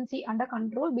HbA1c under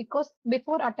control because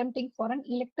before attempting for an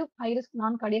elective high-risk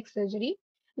non-cardiac surgery,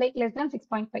 like less than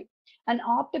 6.5, and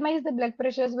optimize the blood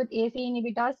pressures with AC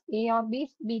inhibitors, ARBs,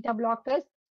 beta blockers,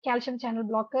 calcium channel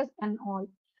blockers, and all,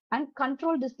 and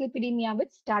control dyslipidemia with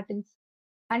statins.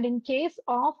 And in case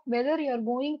of whether you're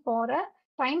going for a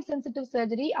time sensitive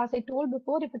surgery, as I told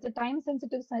before, if it's a time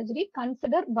sensitive surgery,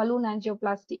 consider balloon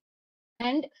angioplasty.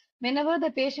 And whenever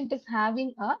the patient is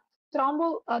having a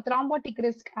thrombotic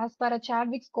risk as per a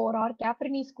Chadwick score or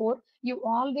Caprini score, you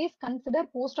always consider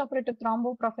postoperative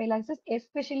thromboprophylaxis,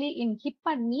 especially in hip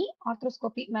and knee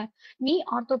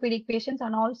orthopedic patients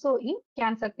and also in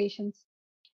cancer patients.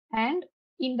 And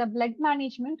in the blood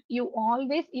management, you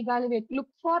always evaluate, look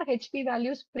for HP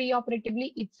values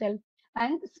preoperatively itself,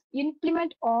 and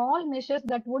implement all measures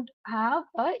that would have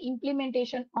a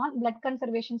implementation on blood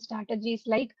conservation strategies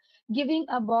like giving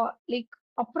like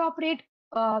appropriate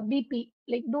BP,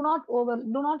 like do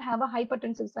not have a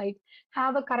hypertensive site,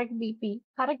 have a correct BP,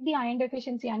 correct the iron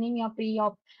deficiency anemia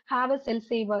pre-op, have a cell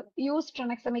saver, use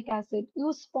tranexamic acid,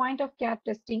 use point of care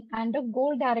testing, and a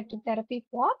goal directed therapy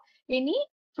for any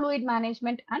fluid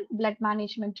management and blood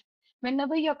management.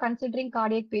 Whenever you're considering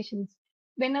cardiac patients,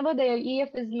 whenever their EF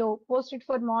is low, posted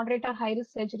for moderate or high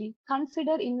risk surgery,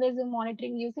 consider invasive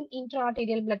monitoring using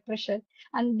intra-arterial blood pressure.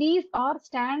 And these are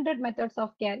standard methods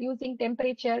of care. Using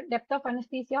temperature, depth of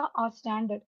anesthesia are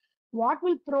standard. What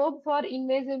will probe for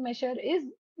invasive measure is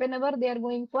whenever they are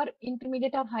going for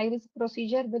intermediate or high risk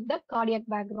procedure with the cardiac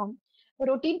background.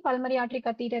 Routine pulmonary artery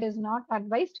catheter is not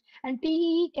advised, and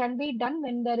TEE can be done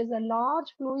when there is a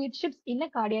large fluid shifts in a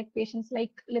cardiac patients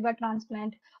like liver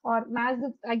transplant or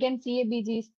massive, again,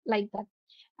 CABGs like that.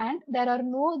 And there are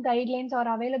no guidelines or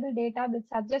available data that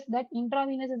suggest that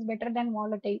intravenous is better than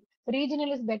volatile,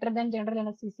 regional is better than general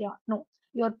anesthesia. No,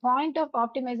 your point of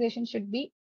optimization should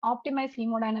be optimize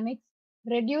hemodynamics,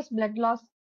 reduce blood loss,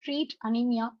 treat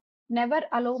anemia, never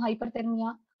allow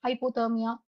hyperthermia,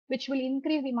 hypothermia, which will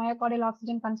increase the myocardial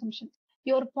oxygen consumption.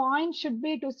 Your point should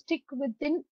be to stick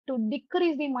within to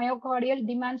decrease the myocardial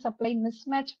demand supply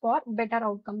mismatch for better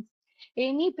outcomes.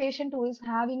 Any patient who is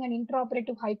having an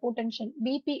intraoperative hypotension,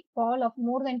 BP fall of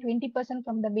more than 20%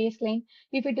 from the baseline,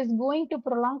 if it is going to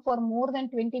prolong for more than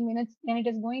 20 minutes, then it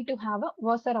is going to have a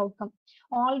worse outcome.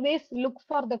 Always look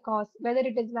for the cause, whether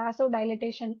it is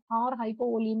vasodilatation or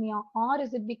hypovolemia, or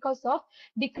is it because of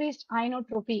decreased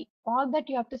ionotropy. All that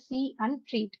you have to see and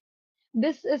treat.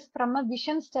 This is from a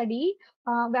vision study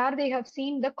where they have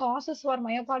seen the causes for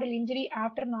myocardial injury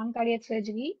after non-cardiac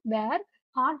surgery, where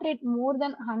heart rate more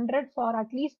than 100 for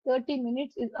at least 30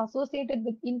 minutes is associated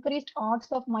with increased odds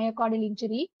of myocardial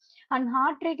injury, and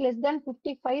heart rate less than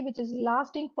 55, which is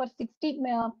lasting for 60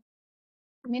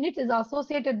 minutes, is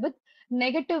associated with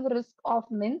negative risk of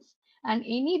MINS, and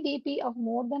any BP of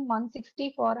more than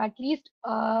 160 for at least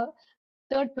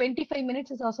 25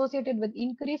 minutes is associated with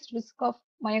increased risk of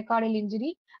myocardial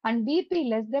injury, and BP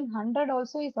less than 100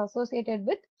 also is associated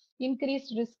with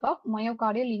increased risk of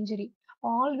myocardial injury.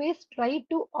 Always try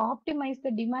to optimize the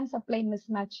demand supply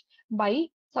mismatch by,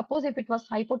 suppose if it was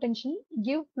hypotension,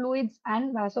 give fluids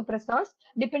and vasopressors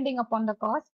depending upon the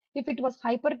cause. If it was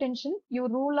hypertension, you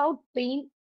rule out pain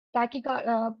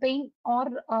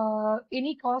or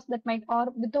any cause that might, or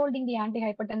withholding the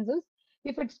antihypertensives.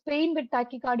 If it's pain with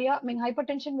tachycardia, I mean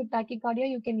hypertension with tachycardia,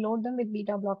 you can load them with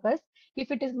beta blockers.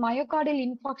 If it is myocardial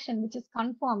infarction, which is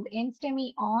confirmed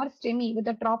NSTEMI or STEMI with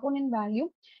a troponin value,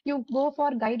 you go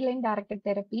for guideline directed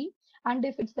therapy. And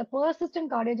if it's the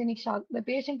persistent cardiogenic shock, the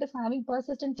patient is having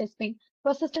persistent chest pain,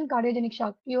 persistent cardiogenic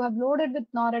shock, you have loaded with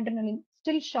noradrenaline,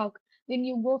 still shock, then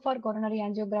you go for coronary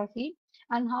angiography.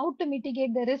 And how to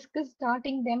mitigate the risk is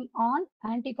starting them on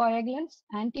anticoagulants,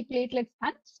 antiplatelets,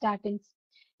 and statins.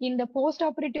 In the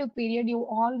post-operative period, you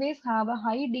always have a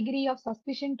high degree of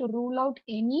suspicion to rule out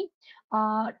any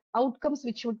outcomes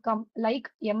which would come, like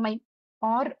MI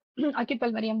or acute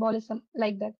pulmonary embolism,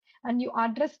 like that. And you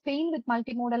address pain with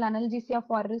multimodal analgesia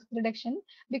for risk reduction,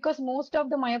 because most of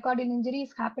the myocardial injury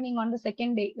is happening on the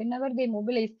second day, whenever they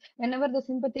mobilize, whenever the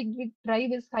sympathetic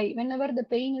drive is high, whenever the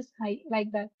pain is high,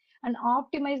 like that. And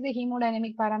optimize the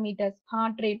hemodynamic parameters,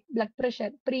 heart rate, blood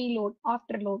pressure, preload,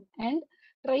 afterload, and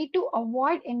try to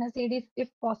avoid NSAIDs if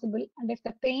possible. And if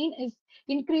the pain is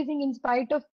increasing in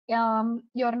spite of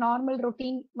your normal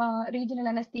routine regional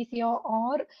anesthesia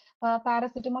or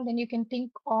paracetamol, then you can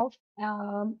think of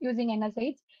using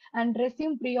NSAIDs and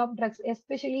resume pre-op drugs,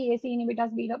 especially AC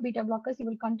inhibitors, beta blockers. You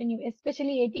will continue,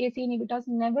 especially AC inhibitors.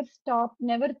 Never stop,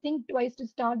 never think twice to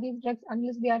start these drugs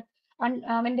unless they are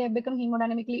when they have become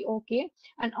hemodynamically okay.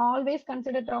 And always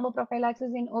consider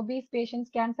thromboprophylaxis in obese patients,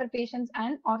 cancer patients,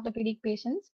 and orthopedic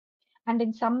patients. And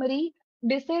in summary,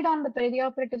 decide on the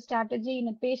perioperative strategy in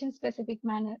a patient-specific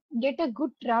manner. Get a good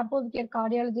rapport with your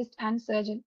cardiologist and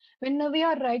surgeon. Whenever you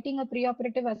are writing a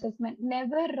preoperative assessment,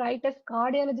 never write as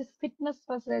cardiologist fitness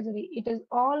for surgery. It is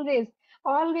always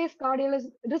cardiologist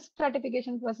risk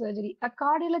stratification for surgery. A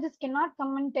cardiologist cannot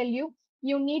come and tell you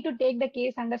you need to take the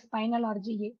case under spinal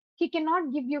RGA. He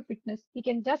cannot give you fitness. He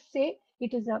can just say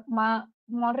it is a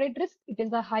moderate risk, it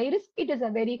is a high risk, it is a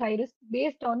very high risk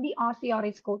based on the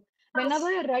RCRA score.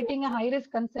 Whenever you're writing a high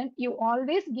risk consent, you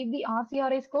always give the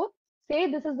RCRA score,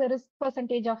 say this is the risk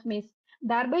percentage of MACE.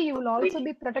 Thereby, you will also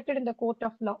be protected in the court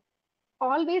of law.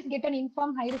 Always get an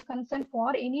informed high risk consent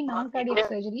for any non cardiac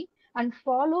surgery and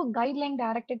follow guideline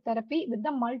directed therapy with the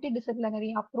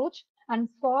multidisciplinary approach and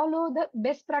follow the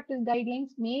best practice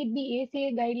guidelines, may it be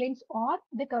ACA guidelines or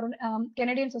the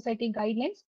Canadian Society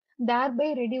guidelines,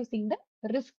 thereby reducing the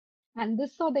risk. And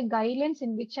these are the guidelines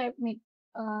in which I made.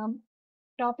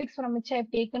 Topics from which I've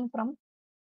taken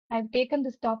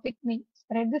this topic,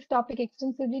 read this topic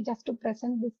extensively just to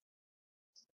present this.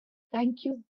 Thank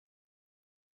you.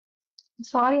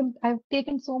 Sorry, I've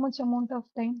taken so much amount of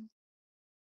time.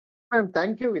 Ma'am,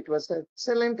 thank you. It was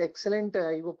excellent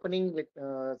eye-opening with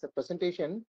the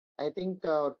presentation. I think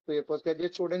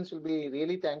postgraduate students will be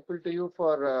really thankful to you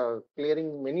for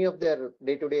clearing many of their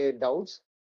day-to-day doubts.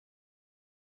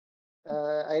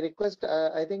 I request,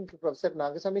 I think Professor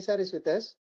Nagasamy sir is with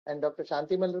us, and Dr.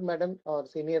 Shanti Mallar madam, our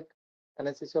senior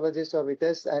anesthesiologist, are with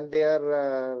us, and they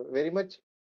are very much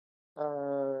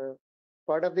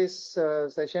part of this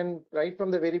session right from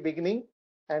the very beginning.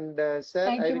 And sir,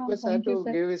 Thank I you, request sir thank you, to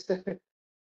sir. give his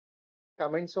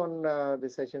comments on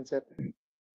this session, sir.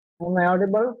 Am I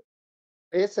audible?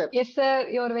 Yes, sir. Yes, sir.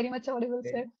 You are very much audible,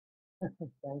 Okay. sir.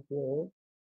 Thank you.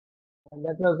 And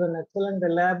that was an excellent,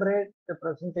 elaborate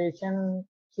presentation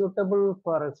suitable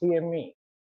for a CME.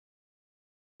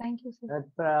 Thank you, sir. That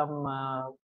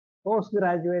from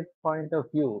postgraduate point of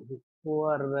view, who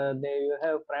are there? You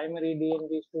have primary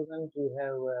DNB students, you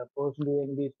have post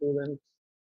DNB students,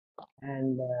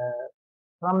 and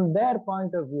from their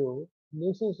point of view,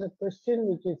 this is a question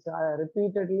which is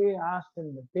repeatedly asked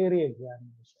in the theory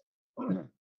examination.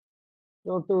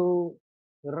 So to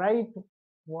write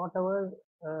whatever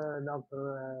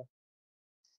Dr.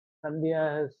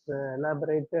 Sandhya has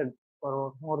elaborated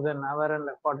for more than an hour and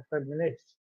 45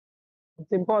 minutes,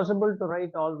 it's impossible to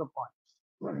write all the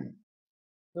points.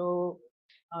 So,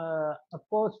 of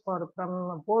course, from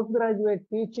a postgraduate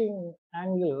teaching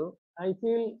angle, I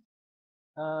feel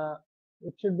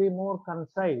it should be more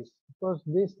concise because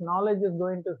this knowledge is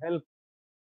going to help.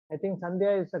 I think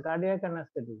Sandhya is a cardiac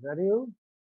anesthetist. Are you?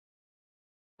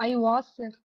 I was,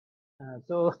 sir.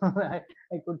 So I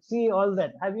could see all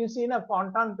that. Have you seen a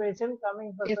Fontan patient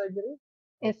coming for Yes. surgery?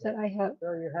 Yes, sir, I have.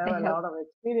 So you have I a have. lot of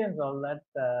experience on that.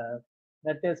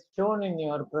 That is shown in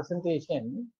your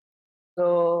presentation.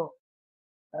 So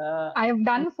I've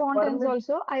done fountains permit,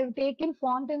 also. I've taken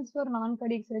fountains for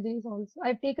non-cardiac surgeries also.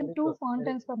 I've taken very 2 good, very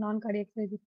fountains good. for non-cardiac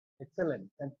surgery. Excellent.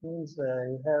 That means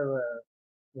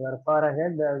you are far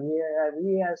ahead.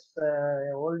 We as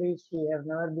oldies, we have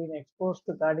never been exposed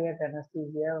to cardiac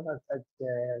anesthesia in such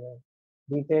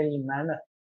detailed manner.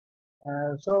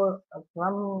 So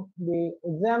from the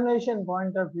examination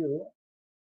point of view,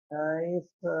 if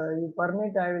you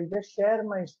permit, I will just share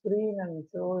my screen and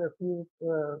show a few,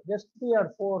 just 3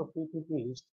 or 4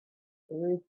 PPTs,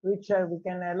 which we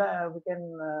can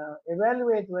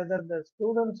evaluate whether the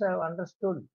students have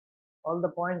understood all the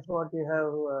points what you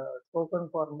have spoken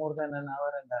for more than an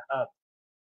hour and a half.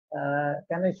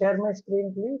 Can I share my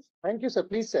screen, please? Thank you, sir.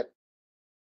 Please, sir.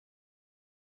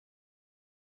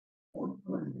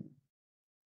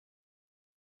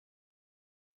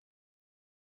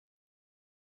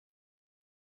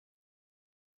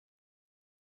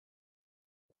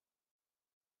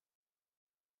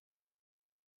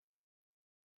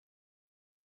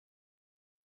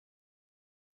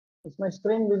 Is my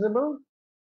screen visible?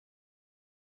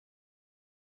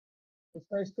 Is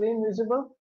my screen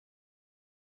visible?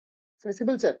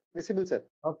 Visible, sir. Visible, sir.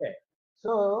 Okay.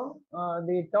 So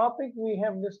the topic we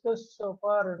have discussed so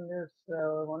far in this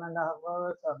 1.5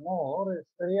 hours or more is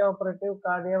perioperative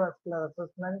cardiovascular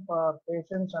assessment for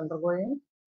patients undergoing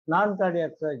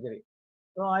non-cardiac surgery.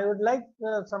 So I would like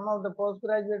some of the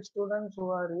postgraduate students who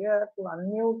are here to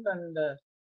unmute and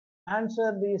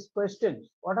answer these questions.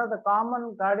 What are the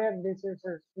common cardiac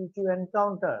diseases which you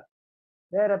encounter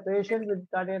where a patient with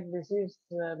cardiac disease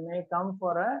may come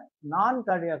for a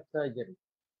non-cardiac surgery?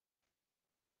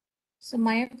 So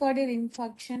myocardial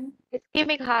infarction,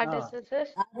 Ischemic heart Ah.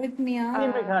 diseases. arrhythmia,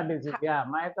 Ischemic heart disease, yeah,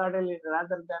 myocardial,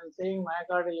 rather than saying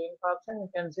myocardial infarction, you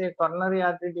can say coronary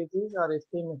artery disease or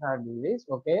ischemic heart disease.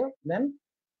 Okay, then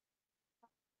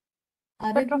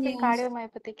Hypertrophic arrhythmias,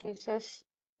 cardiomyopathy cases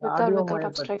with or without cardiomyopathy.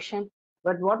 obstruction.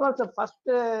 But what was the first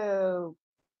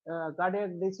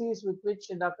cardiac disease with which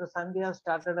Dr. Sandhya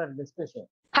started her discussion?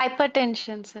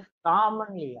 Hypertension, sir.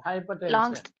 Commonly Long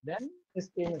hypertension, then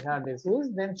ischemic heart disease,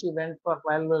 then she went for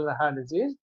valvular heart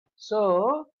disease.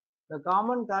 So the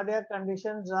common cardiac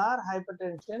conditions are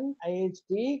hypertension,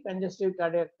 IHT, congestive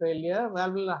cardiac failure,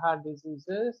 valvular heart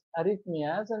diseases,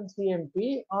 arrhythmias, and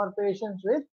CMP, or patients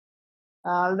with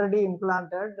already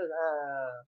implanted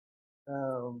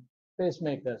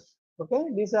pacemakers. Okay,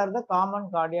 these are the common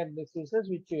cardiac diseases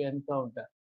which you encounter.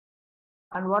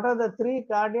 And what are the three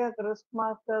cardiac risk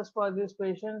markers for these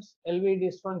patients? LV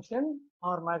dysfunction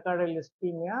or myocardial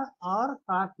ischemia or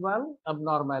heart valve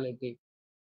abnormality.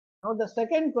 Now the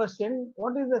second question,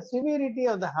 what is the severity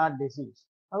of the heart disease?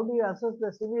 How do you assess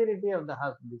the severity of the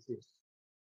heart disease?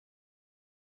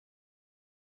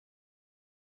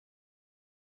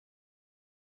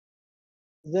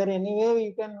 Is there any way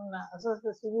you can assess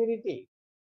the severity?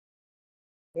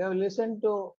 You have listened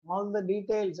to all the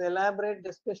details, elaborate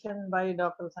discussion by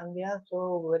Dr. Sandhya,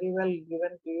 so very well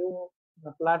given to you,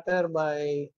 the platter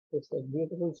by this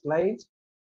beautiful slides.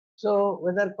 So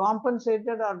whether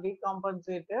compensated or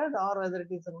decompensated, or whether it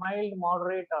is a mild,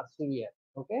 moderate, or severe.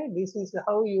 Okay, this is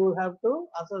how you have to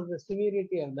assess the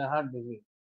severity of the heart disease.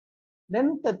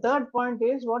 Then the third point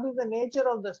is, what is the nature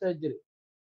of the surgery?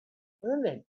 Isn't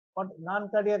it? What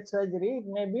non-cardiac surgery? It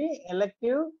may be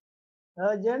elective,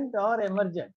 urgent, or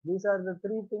emergent. These are the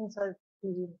three things I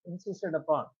insisted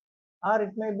upon. Or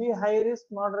it may be high risk,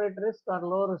 moderate risk, or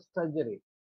low risk surgery.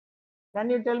 Can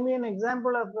you tell me an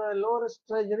example of a low risk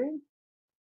surgery?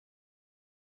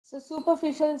 so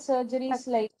superficial surgeries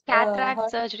like cataract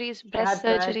heart, surgeries, breast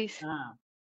Cataract, surgeries.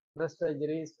 breast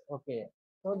surgeries. Okay.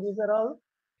 So these are all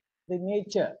the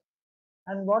nature.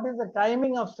 And what is the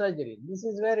timing of surgery? This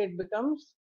is where it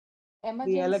becomes the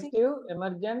emergency, elective,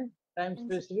 emergent, time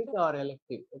specific, or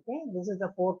elective. Okay. This is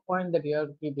the fourth point that you have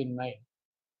to keep in mind.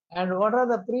 And what are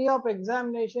the pre-op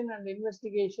examination and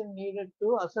investigation needed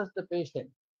to assess the patient,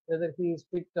 whether he is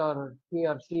fit or he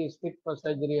or she is fit for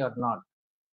surgery or not?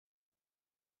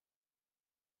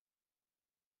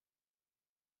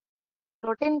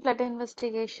 Routine blood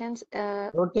investigations.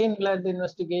 Routine blood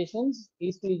investigations,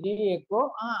 ECG,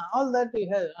 echo, all that we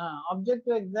have.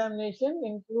 Objective examination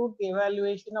include the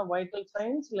evaluation of vital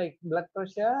signs like blood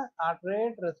pressure, heart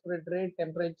rate, respiratory rate,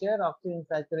 temperature, oxygen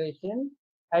saturation,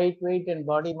 height, weight, and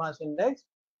body mass index,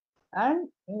 and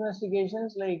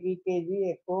investigations like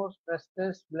EKG, echo, stress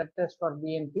test, blood test for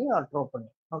BNP or troponin.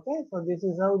 Okay, so this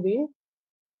is how the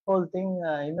whole thing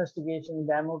investigation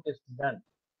gamut is done.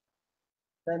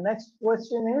 The next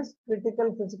question is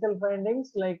critical physical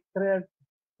findings like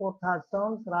fourth heart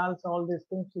sounds, RALs, all these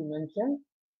things you mentioned.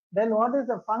 Then what is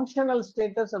the functional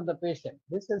status of the patient?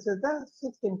 This is the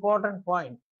sixth important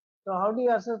point. So how do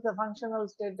you assess the functional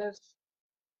status?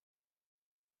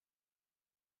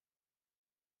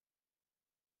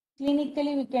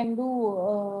 clinically we can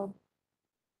do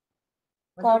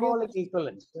Metabolic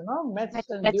equivalence, METs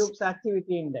and Mets. Duke's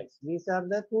activity index. These are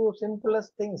the two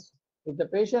simplest things. If the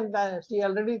patient, she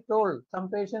already told,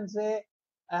 some patients say,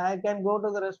 I can go to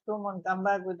the restroom and come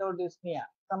back without dyspnea.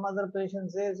 Some other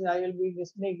patient says, I will be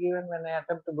dyspneic even when I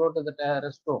attempt to go to the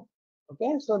restroom.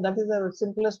 Okay, so that is the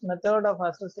simplest method of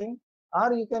assessing.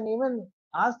 Or you can even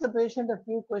ask the patient a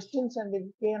few questions, and if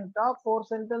he can talk 4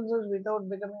 sentences without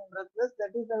becoming breathless,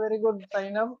 that is a very good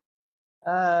sign of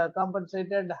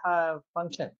compensated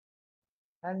function.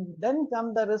 And then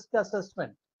come the risk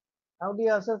assessment. How do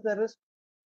you assess the risk?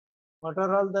 What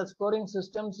are all the scoring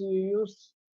systems you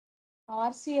use?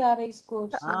 RCRI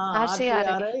scores.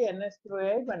 RCRI,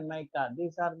 NS-QA, and NICA.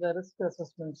 These are the risk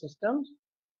assessment systems.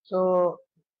 So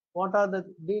what are the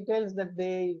details that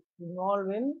they involve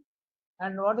in,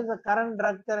 and what is the current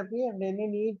drug therapy and any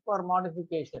need for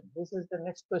modification? This is the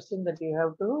next question that you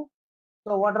have to.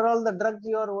 So what are all the drugs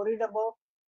you are worried about,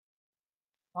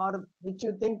 or which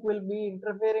you think will be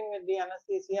interfering with the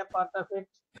anesthesia part of it?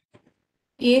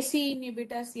 AC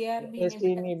inhibitors, ARB ST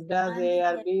inhibitors,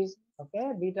 ARBs,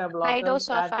 okay, beta High blockers, dose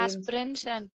of statins, aspirins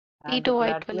and P2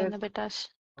 white pill antiplatelets.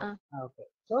 inhibitors. Okay,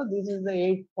 so this is the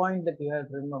 8th point that you have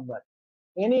to remember.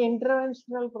 Any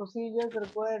interventional procedures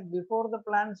required before the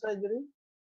planned surgery?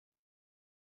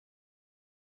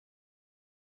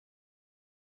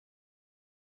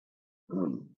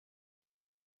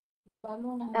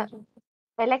 Balloon Uh, angio.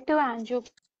 Elective angio,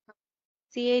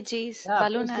 CAGs, Yeah,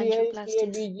 balloon PCI, angioplasties.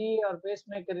 CABG or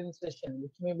pacemaker insertion,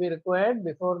 which may be required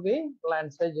before the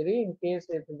planned surgery in case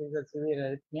if it is a severe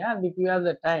arrhythmia and if you have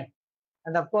the time.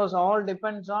 And of course, all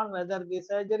depends on whether the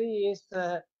surgery is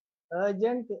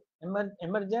urgent,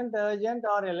 emergent, urgent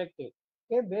or elective.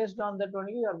 Okay, based on that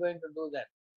only you are going to do that.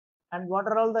 And what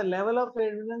are all the level of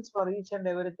evidence for each and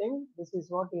everything? This is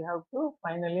what you have to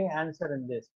finally answer in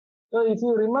this. So if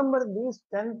you remember these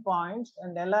 10 points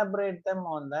and elaborate them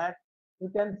on that, you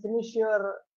can finish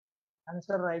your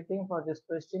answer writing for this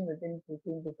question within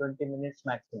 15 to 20 minutes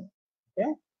maximum.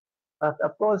 Okay. But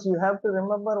of course, you have to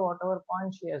remember whatever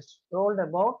points she has told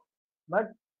about,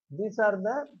 but these are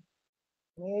the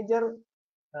major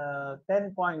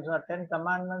 10 points or 10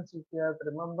 commandments which you have to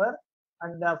remember.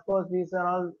 And of course, these are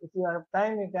all, if you have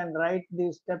time, you can write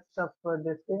the steps of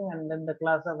this thing and then the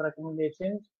class of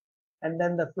recommendations and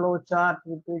then the flow chart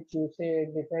with which you say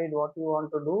decide what you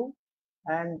want to do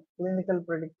and clinical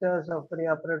predictors of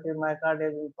preoperative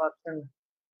myocardial infarction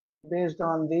based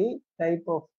on the type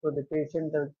of the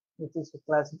patient which is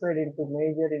classified into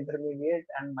major, intermediate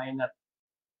and minor.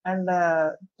 And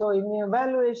so in the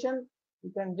evaluation,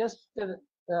 you can just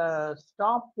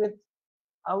stop with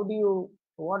how do you,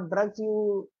 what drugs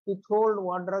you withhold,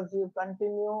 what drugs you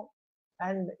continue,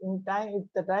 and in time, if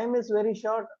the time is very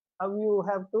short, how you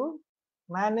have to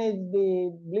manage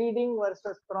the bleeding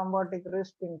versus thrombotic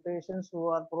risk in patients who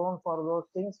are prone for those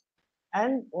things,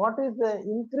 and what is the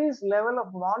increased level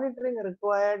of monitoring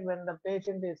required when the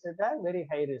patient is at a very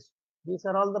high risk. These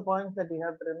are all the points that you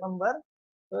have to remember.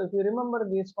 So if you remember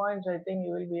these points, I think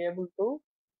you will be able to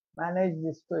manage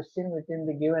this question within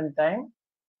the given time.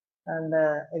 And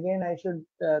again, I should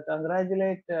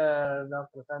congratulate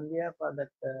Dr. Sandhya for that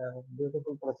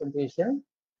beautiful presentation.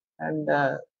 And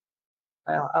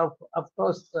of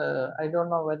course, I don't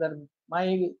know whether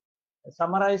my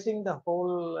summarizing the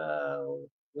whole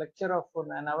lecture of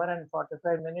an hour and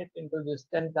 45 minutes into these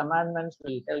 10 commandments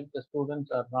will help the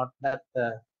students or not. That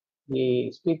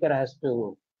the speaker has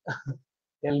to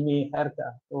tell me her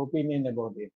opinion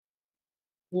about it.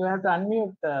 You have to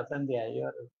unmute, Sandhya.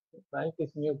 Your mic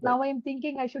is muted. Now I'm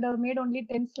thinking I should have made only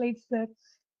 10 slides, sir.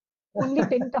 Only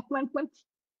 10 commandments.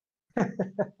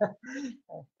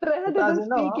 Rather Because than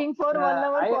speaking for 1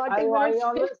 hour, 40 I minutes.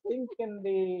 always think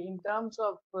in terms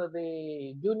of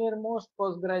the junior most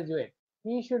postgraduate,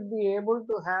 he should be able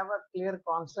to have a clear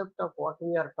concept of what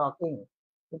we are talking,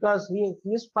 because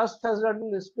his first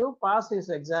hurdle is to pass his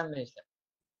examination.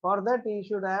 For that, he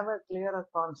should have a clearer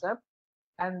concept,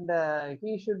 and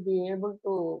he should be able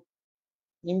to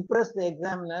impress the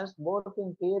examiners both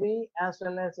in theory as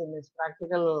well as in his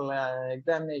practical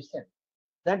examination,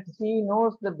 that he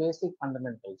knows the basic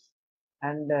fundamentals.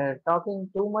 And talking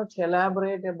too much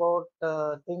elaborate about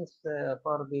things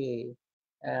for the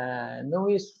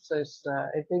novice is,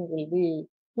 I think, will be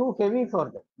too heavy for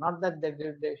them. Not that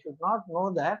they should not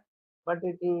know that, but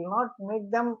it will not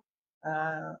make them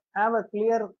have a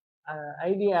clear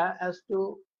idea as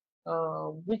to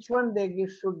which one they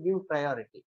should give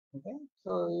priority. Okay,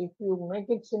 so if you make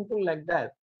it simple like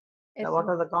that, Yes, what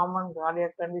sir. are the common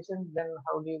cardiac conditions, then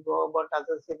how do you go about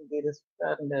assessing the risk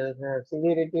and the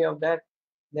severity of that,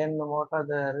 then what are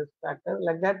the risk factors,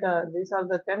 like that. These are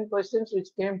the 10 questions which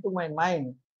came to my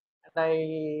mind, and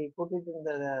I put it in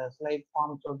the slide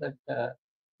form so that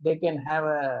they can have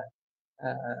a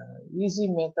easy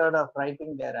method of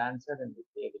writing their answer in the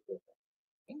theory paper.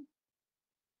 Okay?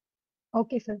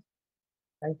 Okay, sir.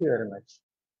 Thank you very much.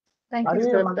 Thank Are you,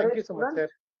 you sir. a Sir, thank Madurai you so much, student?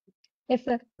 sir. Yes,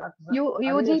 sir. Are you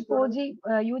a UG, student? PG,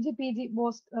 UG, PG,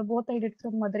 both I did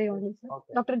from Madurai only, sir.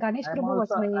 Okay. Dr. Ganesh Prabhu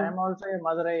was I my. am also a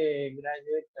Madurai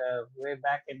graduate way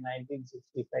back in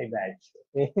 1965 batch.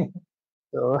 Okay.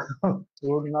 So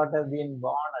would not have been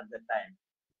born at the time.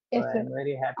 So Yes, I sir. am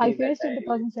very I happy that finished in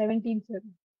 2017, sir.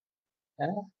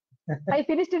 Huh? I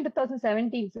finished in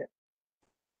 2017, sir.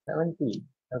 70.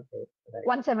 Okay.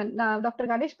 Right. 17. Dr.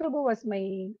 Ganesh Prabhu was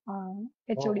my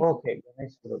HOD. Oh, okay.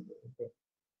 Ganesh Prabhu. Okay.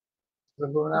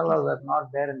 Prabhu was not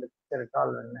there in the picture at all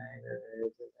when I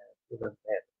was there.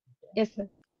 Okay. Yes, sir.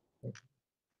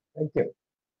 Thank you.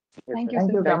 Yes, Thank sir. you,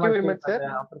 Thank sir. you, Thank you very Kamathi, much, for sir. the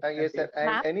Yes, opportunity. sir. And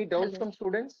Ma'am, any doubts hello. from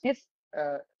students? Yes.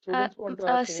 Students want to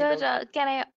ask any Sir, doubts? can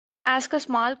I ask a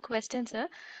small question, sir?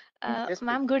 Yes, please.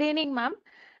 Ma'am, good evening, ma'am.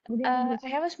 Good evening, I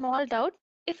have a small doubt.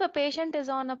 If a patient is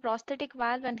on a prosthetic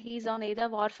valve and he's on either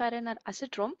warfarin or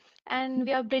acetylene, and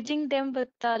we are bridging them with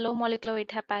low molecular weight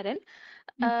heparin,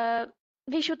 Mm. uh,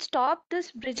 we should stop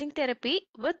this bridging therapy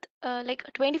with like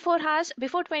 24 hours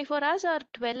before 24 hours or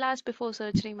 12 hours before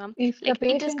surgery, ma'am. If the Like it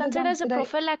is patient is considered on as a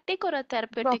prophylactic or a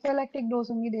therapeutic? prophylactic dose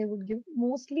only they would give.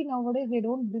 Mostly nowadays they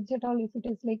don't bridge at all. If it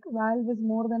is like valve is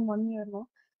more than 1 year now,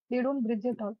 they don't bridge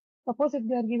at all. Suppose if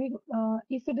they are giving,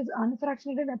 if it is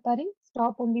unfractionated heparin,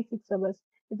 stop only 6 hours.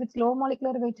 If it's low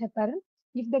molecular weight heparin,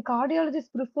 if the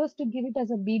cardiologist prefers to give it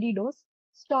as a BD dose,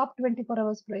 stop 24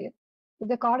 hours prior. If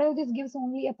the cardiologist gives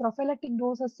only a prophylactic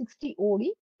dose of 60 OD,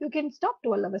 you can stop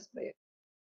 12 hours prior.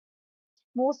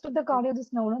 Most of the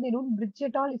cardiologists now, they don't bridge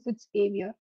at all if it's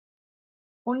AVR.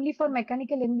 Only for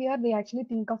mechanical MVR, they actually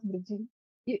think of bridging.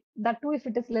 That too, if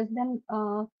it is less than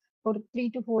for 3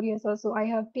 to 4 years or so. I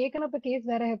have taken up a case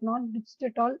where I have not bridged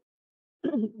at all,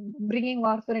 bringing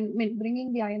warfarin,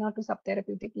 bringing the INR to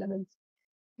subtherapeutic levels.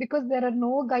 Because there are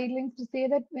no guidelines to say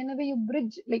that whenever you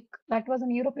bridge, like that was an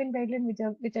European guideline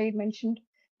which I mentioned.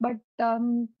 But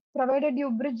provided you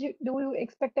bridge, do you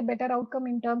expect a better outcome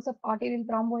in terms of arterial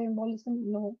thromboembolism?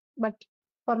 No. But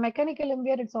for mechanical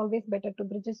MVR, it's always better to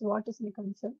bridge, is what is my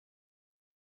concern.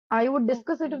 I would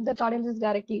discuss it with the cardiologist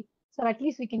directly. So at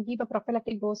least we can keep a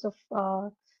prophylactic dose of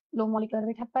low molecular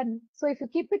weight heparin. So if you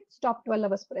keep it, stop 12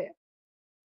 hours prior.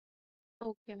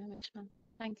 Okay, ma'am.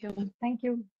 Thank you, ma'am. Thank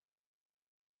you.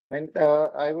 And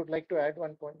I would like to add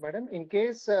one point, madam. In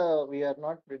case we are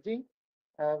not bridging,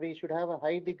 we should have a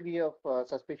high degree of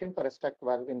suspicion for a stuck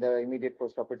valve in the immediate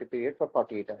postoperative period for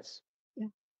 48 hours. Yeah.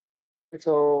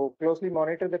 So closely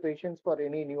monitor the patients for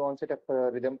any new onset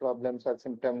of rhythm problems or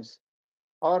symptoms,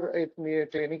 or if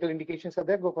clinical indications are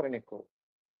there, go for an echo.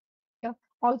 Yeah.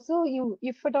 Also,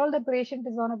 if at all the patient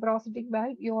is on a prosthetic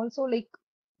valve, you also like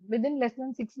within less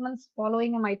than 6 months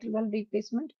following a mitral valve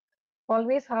replacement,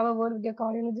 always have a word with your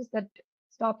cardiologist that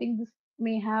stopping this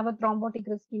may have a thrombotic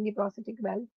risk in the prosthetic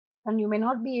valve, and you may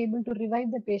not be able to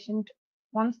revive the patient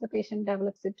once the patient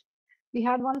develops it. We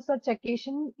had one such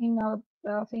occasion in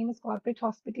a famous corporate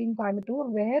hospital in Coimbatore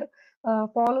where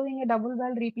following a double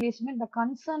valve replacement, the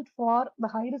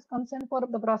high risk consent for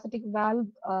the prosthetic valve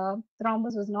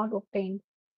thrombus was not obtained.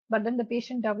 But then the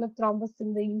patient developed thrombus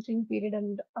in the interim period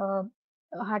and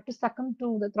had to succumb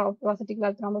to the prosthetic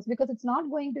valve thrombus because it's not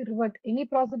going to revert any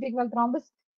prosthetic valve thrombus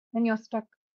when you're stuck.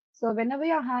 So whenever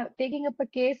you're taking up a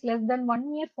case less than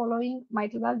 1 year following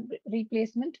mitral valve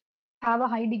replacement, have a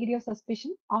high degree of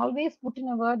suspicion, always put in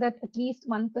a word that at least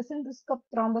 1% risk of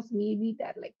thrombus may be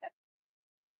there like that.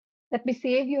 That may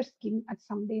save your skin at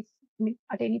some days,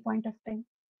 at any point of time.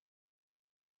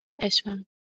 Yes, ma'am.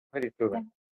 Very true. Yeah.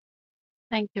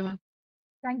 Thank you, ma'am.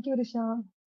 Thank you, Risha.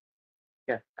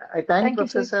 Yeah, I thank Thank you,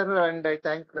 sir. Professor and I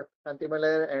thank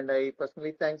Santhiya and I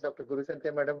personally thank Dr. Guru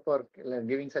Santhiya Madam for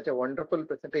giving such a wonderful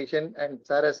presentation. And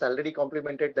sir has already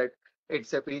complimented that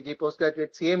it's a PG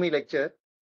postgraduate CME lecture.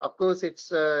 Of course, it's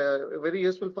very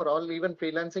useful for all, even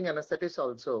freelancing anesthetists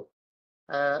also.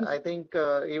 I think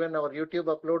even our YouTube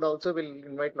upload also will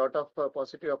invite a lot of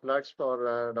positive applauds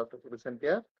for Dr. Guru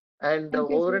Santhiya. And Thank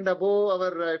you, over sir. and above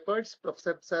our efforts,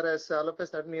 Professor Sir has all of a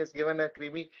sudden has given a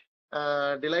creamy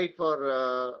delight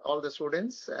for all the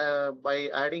students by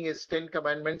adding his 10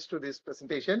 commandments to this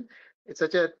presentation. It's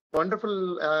such a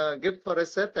wonderful gift for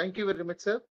us, sir. Thank you very much,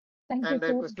 sir. Thank you, And I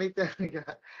sir. personally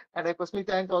and I personally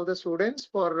thank all the students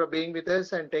for being with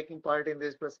us and taking part in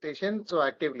this presentation so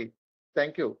actively.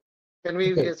 Thank you. Can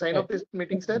we Okay. sign off this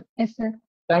meeting, sir? Yes, sir.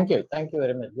 Thank you. Thank you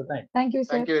very much. Good night. Thank you,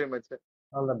 sir. Thank you very much, sir.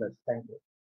 All the best. Thank you.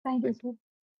 Thank you, sir.